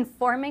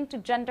conforming to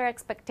gender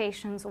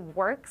expectations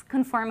works,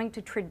 conforming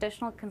to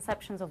traditional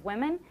conceptions of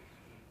women,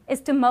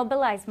 is to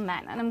mobilize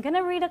men. And I'm going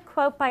to read a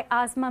quote by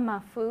Asma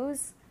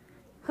Mahfouz.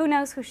 Who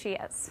knows who she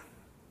is?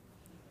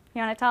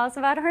 You want to tell us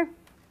about her?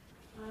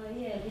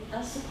 Yeah,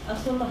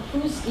 Asma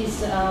Mahfouz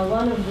is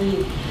one of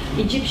the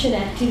Egyptian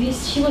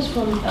activists. She was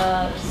from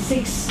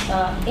 6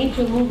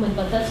 April movement,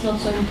 but that's not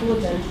so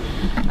important.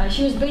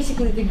 She was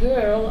basically the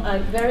girl,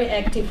 very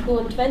active, who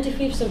on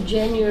 25th of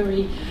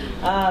January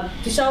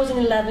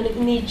 2011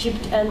 in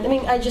Egypt, and I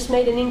mean, I just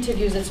made an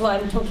interview, that's why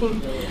I'm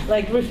talking,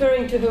 like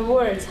referring to her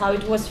words, how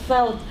it was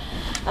felt.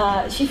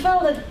 She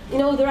felt that, you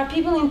know, there are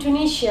people in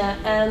Tunisia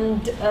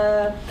and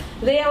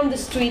they are on the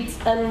streets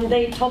and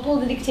they topple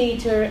the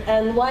dictator,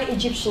 and why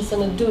Egyptians are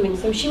not doing.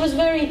 So she was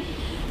very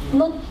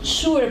not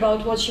sure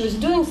about what she was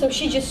doing, so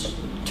she just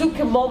took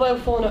a mobile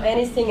phone or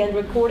anything and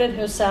recorded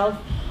herself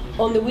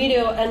on the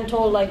video and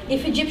told, like,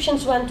 if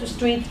Egyptians went to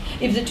street,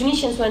 if the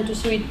Tunisians went to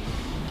street,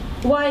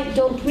 why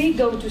don't we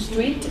go to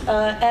street?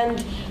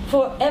 And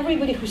for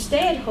everybody who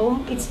stay at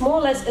home, it's more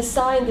or less a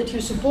sign that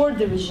you support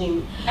the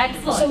regime.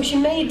 Excellent. So she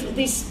made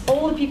this,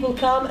 all the people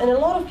come, and a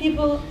lot of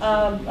people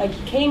like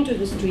came to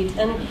the street.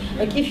 And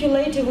like, if you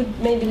later would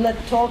maybe let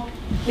talk,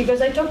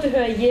 because I talked to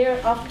her a year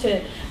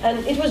after,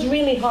 and it was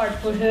really hard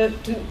for her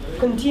to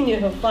continue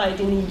her fight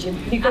in Egypt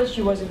because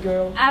she was a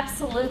girl.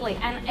 Absolutely.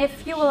 And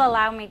if you will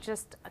allow me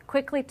just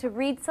quickly to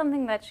read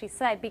something that she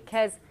said,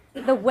 because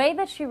the way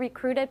that she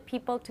recruited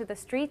people to the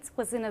streets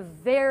was in a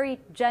very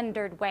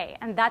gendered way,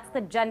 and that's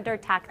the gender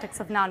tactics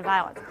of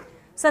nonviolence.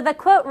 So the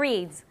quote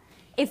reads,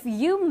 "If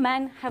you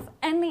men have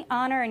any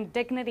honor and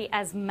dignity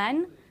as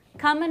men,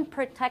 come and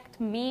protect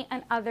me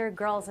and other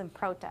girls in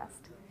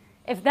protest."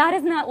 If that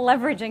is not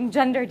leveraging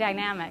gender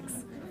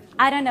dynamics,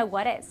 I don't know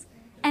what is.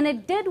 And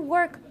it did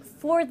work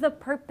for the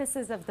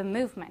purposes of the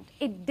movement.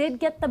 It did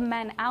get the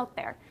men out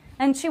there.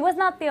 And she was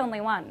not the only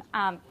one.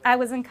 I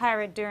was in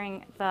Cairo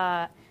during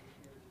the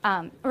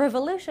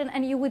revolution,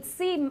 and you would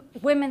see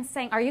women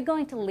saying, "Are you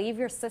going to leave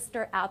your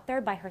sister out there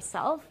by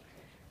herself?"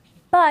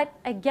 But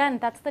again,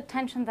 that's the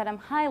tension that I'm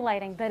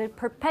highlighting, that it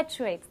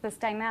perpetuates this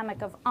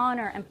dynamic of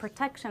honor and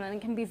protection, and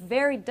it can be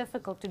very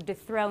difficult to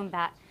dethrone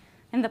that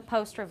in the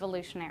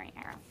post-revolutionary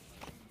era.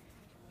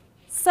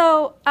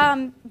 So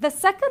the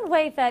second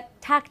way that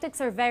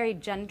tactics are very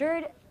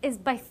gendered is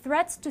by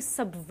threats to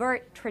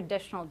subvert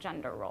traditional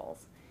gender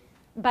roles.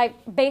 By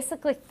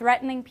basically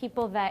threatening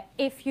people that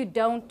if you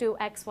don't do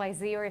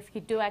XYZ or if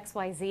you do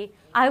XYZ,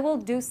 I will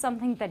do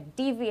something that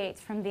deviates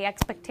from the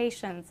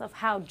expectations of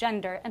how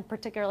gender, and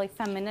particularly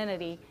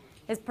femininity,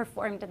 is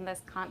performed in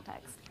this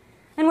context.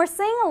 And we're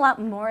seeing a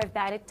lot more of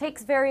that. It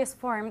takes various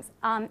forms.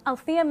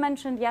 Althea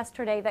mentioned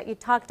yesterday that you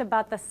talked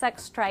about the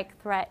sex strike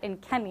threat in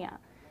Kenya,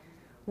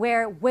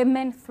 where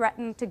women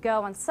threatened to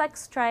go on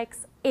sex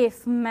strikes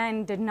if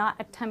men did not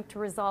attempt to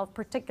resolve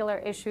particular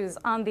issues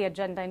on the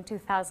agenda in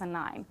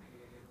 2009.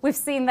 We've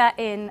seen that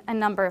in a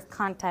number of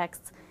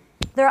contexts.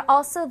 There are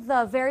also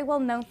the very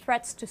well-known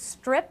threats to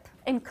strip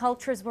in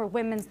cultures where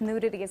women's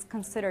nudity is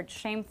considered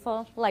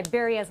shameful.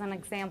 Liberia is an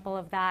example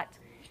of that,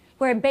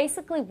 where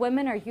basically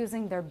women are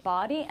using their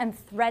body and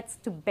threats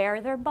to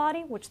bare their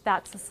body, which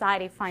that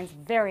society finds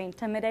very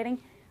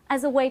intimidating,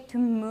 as a way to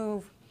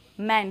move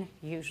men,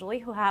 usually,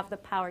 who have the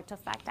power to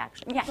affect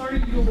action. Yeah.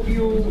 Sorry,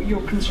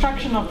 your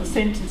construction of the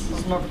sentence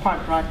is not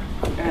quite right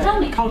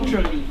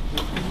culturally.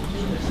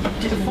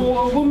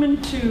 For a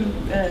woman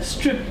to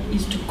strip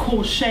is to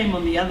cause shame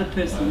on the other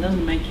person. It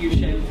doesn't make you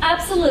shame.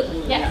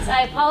 Absolutely, yes.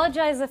 I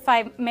apologize if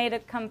I made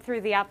it come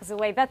through the opposite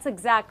way. That's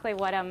exactly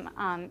what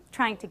I'm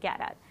trying to get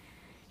at.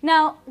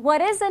 Now,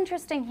 what is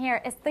interesting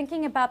here is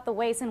thinking about the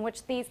ways in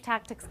which these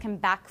tactics can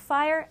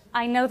backfire.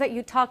 I know that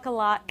you talk a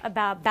lot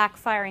about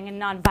backfiring in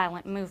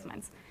nonviolent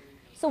movements.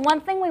 So one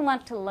thing we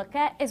want to look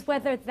at is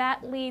whether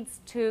that leads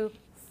to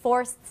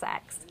forced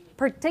sex,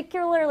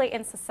 particularly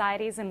in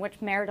societies in which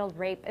marital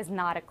rape is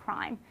not a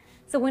crime.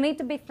 So we need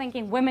to be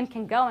thinking women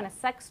can go on a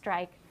sex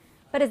strike,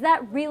 but is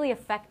that really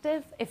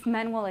effective if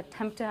men will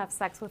attempt to have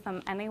sex with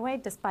them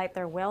anyway, despite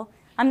their will?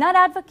 I'm not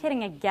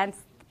advocating against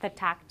the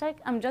tactic.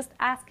 I'm just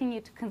asking you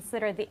to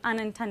consider the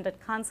unintended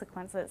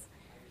consequences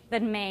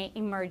that may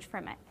emerge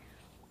from it.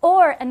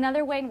 Or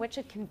another way in which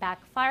it can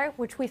backfire,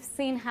 which we've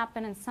seen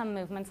happen in some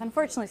movements,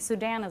 unfortunately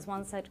Sudan is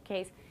one such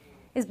case,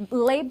 is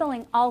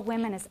labeling all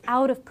women as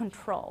out of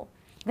control.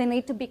 They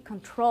need to be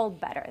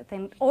controlled better,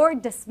 or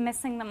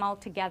dismissing them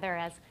altogether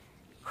as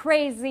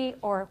crazy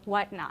or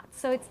whatnot.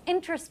 So it's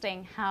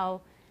interesting how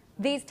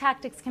these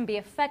tactics can be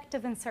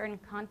effective in certain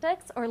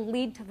contexts or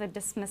lead to the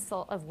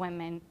dismissal of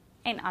women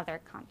in other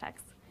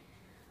contexts.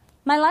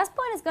 My last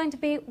point is going to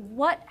be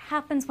what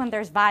happens when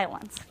there's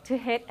violence, to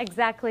hit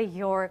exactly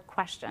your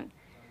question.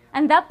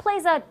 And that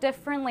plays out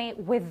differently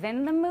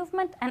within the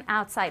movement and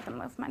outside the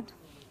movement.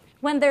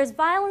 When there's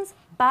violence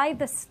by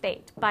the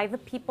state, by the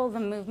people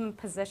the movement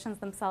positions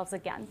themselves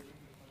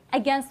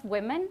against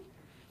women,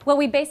 what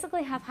we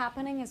basically have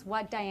happening is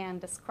what Dyan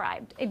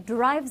described. It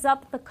drives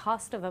up the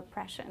cost of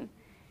oppression.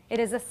 It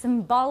is a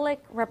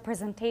symbolic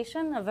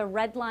representation of a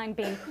red line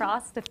being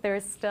crossed if there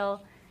is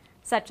still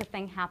such a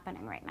thing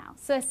happening right now.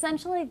 So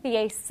essentially, the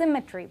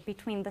asymmetry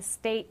between the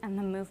state and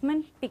the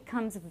movement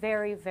becomes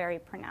very, very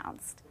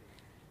pronounced.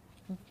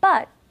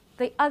 But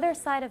the other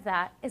side of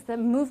that is that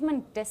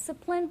movement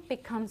discipline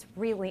becomes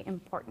really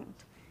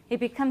important. It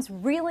becomes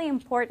really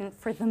important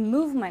for the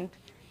movement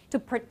to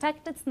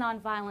protect its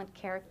nonviolent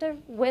character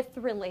with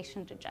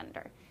relation to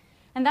gender.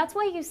 And that's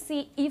why you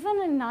see,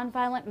 even in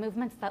nonviolent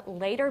movements that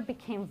later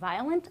became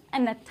violent,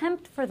 an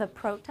attempt for the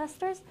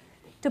protesters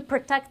to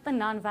protect the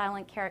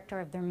nonviolent character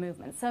of their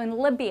movement. So in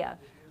Libya,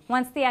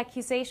 once the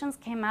accusations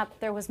came out that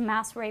there was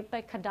mass rape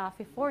by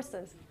Gaddafi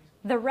forces,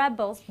 the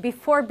rebels,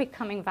 before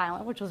becoming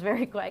violent, which was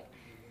very quick,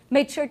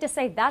 made sure to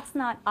say, that's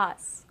not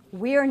us.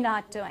 We're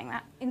not doing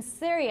that. In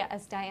Syria,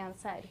 as Dyan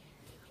said,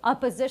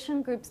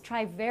 opposition groups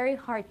try very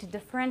hard to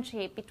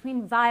differentiate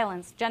between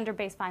violence,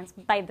 gender-based violence,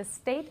 by the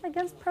state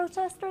against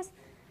protesters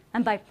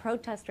and by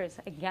protesters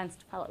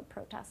against fellow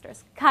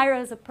protesters.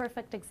 Cairo is a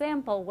perfect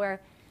example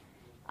where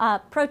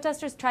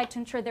protesters tried to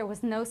ensure there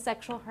was no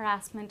sexual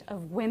harassment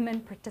of women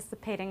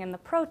participating in the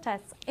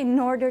protests in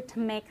order to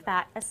make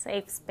that a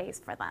safe space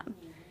for them.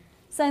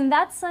 So in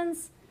that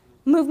sense,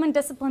 movement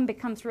discipline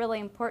becomes really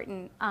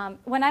important.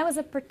 When I was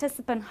a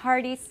participant,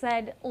 Hardy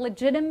said,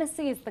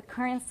 legitimacy is the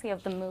currency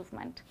of the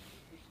movement.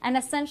 And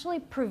essentially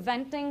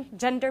preventing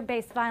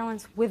gender-based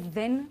violence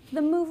within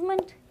the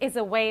movement is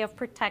a way of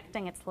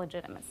protecting its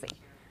legitimacy.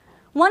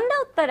 One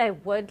note that I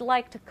would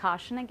like to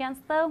caution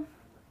against, though,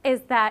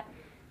 is that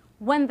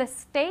when the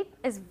state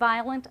is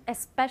violent,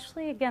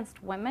 especially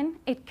against women,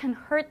 it can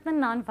hurt the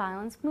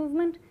nonviolence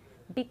movement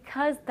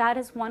because that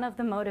is one of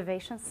the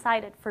motivations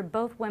cited for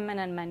both women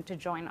and men to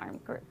join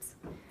armed groups.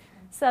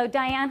 So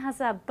Dyan has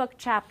a book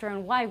chapter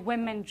on why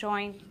women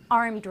join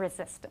armed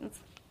resistance,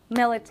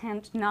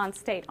 militant,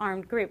 non-state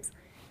armed groups.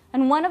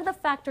 And one of the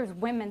factors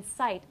women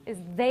cite is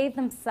they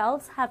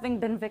themselves having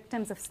been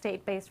victims of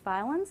state-based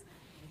violence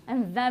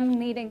and them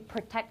needing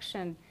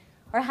protection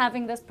or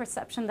having this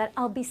perception that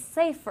I'll be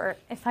safer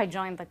if I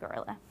join the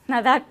guerrilla.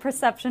 Now that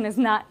perception is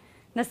not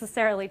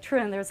necessarily true,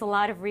 and there's a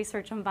lot of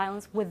research on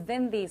violence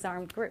within these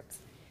armed groups.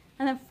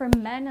 And then for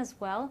men as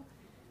well,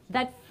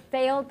 that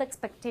failed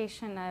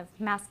expectation of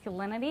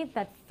masculinity,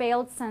 that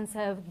failed sense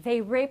of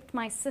they raped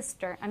my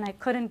sister and I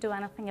couldn't do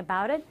anything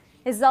about it,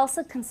 is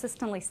also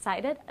consistently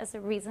cited as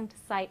a reason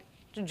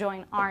to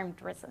join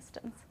armed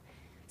resistance.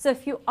 So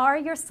if you are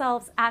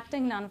yourselves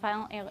acting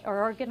nonviolently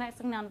or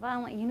organizing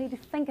nonviolently, you need to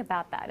think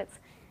about that. It's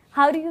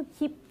how do you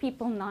keep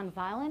people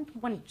nonviolent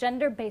when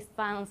gender-based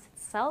violence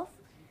itself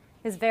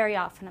is very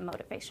often a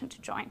motivation to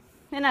join.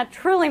 And now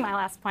truly my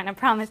last point, I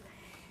promise,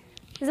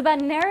 is about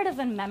narrative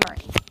and memory,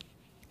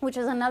 which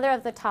is another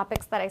of the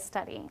topics that I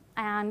study.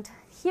 And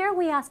here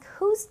we ask,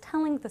 who's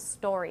telling the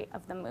story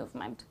of the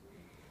movement?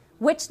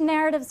 Which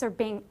narratives are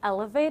being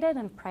elevated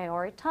and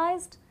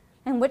prioritized,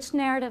 and which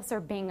narratives are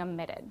being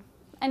omitted?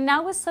 And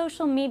now with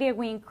social media,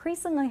 we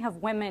increasingly have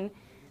women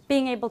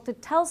being able to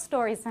tell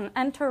stories and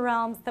enter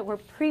realms that were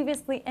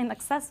previously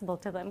inaccessible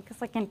to them, because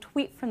they can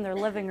tweet from their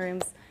living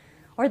rooms,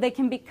 or they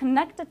can be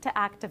connected to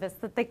activists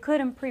that they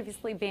couldn't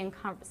previously be in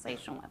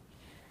conversation with.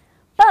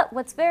 But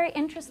what's very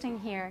interesting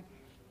here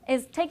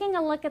is taking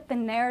a look at the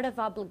narrative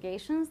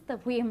obligations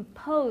that we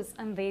impose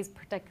on these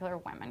particular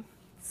women.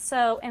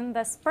 So in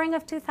the spring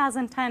of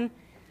 2010,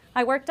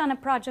 I worked on a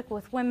project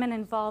with women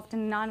involved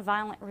in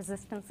nonviolent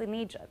resistance in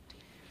Egypt.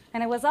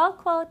 And it was all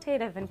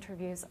qualitative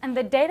interviews, and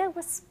the data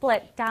was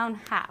split down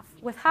half,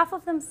 with half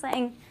of them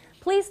saying,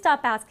 please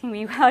stop asking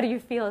me how do you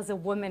feel as a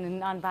woman in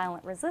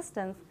nonviolent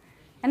resistance,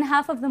 and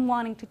half of them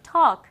wanting to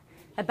talk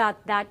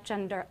about that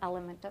gender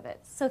element of it.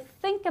 So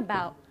think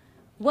about,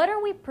 what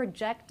are we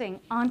projecting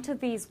onto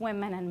these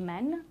women and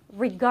men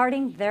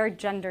regarding their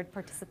gendered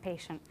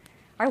participation?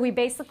 Are we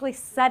basically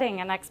setting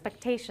an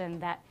expectation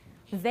that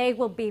they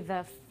will be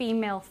the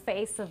female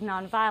face of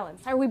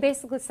nonviolence? Are we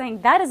basically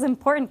saying that is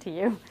important to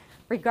you,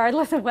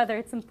 regardless of whether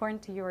it's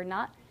important to you or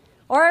not?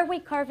 Or are we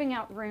carving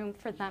out room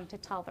for them to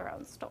tell their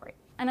own story?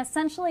 And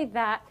essentially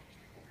that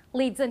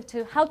leads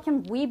into how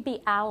can we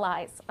be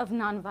allies of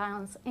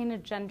nonviolence in a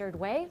gendered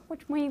way,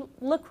 which may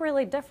look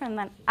really different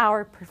than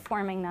our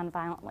performing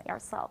nonviolently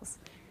ourselves.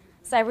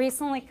 So I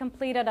recently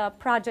completed a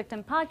project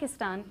in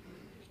Pakistan,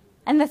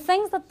 and the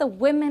things that the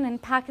women in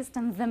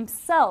Pakistan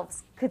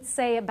themselves could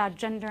say about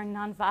gender and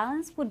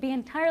nonviolence would be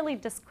entirely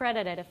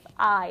discredited if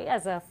I,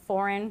 as a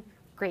foreign,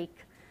 Greek,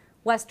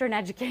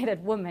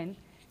 Western-educated woman,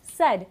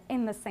 said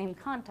in the same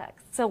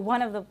context. So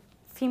one of the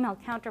female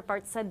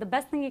counterparts said, the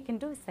best thing you can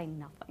do is say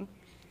nothing.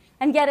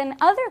 And yet in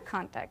other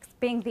contexts,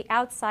 being the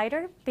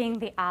outsider, being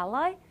the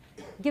ally,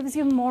 gives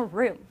you more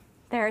room.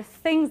 There are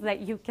things that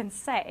you can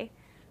say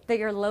that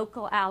your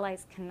local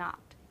allies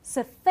cannot.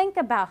 So think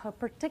about how,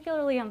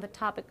 particularly on the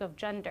topic of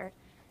gender,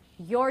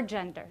 your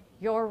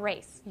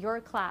race,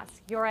 your class,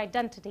 your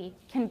identity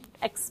can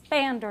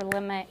expand or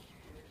limit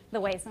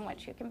the ways in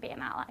which you can be an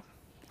ally.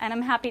 And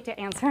I'm happy to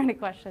answer any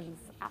questions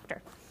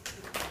after.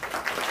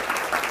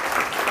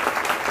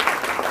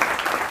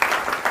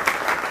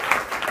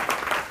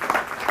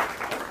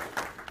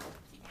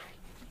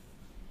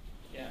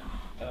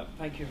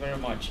 Thank you very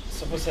much.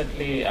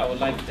 Supposedly, I would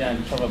like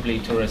Dan probably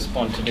to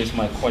respond to this,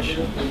 my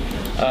question.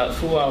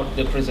 Throughout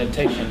the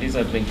presentation, this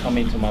has been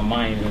coming to my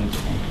mind, and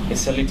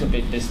it's a little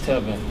bit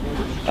disturbing.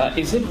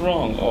 Is it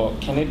wrong, or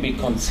can it be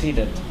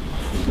considered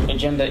a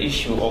gender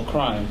issue or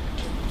crime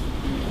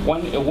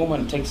when a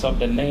woman takes up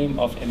the name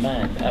of a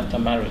man after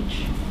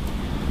marriage?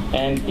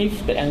 And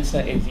if the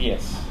answer is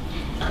yes,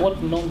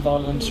 what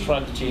non-violent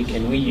strategy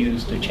can we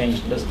use to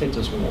change the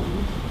status quo?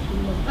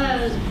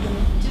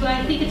 Do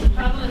I think it's a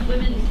problem if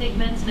women take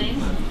men's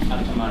names?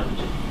 After marriage.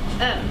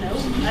 No.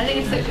 I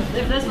think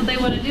if that's what they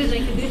want to do,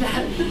 they can do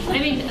that. I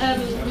mean,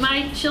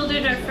 my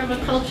children are from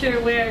a culture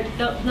where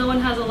no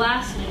one has a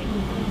last name.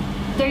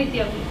 They're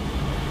Ethiopian.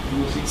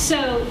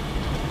 So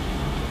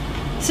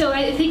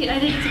I think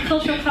it's a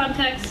cultural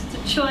context, it's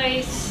a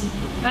choice.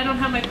 I don't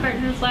have my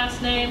partner's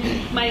last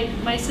name.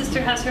 My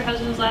sister has her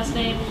husband's last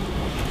name.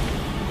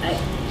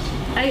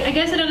 I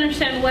guess I don't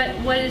understand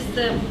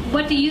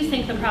what do you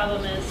think the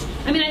problem is?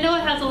 I mean, I know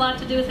it has a lot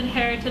to do with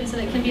inheritance,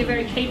 and it can be a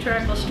very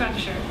patriarchal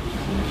structure.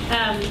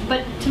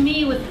 But to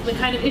me, with the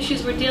kind of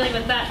issues we're dealing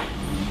with, that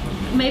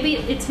maybe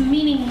it's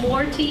meaning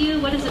more to you.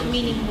 What is it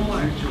meaning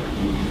more?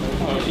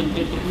 Well,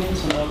 it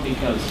means more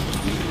because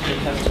it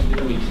has to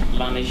do with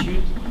land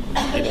issues.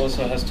 It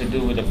also has to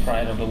do with the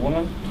pride of the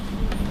woman,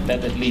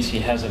 that at least she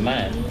has a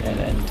man,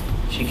 and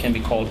she can be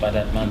called by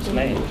that man's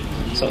name.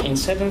 So in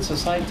certain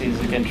societies,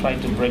 we can try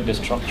to break the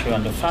structure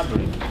and the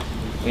fabric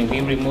when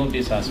we remove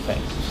these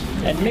aspects.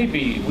 And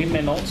maybe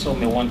women also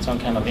may want some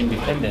kind of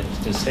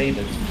independence to say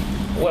that,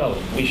 well,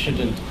 we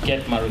shouldn't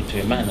get married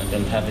to a man and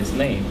then have his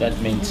name. That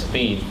means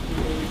being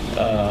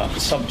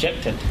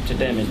subjected to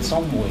them in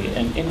some way.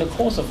 And in the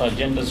course of our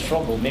gender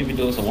struggle, maybe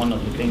those are one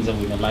of the things that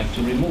we would like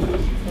to remove.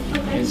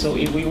 And so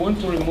if we want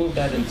to remove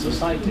that in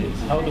society,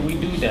 how do we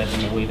do that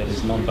in a way that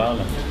is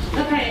non-violent?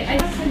 Okay,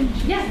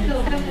 yes, go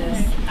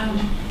ahead.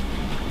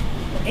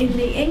 In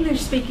the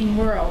English-speaking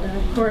world, and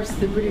of course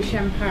the British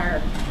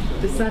Empire,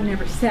 the sun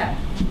never set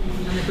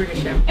on the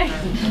British Empire.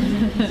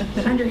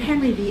 Under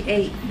Henry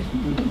VIII,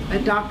 a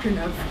doctrine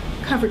of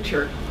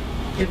coverture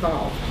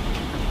evolved,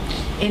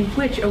 in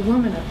which a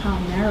woman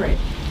upon marriage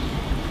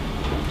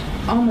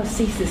almost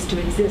ceases to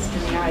exist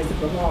in the eyes of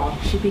the law.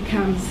 She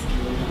becomes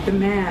the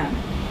man.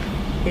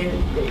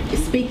 It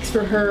speaks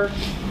for her,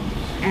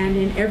 and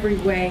in every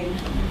way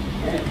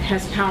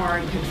has power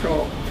and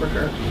control for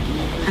her.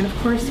 And of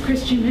course,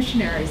 Christian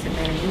missionaries in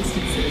many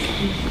instances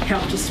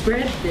helped to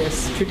spread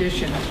this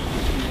tradition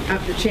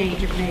of the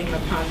change of name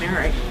upon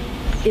marriage.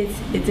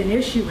 It's an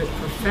issue with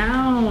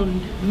profound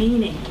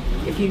meaning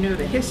if you know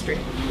the history.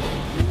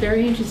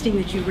 Very interesting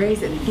that you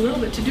raise it. A little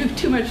bit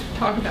too much to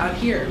talk about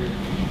here,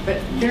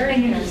 but very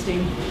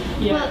interesting.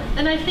 Yeah. Well,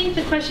 and I think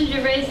the questions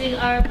you're raising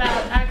are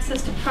about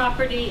access to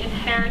property,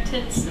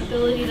 inheritance,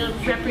 ability to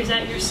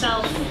represent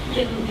yourself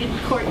in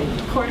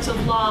courts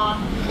of law.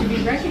 To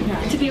be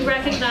recognized. To be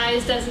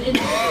recognized as an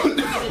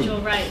individual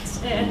rights.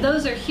 And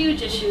those are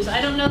huge issues. I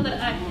don't know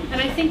that,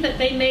 and I think that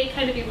they may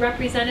kind of be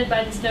represented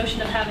by this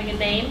notion of having a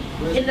name.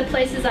 In the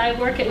places I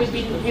work, it would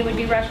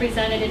be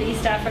represented in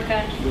East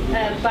Africa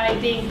by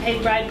being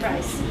paid bride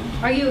price.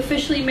 Are you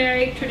officially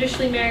married,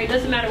 traditionally married?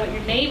 Doesn't matter what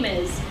your name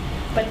is.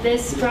 But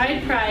this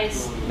bride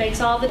price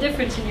makes all the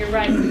difference in your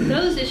rights.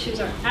 Those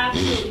issues are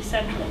absolutely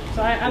central.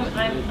 So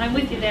I'm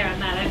with you there on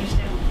that. I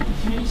understand.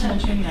 Can I just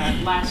mention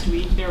that last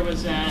week there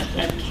was a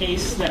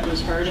case that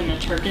was heard in the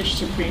Turkish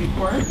Supreme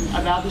Court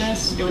about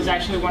this. It was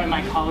actually one of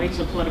my colleagues,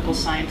 a political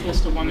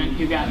scientist, a woman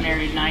who got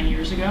married 9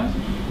 years ago.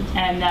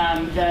 And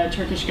the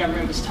Turkish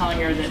government was telling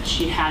her that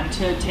she had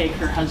to take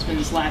her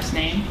husband's last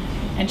name.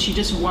 And she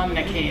just won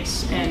the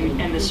case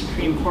in the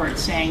Supreme Court,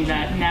 saying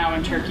that now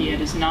in Turkey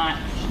it is not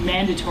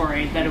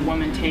mandatory that a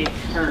woman take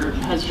her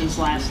husband's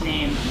last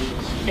name.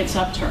 It's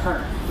up to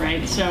her,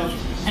 right? So,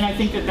 and I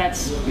think that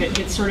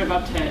it's sort of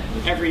up to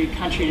every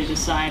country to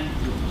decide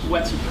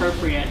what's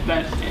appropriate.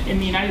 But in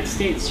the United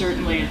States,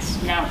 certainly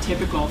it's now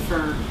typical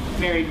for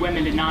married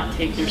women to not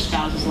take their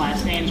spouse's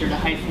last names or to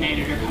hyphenate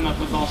it or come up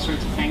with all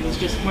sorts of things. It's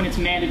just when it's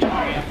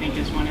mandatory, I think,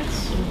 is when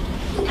it's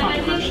And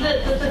I think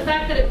that the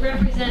fact that it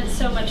represents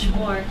so much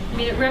more. I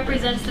mean, it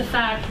represents the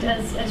fact,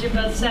 as you're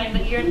both saying,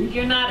 that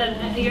you're not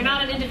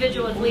an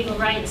individual with legal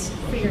rights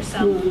for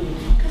yourself.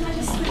 Can I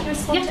just quickly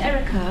respond to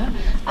Erica?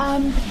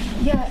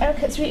 Yeah,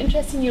 Erica, it's really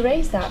interesting you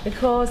raised that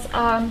because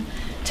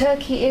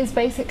Turkey is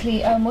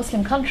basically a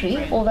Muslim country,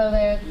 although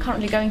they're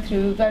currently going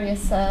through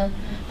various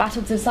battles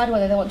to decide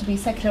whether they want to be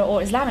secular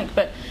or Islamic.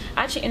 But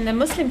actually, in the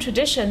Muslim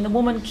tradition, the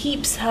woman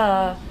keeps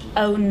her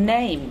own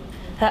name,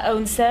 her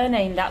own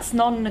surname. That's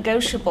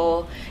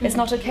non-negotiable. It's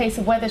not a case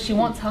of whether she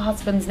wants her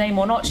husband's name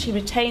or not. She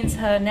retains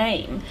her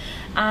name.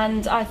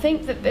 And I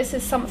think that this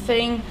is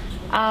something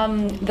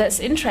that's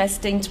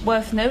interesting,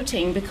 worth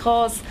noting,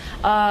 because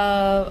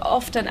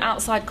often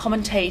outside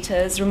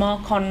commentators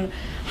remark on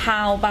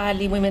how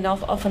badly women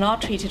often are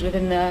treated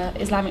within the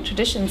Islamic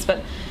traditions,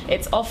 but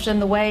it's often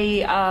the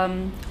way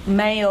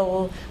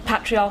male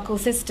patriarchal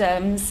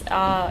systems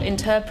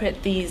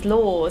interpret these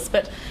laws.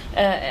 But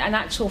in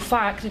actual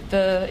fact,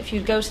 if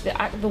you go to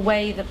the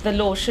way that the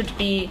law should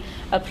be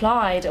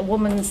applied, a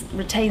woman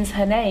retains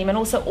her name, and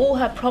also all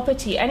her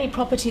property, any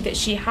property that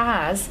she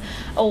has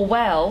or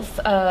wealth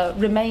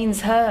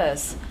remains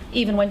hers.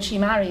 Even when she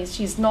marries,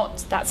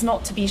 that's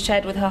not to be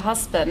shared with her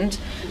husband.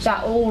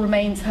 That all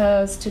remains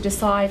hers to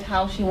decide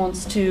how she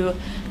wants to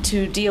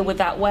deal with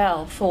that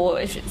wealth,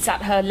 or if it's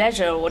at her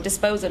leisure or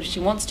disposal, if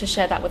she wants to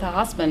share that with her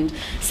husband.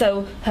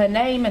 So her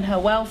name and her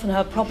wealth and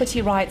her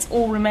property rights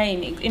all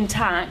remain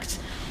intact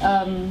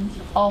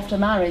after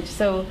marriage.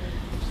 So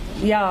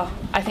yeah,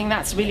 I think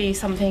that's really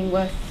something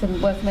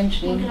worth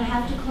mentioning. We're going to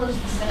have to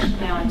close the session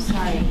now, I'm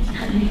sorry.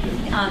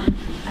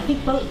 I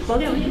think both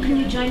of you, can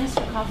you join us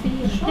for coffee in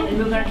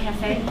Rugar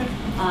Cafe?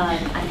 I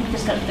think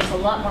there's a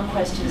lot more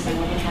questions than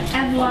we're going to have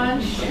time for. And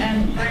lunch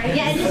and break.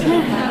 Yeah,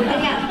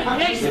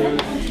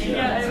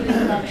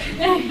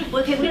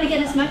 well, okay, we're going to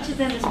get as much of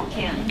them as we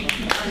can.